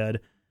or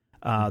read.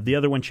 The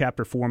other one,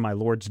 Chapter 4, My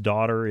Lord's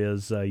Daughter,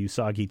 is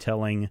Usagi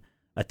telling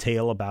a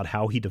tale about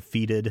how he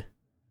defeated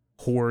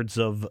hordes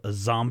of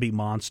zombie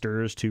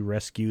monsters to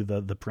rescue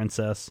the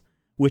princess,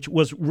 which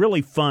was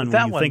really fun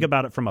when you think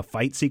about it from a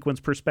fight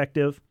sequence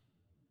perspective.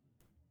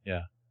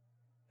 Yeah.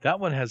 That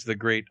one has the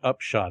great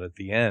upshot at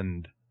the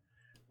end,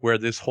 where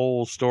this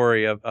whole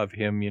story of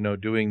him,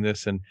 doing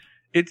this, and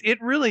it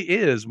really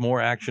is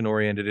more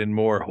action-oriented and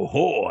more,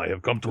 I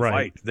have come to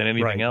fight than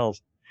anything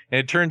else. And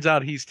it turns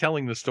out he's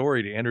telling the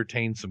story to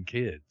entertain some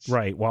kids.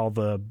 Right, while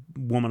the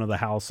woman of the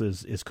house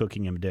is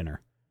cooking him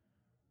dinner.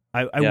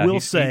 I Yeah, will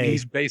say...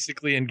 He's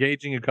basically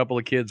engaging a couple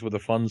of kids with a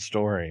fun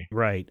story.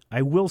 Right.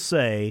 I will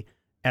say,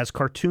 as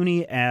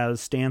cartoony as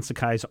Stan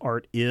Sakai's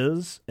art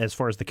is, as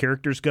far as the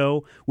characters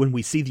go, when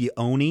we see the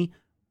Oni,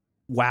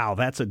 wow,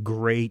 that's a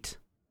great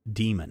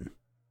demon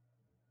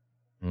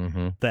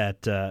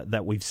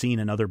that we've seen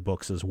in other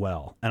books as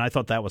well. And I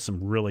thought that was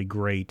some really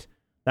great...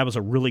 That was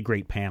a really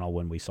great panel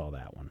when we saw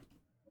that one.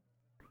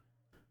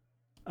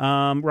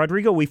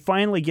 Rodrigo, we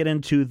finally get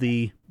into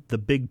the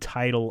big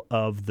title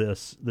of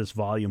this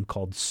volume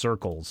called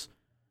Circles.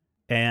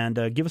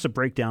 And give us a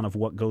breakdown of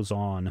what goes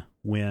on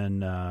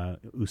when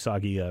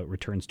Usagi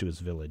returns to his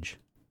village.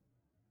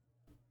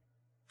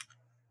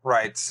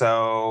 Right,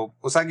 so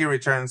Usagi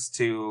returns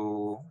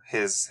to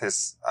his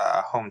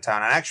hometown,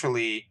 and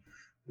actually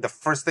the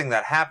first thing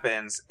that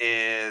happens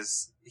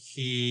is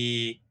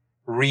he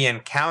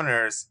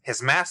re-encounters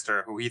his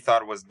master, who he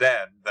thought was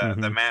dead,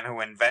 the man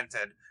who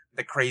invented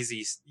the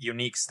crazy,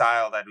 unique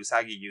style that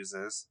Usagi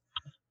uses.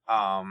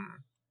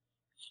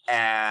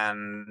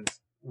 And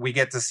we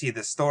get to see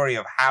the story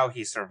of how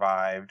he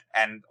survived,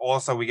 and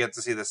also we get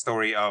to see the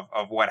story of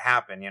what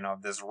happened,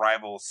 this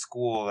rival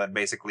school that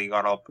basically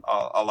got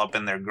all up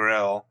in their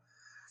grill.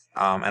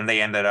 And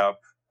they ended up,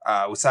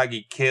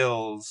 Usagi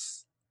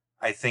kills,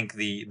 I think,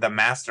 the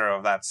master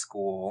of that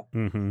school.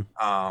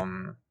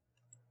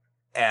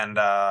 And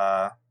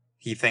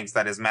he thinks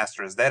that his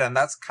master is dead, and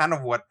that's kind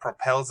of what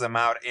propels him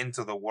out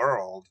into the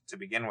world to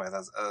begin with,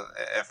 as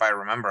if I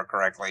remember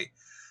correctly.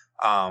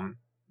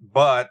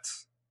 But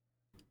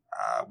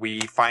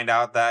we find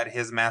out that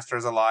his master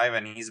is alive,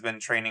 and he's been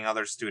training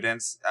other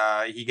students.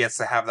 He gets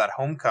to have that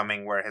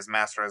homecoming where his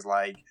master is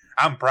like,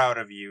 "I'm proud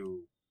of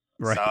you,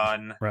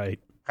 son,"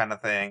 kind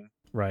of thing.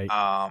 Right.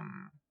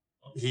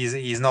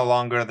 He's no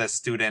longer the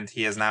student;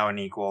 he is now an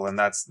equal, and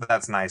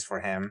that's nice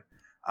for him.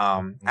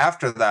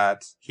 After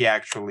that, he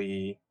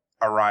actually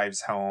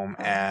arrives home,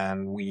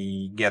 and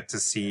we get to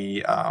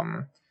see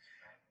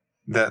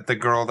the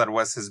girl that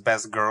was his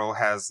best girl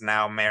has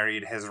now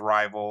married his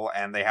rival,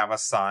 and they have a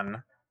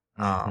son.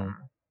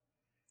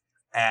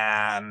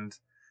 And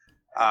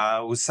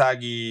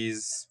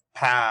Usagi's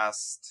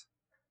past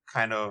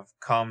kind of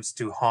comes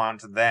to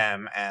haunt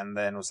them, and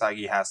then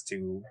Usagi has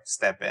to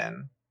step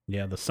in.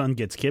 Yeah, the son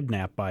gets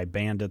kidnapped by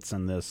bandits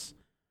and this,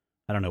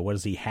 I don't know, what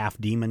is he,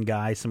 half-demon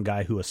guy? Some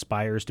guy who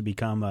aspires to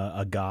become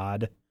a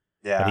god.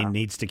 Yeah. But he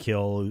needs to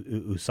kill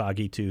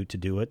Usagi to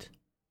do it.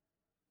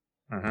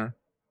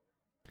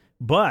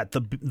 But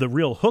the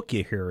real hook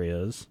here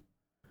is,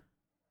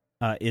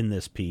 in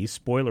this piece,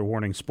 spoiler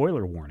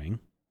warning,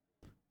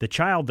 the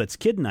child that's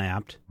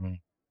kidnapped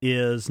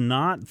is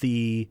not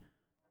the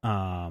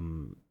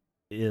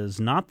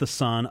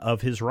son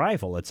of his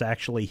rival. It's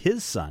actually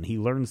his son. He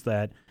learns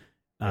that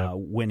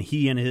when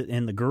he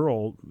and the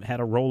girl had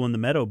a roll in the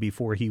meadow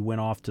before he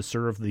went off to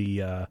serve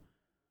the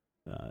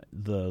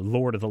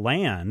lord of the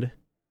land,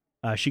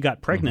 she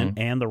got pregnant,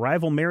 and the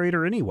rival married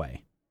her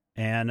anyway,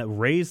 and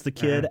raised the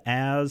kid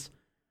as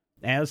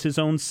his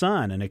own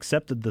son, and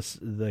accepted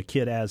the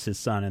kid as his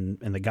son,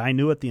 and the guy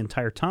knew it the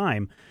entire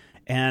time.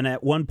 And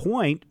at one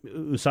point,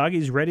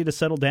 Usagi's ready to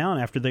settle down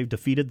after they've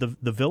defeated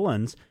the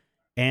villains,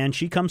 and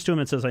she comes to him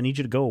and says, "I need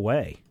you to go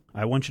away.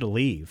 I want you to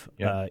leave.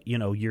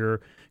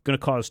 You're going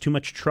to cause too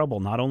much trouble,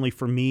 not only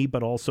for me,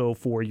 but also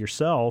for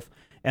yourself,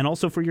 and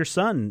also for your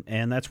son."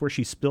 And that's where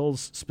she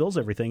spills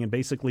everything and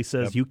basically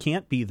says, "You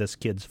can't be this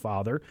kid's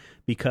father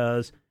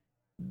because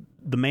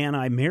the man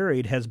I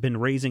married has been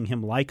raising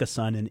him like a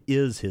son and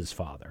is his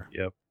father."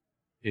 Yep,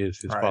 is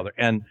his father.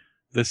 And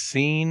the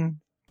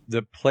scene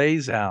that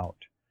plays out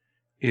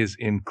is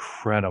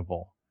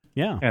incredible.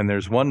 Yeah. And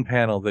there's one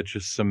panel that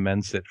just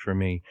cements it for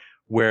me,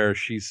 where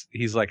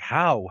he's like,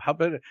 how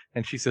about it?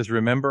 And she says,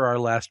 "Remember our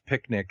last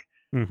picnic?"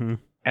 And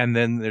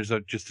then there's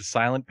just a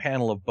silent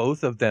panel of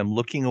both of them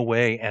looking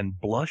away and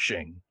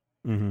blushing.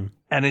 And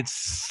it's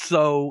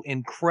so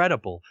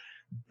incredible,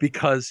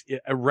 because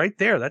right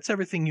there, that's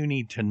everything you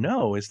need to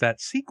know, is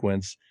that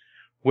sequence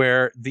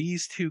where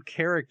these two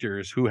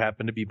characters who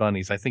happen to be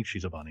bunnies. I think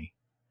she's a bunny.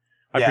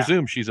 I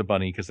presume she's a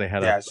bunny because they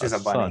had a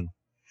bunny. son.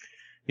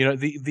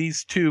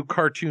 These two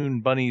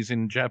cartoon bunnies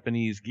in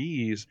Japanese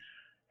gis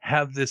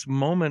have this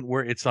moment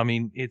where it's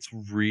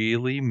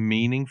really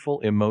meaningful,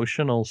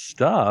 emotional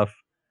stuff.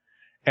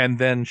 And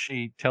then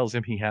she tells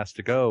him he has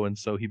to go, and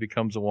so he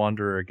becomes a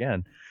wanderer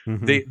again.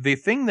 The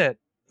thing that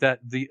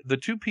the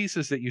two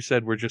pieces that you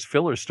said were just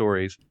filler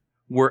stories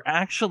were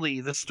actually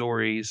the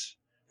stories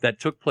that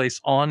took place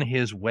on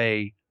his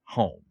way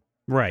home.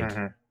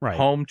 Right.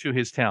 Home to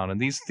his town. And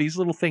these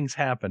little things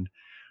happened.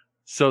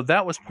 So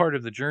that was part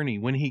of the journey.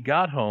 When he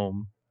got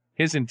home,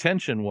 his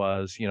intention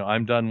was,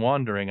 I'm done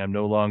wandering. I'm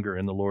no longer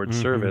in the Lord's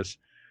service.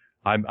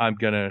 I'm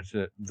going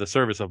to the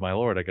service of my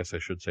Lord, I guess I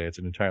should say. It's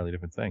an entirely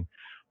different thing.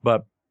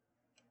 But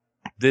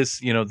this,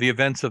 the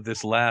events of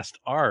this last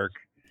arc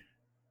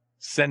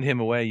send him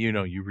away.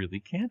 You really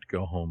can't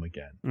go home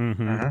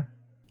again.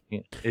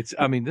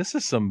 I mean, this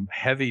is some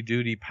heavy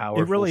duty,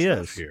 powerful It really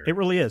stuff is. here. It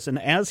really is. And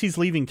as he's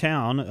leaving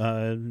town,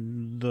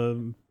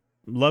 the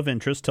love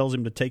interest tells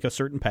him to take a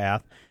certain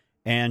path.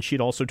 And she'd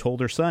also told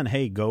her son,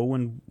 hey, go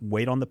and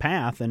wait on the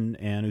path, and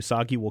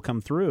Usagi will come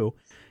through.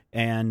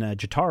 And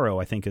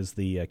Jotaro, I think, is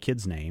the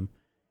kid's name.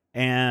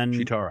 And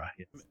Chitara.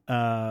 Yes.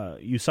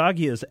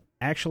 Usagi is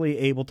actually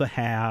able to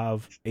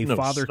have a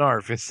father...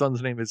 Snarf. His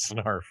son's name is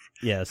Snarf.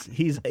 Yes,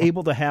 he's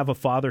able to have a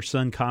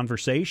father-son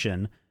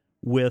conversation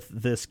with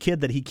this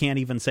kid that he can't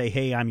even say,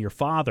 hey, I'm your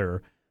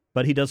father,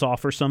 but he does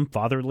offer some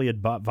fatherly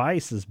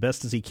advice as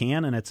best as he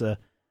can, and it's a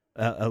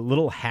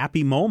little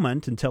happy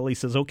moment until he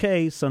says,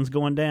 okay, sun's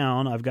going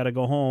down, I've got to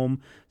go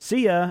home,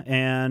 see ya,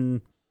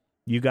 and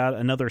you got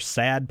another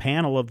sad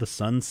panel of the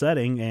sun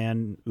setting,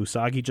 and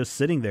Usagi just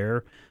sitting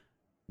there,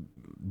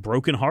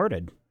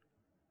 brokenhearted.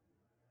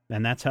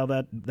 And that's how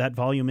that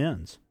volume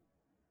ends.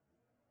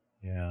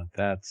 Yeah,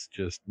 that's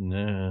just...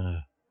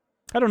 Nah.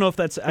 I don't know if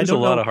that's... There's a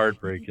lot of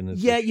heartbreak in this.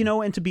 Yeah,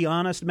 issue. And to be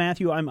honest,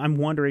 Matthew, I'm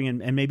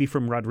wondering, and maybe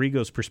from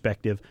Rodrigo's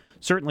perspective,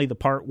 certainly the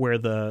part where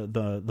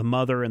the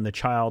mother and the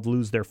child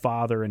lose their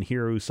father, and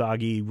here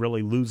Usagi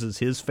really loses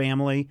his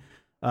family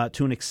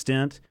to an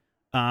extent.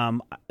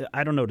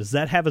 I don't know. Does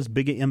that have as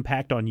big an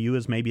impact on you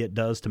as maybe it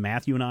does to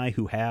Matthew and I,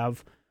 who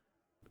have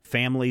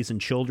families and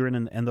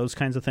children and those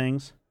kinds of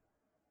things?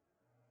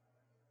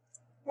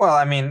 Well,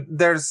 I mean,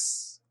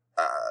 there's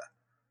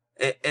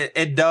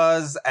it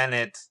does,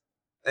 and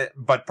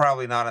but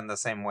probably not in the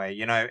same way.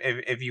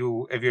 If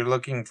you're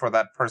looking for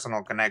that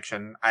personal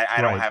connection,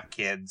 I don't have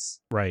kids,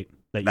 right?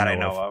 That I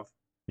know of.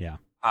 Yeah.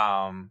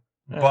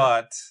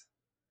 But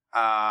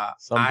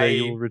someday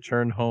you'll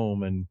return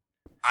home, and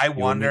I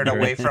wandered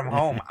away from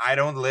home. I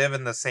don't live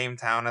in the same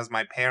town as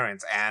my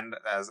parents and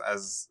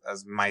as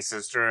my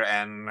sister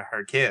and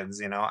her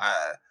kids.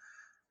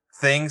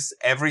 Things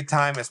every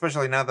time,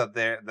 especially now that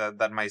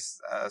that my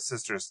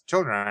sister's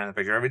children are in the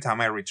picture. Every time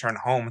I return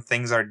home,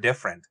 things are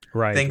different.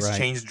 Right. Things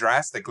change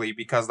drastically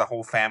because the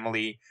whole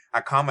family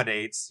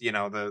accommodates.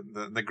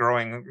 The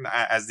growing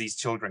as these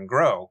children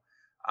grow.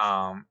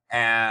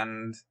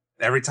 And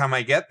every time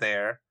I get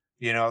there,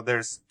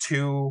 there's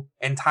two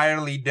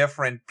entirely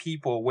different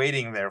people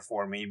waiting there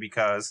for me,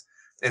 because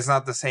it's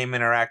not the same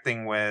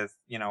interacting with,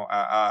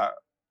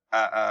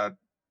 a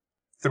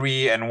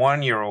 3 and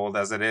 1 year old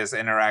as it is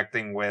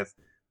interacting with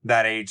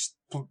that age,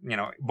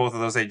 both of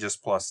those ages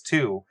plus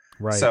 2.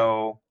 Right.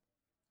 So,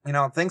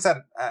 things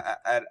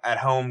at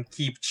home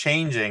keep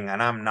changing,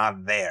 and I'm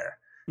not there.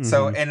 Mm-hmm.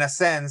 So in a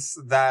sense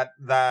that's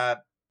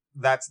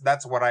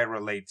what I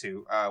relate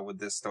to with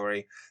this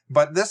story.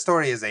 But this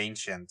story is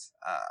ancient,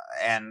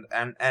 and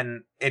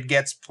it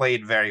gets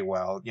played very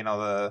well.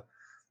 The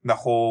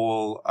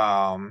whole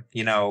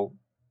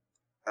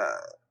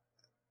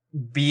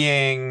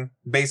being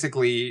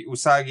basically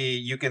Usagi.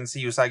 You can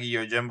see Usagi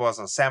Yojimbo as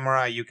a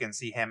samurai. You can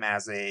see him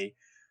as a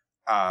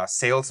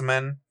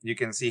salesman. You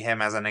can see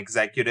him as an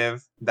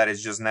executive that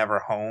is just never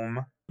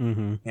home.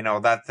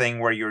 Mm-hmm. That thing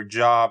where your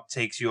job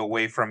takes you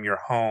away from your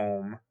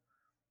home,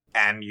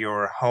 and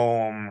your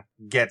home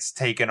gets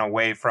taken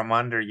away from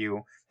under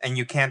you, and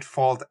you can't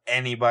fault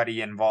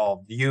anybody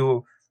involved.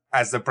 You,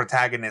 as the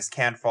protagonist,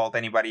 can't fault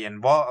anybody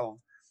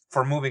involved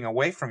for moving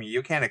away from you.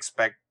 You can't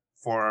expect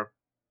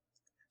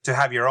to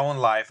have your own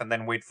life and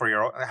then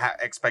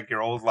expect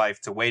your old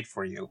life to wait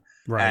for you.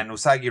 Right. And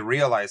Usagi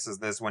realizes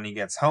this when he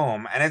gets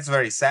home, and it's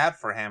very sad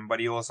for him, but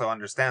he also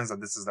understands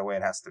that this is the way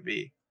it has to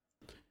be.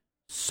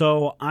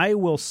 So I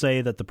will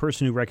say that the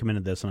person who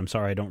recommended this, and I'm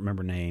sorry I don't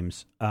remember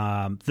names,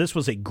 this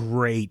was a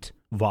great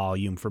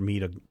volume for me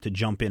to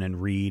jump in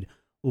and read.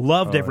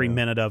 Loved every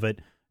minute of it.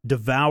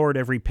 Devoured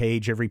every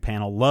page, every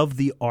panel. Loved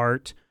the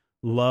art.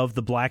 Loved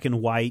the black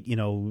and white,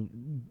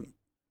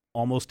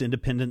 almost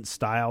independent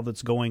style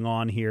that's going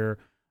on here.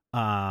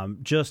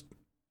 Just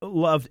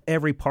loved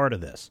every part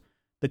of this.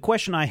 The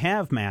question I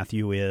have,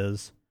 Matthew,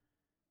 is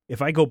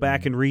if I go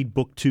back and read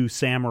Book 2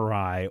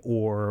 Samurai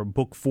or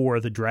Book 4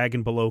 The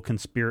Dragon Bellow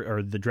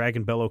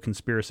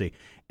Conspiracy,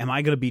 am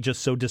I going to be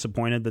just so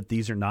disappointed that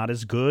these are not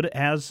as good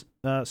as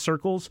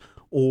Circles,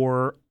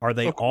 or are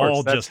they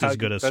all just as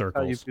good as Circles?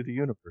 That's how you view the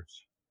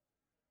universe.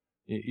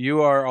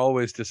 You are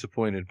always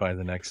disappointed by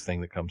the next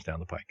thing that comes down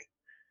the pike.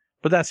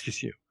 But that's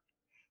just you.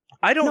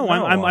 I don't know.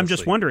 I'm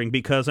just wondering,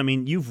 because,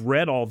 you've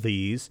read all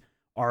these.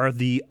 Are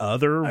the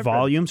other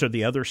volumes or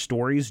the other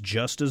stories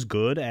just as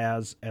good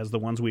as the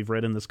ones we've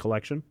read in this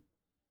collection?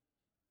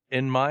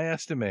 In my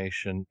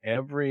estimation,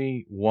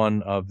 every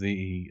one of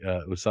the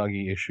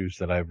Usagi issues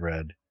that I've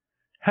read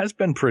has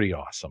been pretty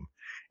awesome.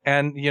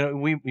 And,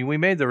 we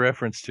made the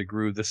reference to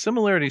Gru. The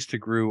similarities to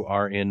Gru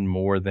are in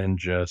more than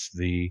just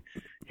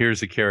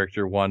here's a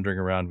character wandering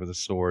around with a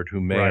sword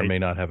who may or may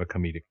not have a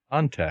comedic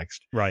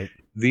context. Right.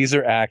 These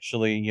are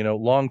actually,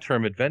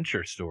 long-term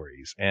adventure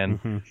stories.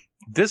 And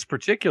this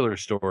particular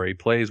story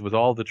plays with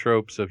all the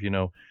tropes of,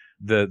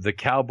 the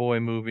cowboy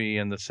movie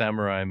and the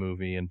samurai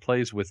movie, and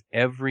plays with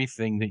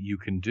everything that you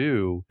can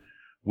do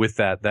with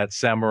that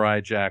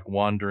Samurai Jack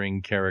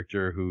wandering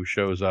character who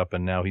shows up,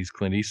 and now he's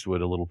Clint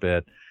Eastwood a little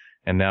bit,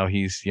 and now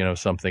he's,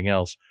 something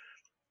else.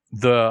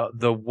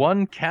 The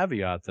one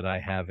caveat that I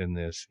have in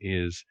this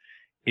is,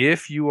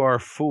 if you are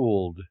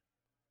fooled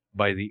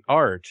by the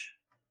art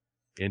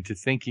into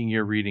thinking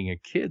you're reading a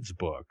kid's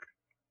book,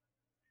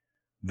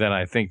 then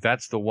I think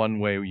that's the one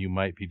way you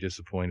might be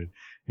disappointed.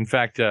 In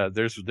fact,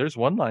 there's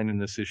one line in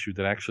this issue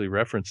that actually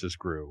references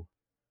Gru,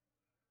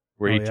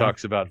 where he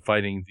talks about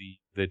fighting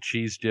the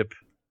cheese dip,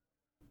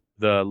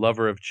 the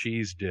lover of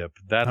cheese dip.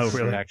 That's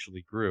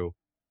actually Gru.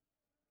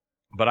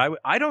 But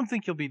I don't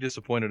think you'll be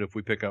disappointed if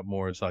we pick up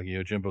more Usagi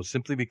Yojimbo,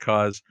 simply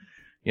because,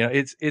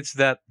 it's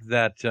that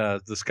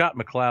the Scott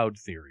McCloud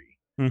theory,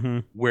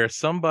 where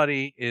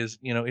somebody is,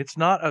 it's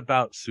not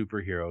about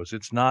superheroes.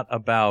 It's not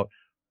about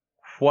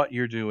what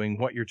you're doing,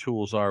 what your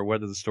tools are,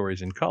 whether the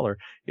story's in color.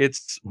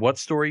 It's what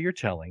story you're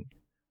telling,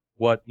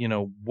 what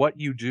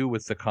you do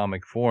with the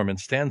comic form. And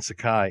Stan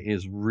Sakai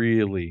is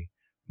really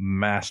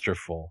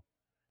masterful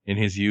in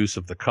his use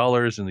of the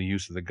colors and the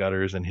use of the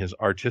gutters and his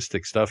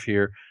artistic stuff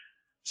here.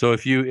 So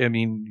if you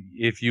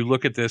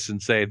look at this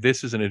and say,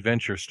 this is an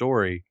adventure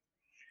story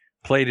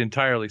played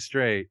entirely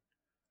straight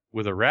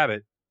with a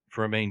rabbit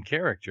for a main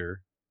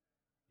character,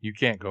 you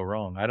can't go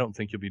wrong. I don't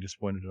think you'll be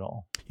disappointed at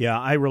all. Yeah,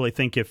 I really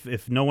think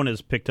if no one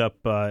has picked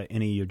up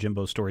any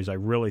Yojimbo stories, I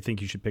really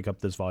think you should pick up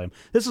this volume.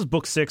 This is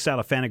book 6 out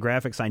of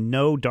Fantagraphics. I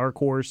know Dark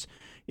Horse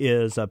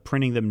is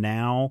printing them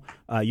now.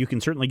 You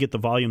can certainly get the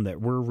volume that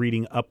we're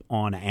reading up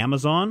on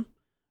Amazon.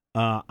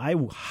 I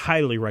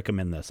highly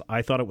recommend this.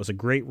 I thought it was a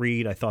great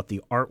read. I thought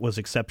the art was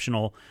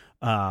exceptional.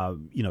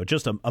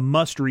 Just a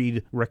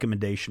must-read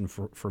recommendation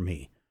for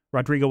me.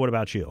 Rodrigo, what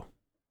about you?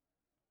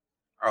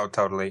 Oh,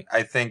 totally.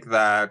 I think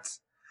that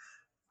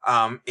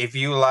if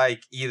you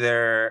like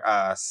either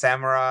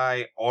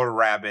samurai or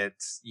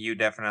rabbits, you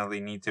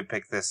definitely need to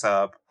pick this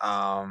up.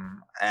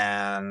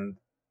 And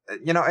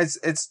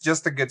it's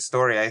just a good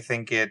story. I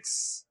think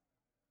it's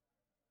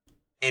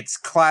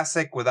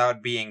classic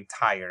without being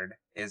tired.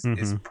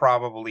 Is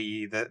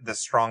probably the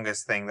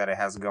strongest thing that it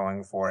has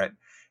going for it,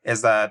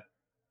 is that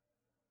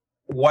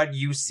what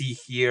you see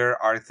here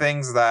are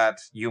things that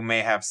you may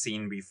have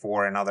seen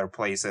before in other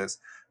places,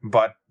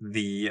 but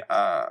the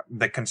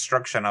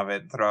construction of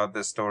it throughout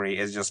the story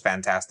is just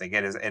fantastic.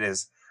 It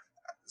is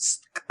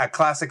a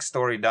classic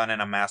story done in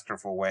a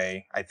masterful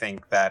way. I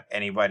think that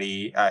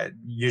anybody,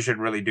 you should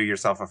really do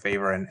yourself a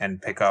favor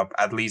and pick up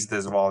at least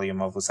this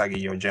volume of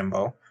Usagi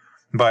Yojimbo.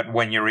 But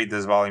when you read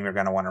this volume, you're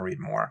going to want to read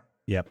more.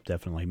 Yep,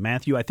 definitely.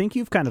 Matthew, I think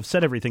you've kind of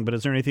said everything, but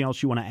is there anything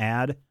else you want to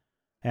add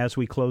as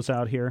we close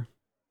out here?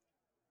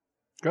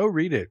 Go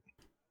read it,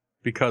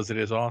 because it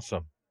is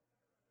awesome.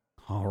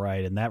 All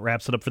right, and that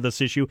wraps it up for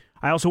this issue.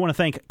 I also want to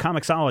thank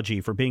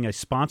Comixology for being a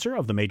sponsor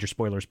of the Major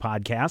Spoilers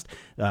podcast.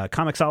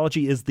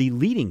 Comixology is the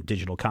leading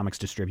digital comics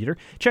distributor.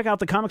 Check out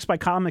the Comics by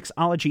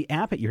Comixology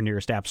app at your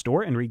nearest app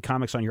store and read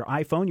comics on your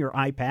iPhone, your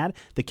iPad,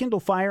 the Kindle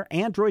Fire,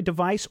 Android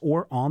device,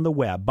 or on the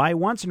web. Buy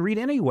once and read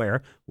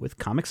anywhere with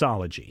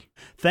Comixology.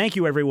 Thank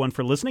you, everyone,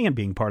 for listening and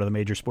being part of the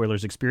Major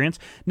Spoilers experience.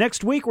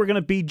 Next week, we're going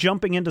to be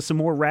jumping into some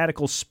more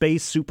radical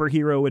space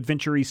superhero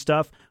adventure-y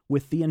stuff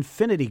with the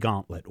Infinity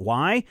Gauntlet.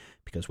 Why?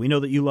 Because we know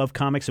that you love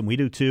comics, and we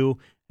do too,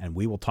 and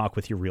we will talk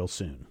with you real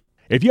soon.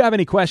 If you have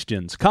any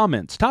questions,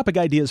 comments, topic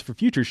ideas for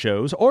future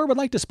shows, or would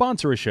like to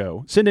sponsor a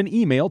show, send an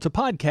email to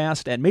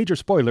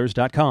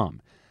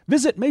podcast@majorspoilers.com.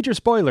 Visit Major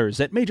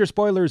Spoilers at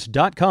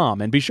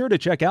majorspoilers.com and be sure to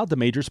check out the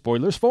Major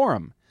Spoilers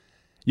Forum.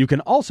 You can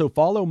also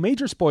follow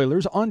Major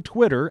Spoilers on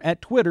Twitter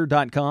at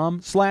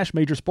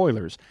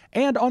twitter.com/majorspoilers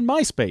and on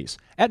MySpace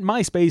at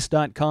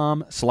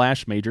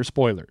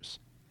myspace.com/majorspoilers.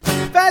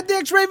 If I had the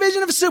X-ray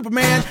vision of a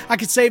Superman, I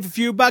could save a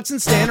few bucks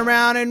and stand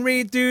around and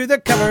read through the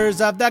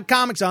covers of the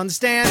comics on the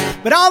stand.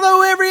 But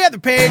although every other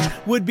page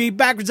would be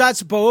backwards, I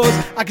suppose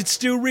I could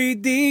still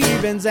read the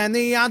evens and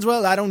the odds.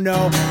 Well, I don't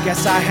know.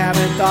 Guess I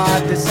haven't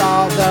thought this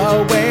all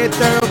the way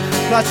through.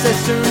 Plus, as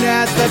soon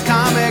as the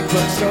comic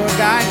book store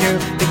guy knew,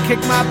 they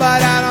kicked my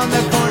butt out on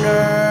the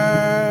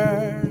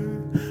corner.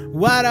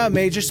 What a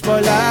major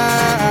spoiler!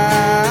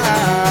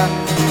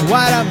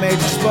 What a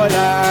major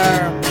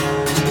spoiler!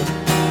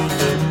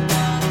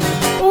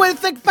 Way to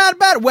think about it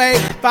better way.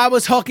 If I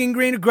was hulking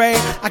green or gray,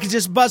 I could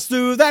just bust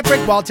through that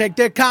brick wall, take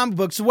their comic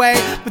books away.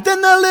 But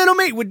then the little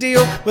meat would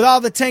deal with all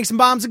the tanks and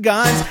bombs and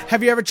guns.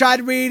 Have you ever tried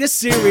to read a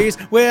series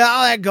with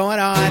all that going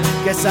on?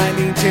 Guess I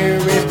need to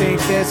rethink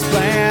this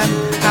plan.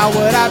 How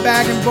would I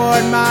bag and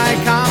board my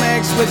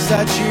comics with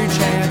such huge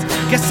hands?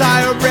 Guess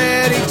I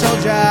already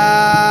told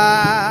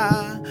ya.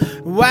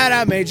 What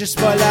a major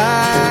spoiler.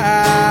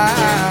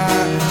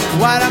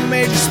 What a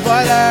major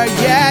spoiler.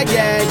 Yeah,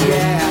 yeah,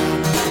 yeah.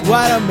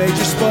 What a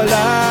major spoiler.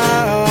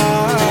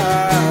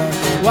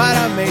 What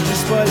a major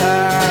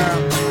spoiler.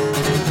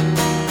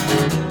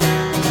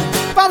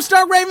 If I'm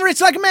Stark Raven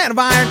rich like a man of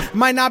iron, I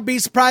might not be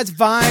surprised to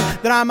find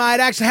that I might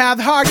actually have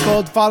the hard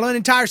cold to follow an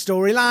entire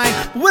storyline.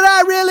 But would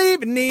I really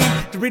even need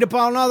to read up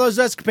on all those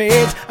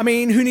escapades? I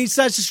mean, who needs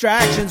such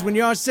distractions when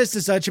your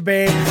sister's such a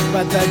babe?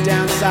 But the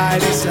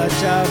downside is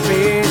such a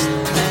beast,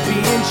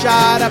 being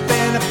shot up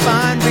in a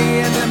fun bee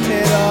in the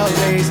Middle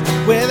East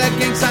with a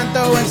gang sign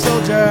throwing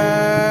soldier.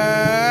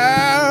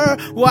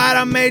 What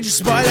a major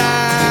spoiler.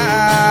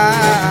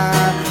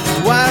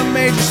 What a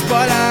major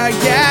spoiler.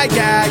 Yeah,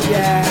 yeah,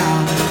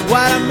 yeah.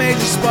 What a major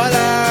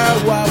spoiler.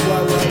 Whoa,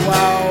 whoa, whoa,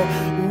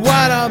 whoa.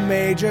 What a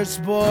major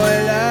spoiler.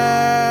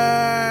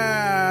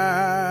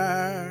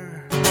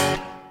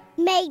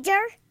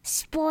 Major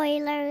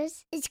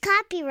Spoilers is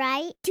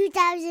copyright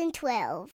 2012.